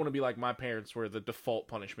 I don't want to be like my parents, where the default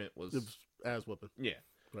punishment was ass whooping. Yeah.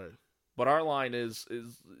 Right. But our line is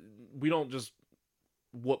we don't just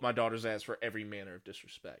whoop my daughter's ass for every manner of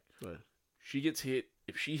disrespect. Right. She gets hit.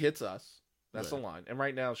 If she hits us, that's the line. And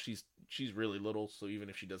right now she's really little, so even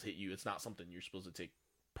if she does hit you, it's not something you're supposed to take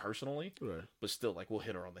personally. Right. But still, we'll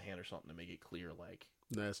hit her on the hand or something to make it clear,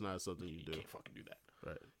 that's not something you do. Can't fucking do that.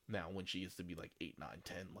 Right. Now, when she gets to be 8, 9,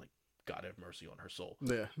 10, God have mercy on her soul.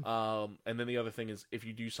 Yeah. And then the other thing is, if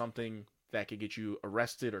you do something that could get you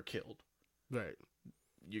arrested or killed, right,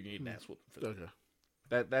 you're gonna get an ass whooping for that. Okay.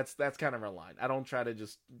 That's kind of our line. I don't try to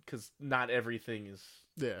just, because not everything is.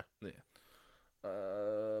 Yeah.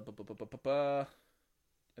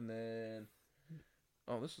 And then,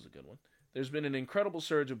 this is a good one. There's been an incredible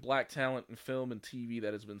surge of black talent in film and TV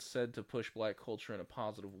that has been said to push black culture in a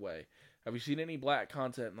positive way. Have you seen any black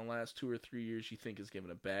content in the last 2 or 3 years you think has given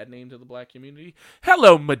a bad name to the black community?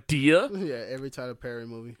 Hello, Medea! Yeah, every Tyler Perry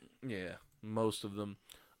movie. Yeah, most of them.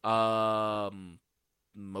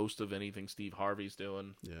 Most of anything Steve Harvey's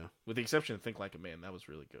doing. Yeah. With the exception of Think Like a Man, that was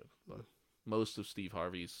really good. But most of Steve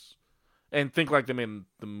Harvey's... And Think Like the Man,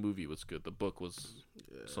 the movie was good. The book was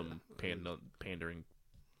some pandering,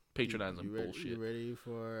 patronizing bullshit. You ready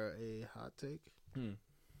for a hot take?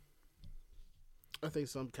 I think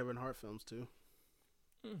some Kevin Hart films too.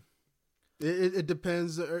 It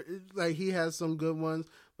depends. He has some good ones,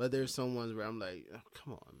 but there's some ones where I'm like, oh,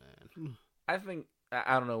 come on, man. I think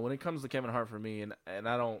I don't know when it comes to Kevin Hart for me, and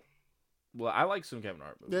I don't. Well, I like some Kevin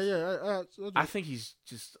Hart movies. Yeah. I think he's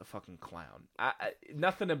just a fucking clown.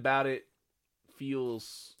 Nothing about it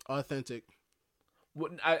feels authentic.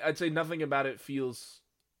 I'd say nothing about it feels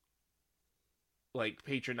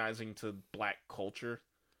patronizing to black culture.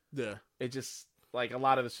 Yeah, it just a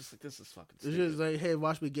lot of it's just this is fucking stupid. It's just hey,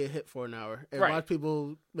 watch me get hit for an hour, and watch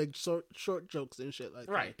people make short jokes and shit like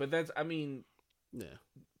that. Right, but that's yeah.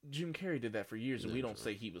 Jim Carrey did that for years, and we don't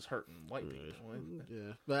say he was hurting white people.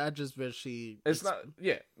 Yeah, but I just wish he. It's not.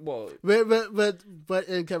 Yeah, well, but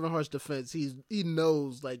in Kevin Hart's defense, he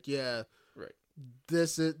knows right.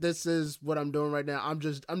 This is what I'm doing right now.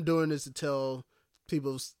 I'm doing this to tell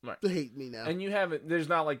people hate me now. And you haven't. There's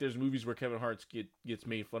not there's movies where Kevin Hart gets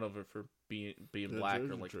made fun of for being black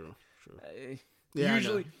or True.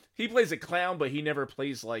 Usually he plays a clown, but he never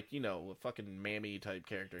plays a fucking mammy type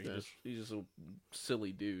character. He's just a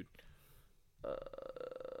silly dude.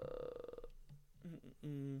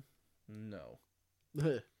 No.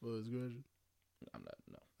 What was the question? I'm not.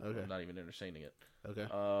 No. Okay. I'm not even entertaining it. Okay.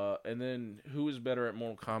 And then who is better at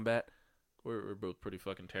Mortal Kombat? We're both pretty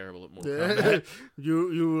fucking terrible at Mortal Kombat. You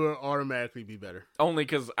will automatically be better. Only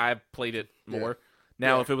because I played it more.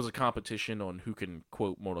 Now, if it was a competition on who can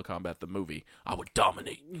quote Mortal Kombat the movie, I would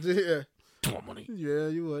dominate. Yeah. Dominate. Yeah,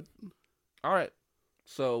 you would. All right.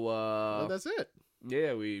 So, that's it.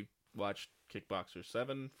 Yeah, we watched Kickboxer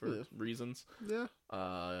 7 for reasons. Yeah.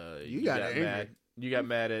 You got mad. You got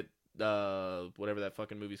mad at whatever that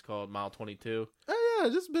fucking movie's called, Mile 22. Oh Yeah,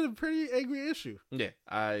 this has been a pretty angry issue. Yeah,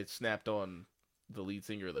 I snapped on the lead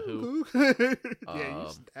singer of the Who. Yeah, you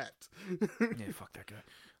snapped. Yeah, fuck that guy.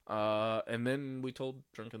 And then we told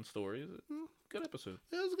drunken stories. Good episode.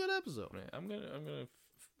 It was a good episode. Yeah, I'm gonna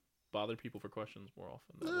bother people for questions more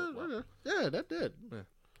often. That worked well. Yeah, that did. Yeah.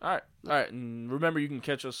 All right. And remember, you can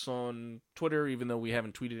catch us on Twitter, even though we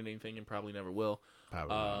haven't tweeted anything and probably never will.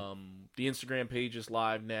 The Instagram page is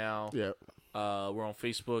live now. Yeah. We're on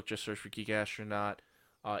Facebook. Just search for Geek Astronaut.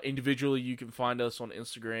 Individually, you can find us on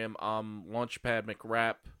Instagram. Launchpad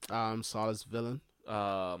McRap. Solace Villain.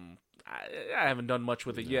 I haven't done much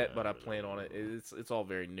with it yet, but I plan on it. It's all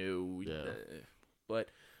very new. Yeah.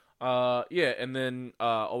 Yeah, and then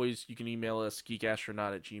always you can email us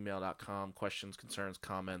geekastronaut@gmail.com. Questions, concerns,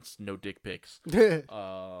 comments, no dick pics.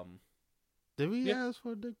 Did we ask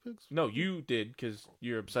for dick pics? No, you did, because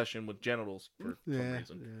your obsession with genitals for some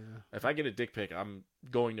reason. Yeah. If I get a dick pic, I'm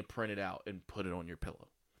going to print it out and put it on your pillow.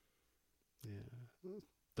 Yeah.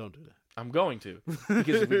 Don't do that. I'm going to,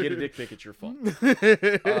 because if we get a dick pic, it's your fault.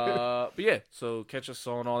 But yeah, so catch us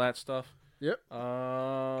on all that stuff. Yep.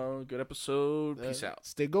 Good episode. Peace out.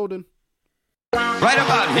 Stay golden. Right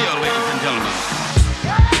about here,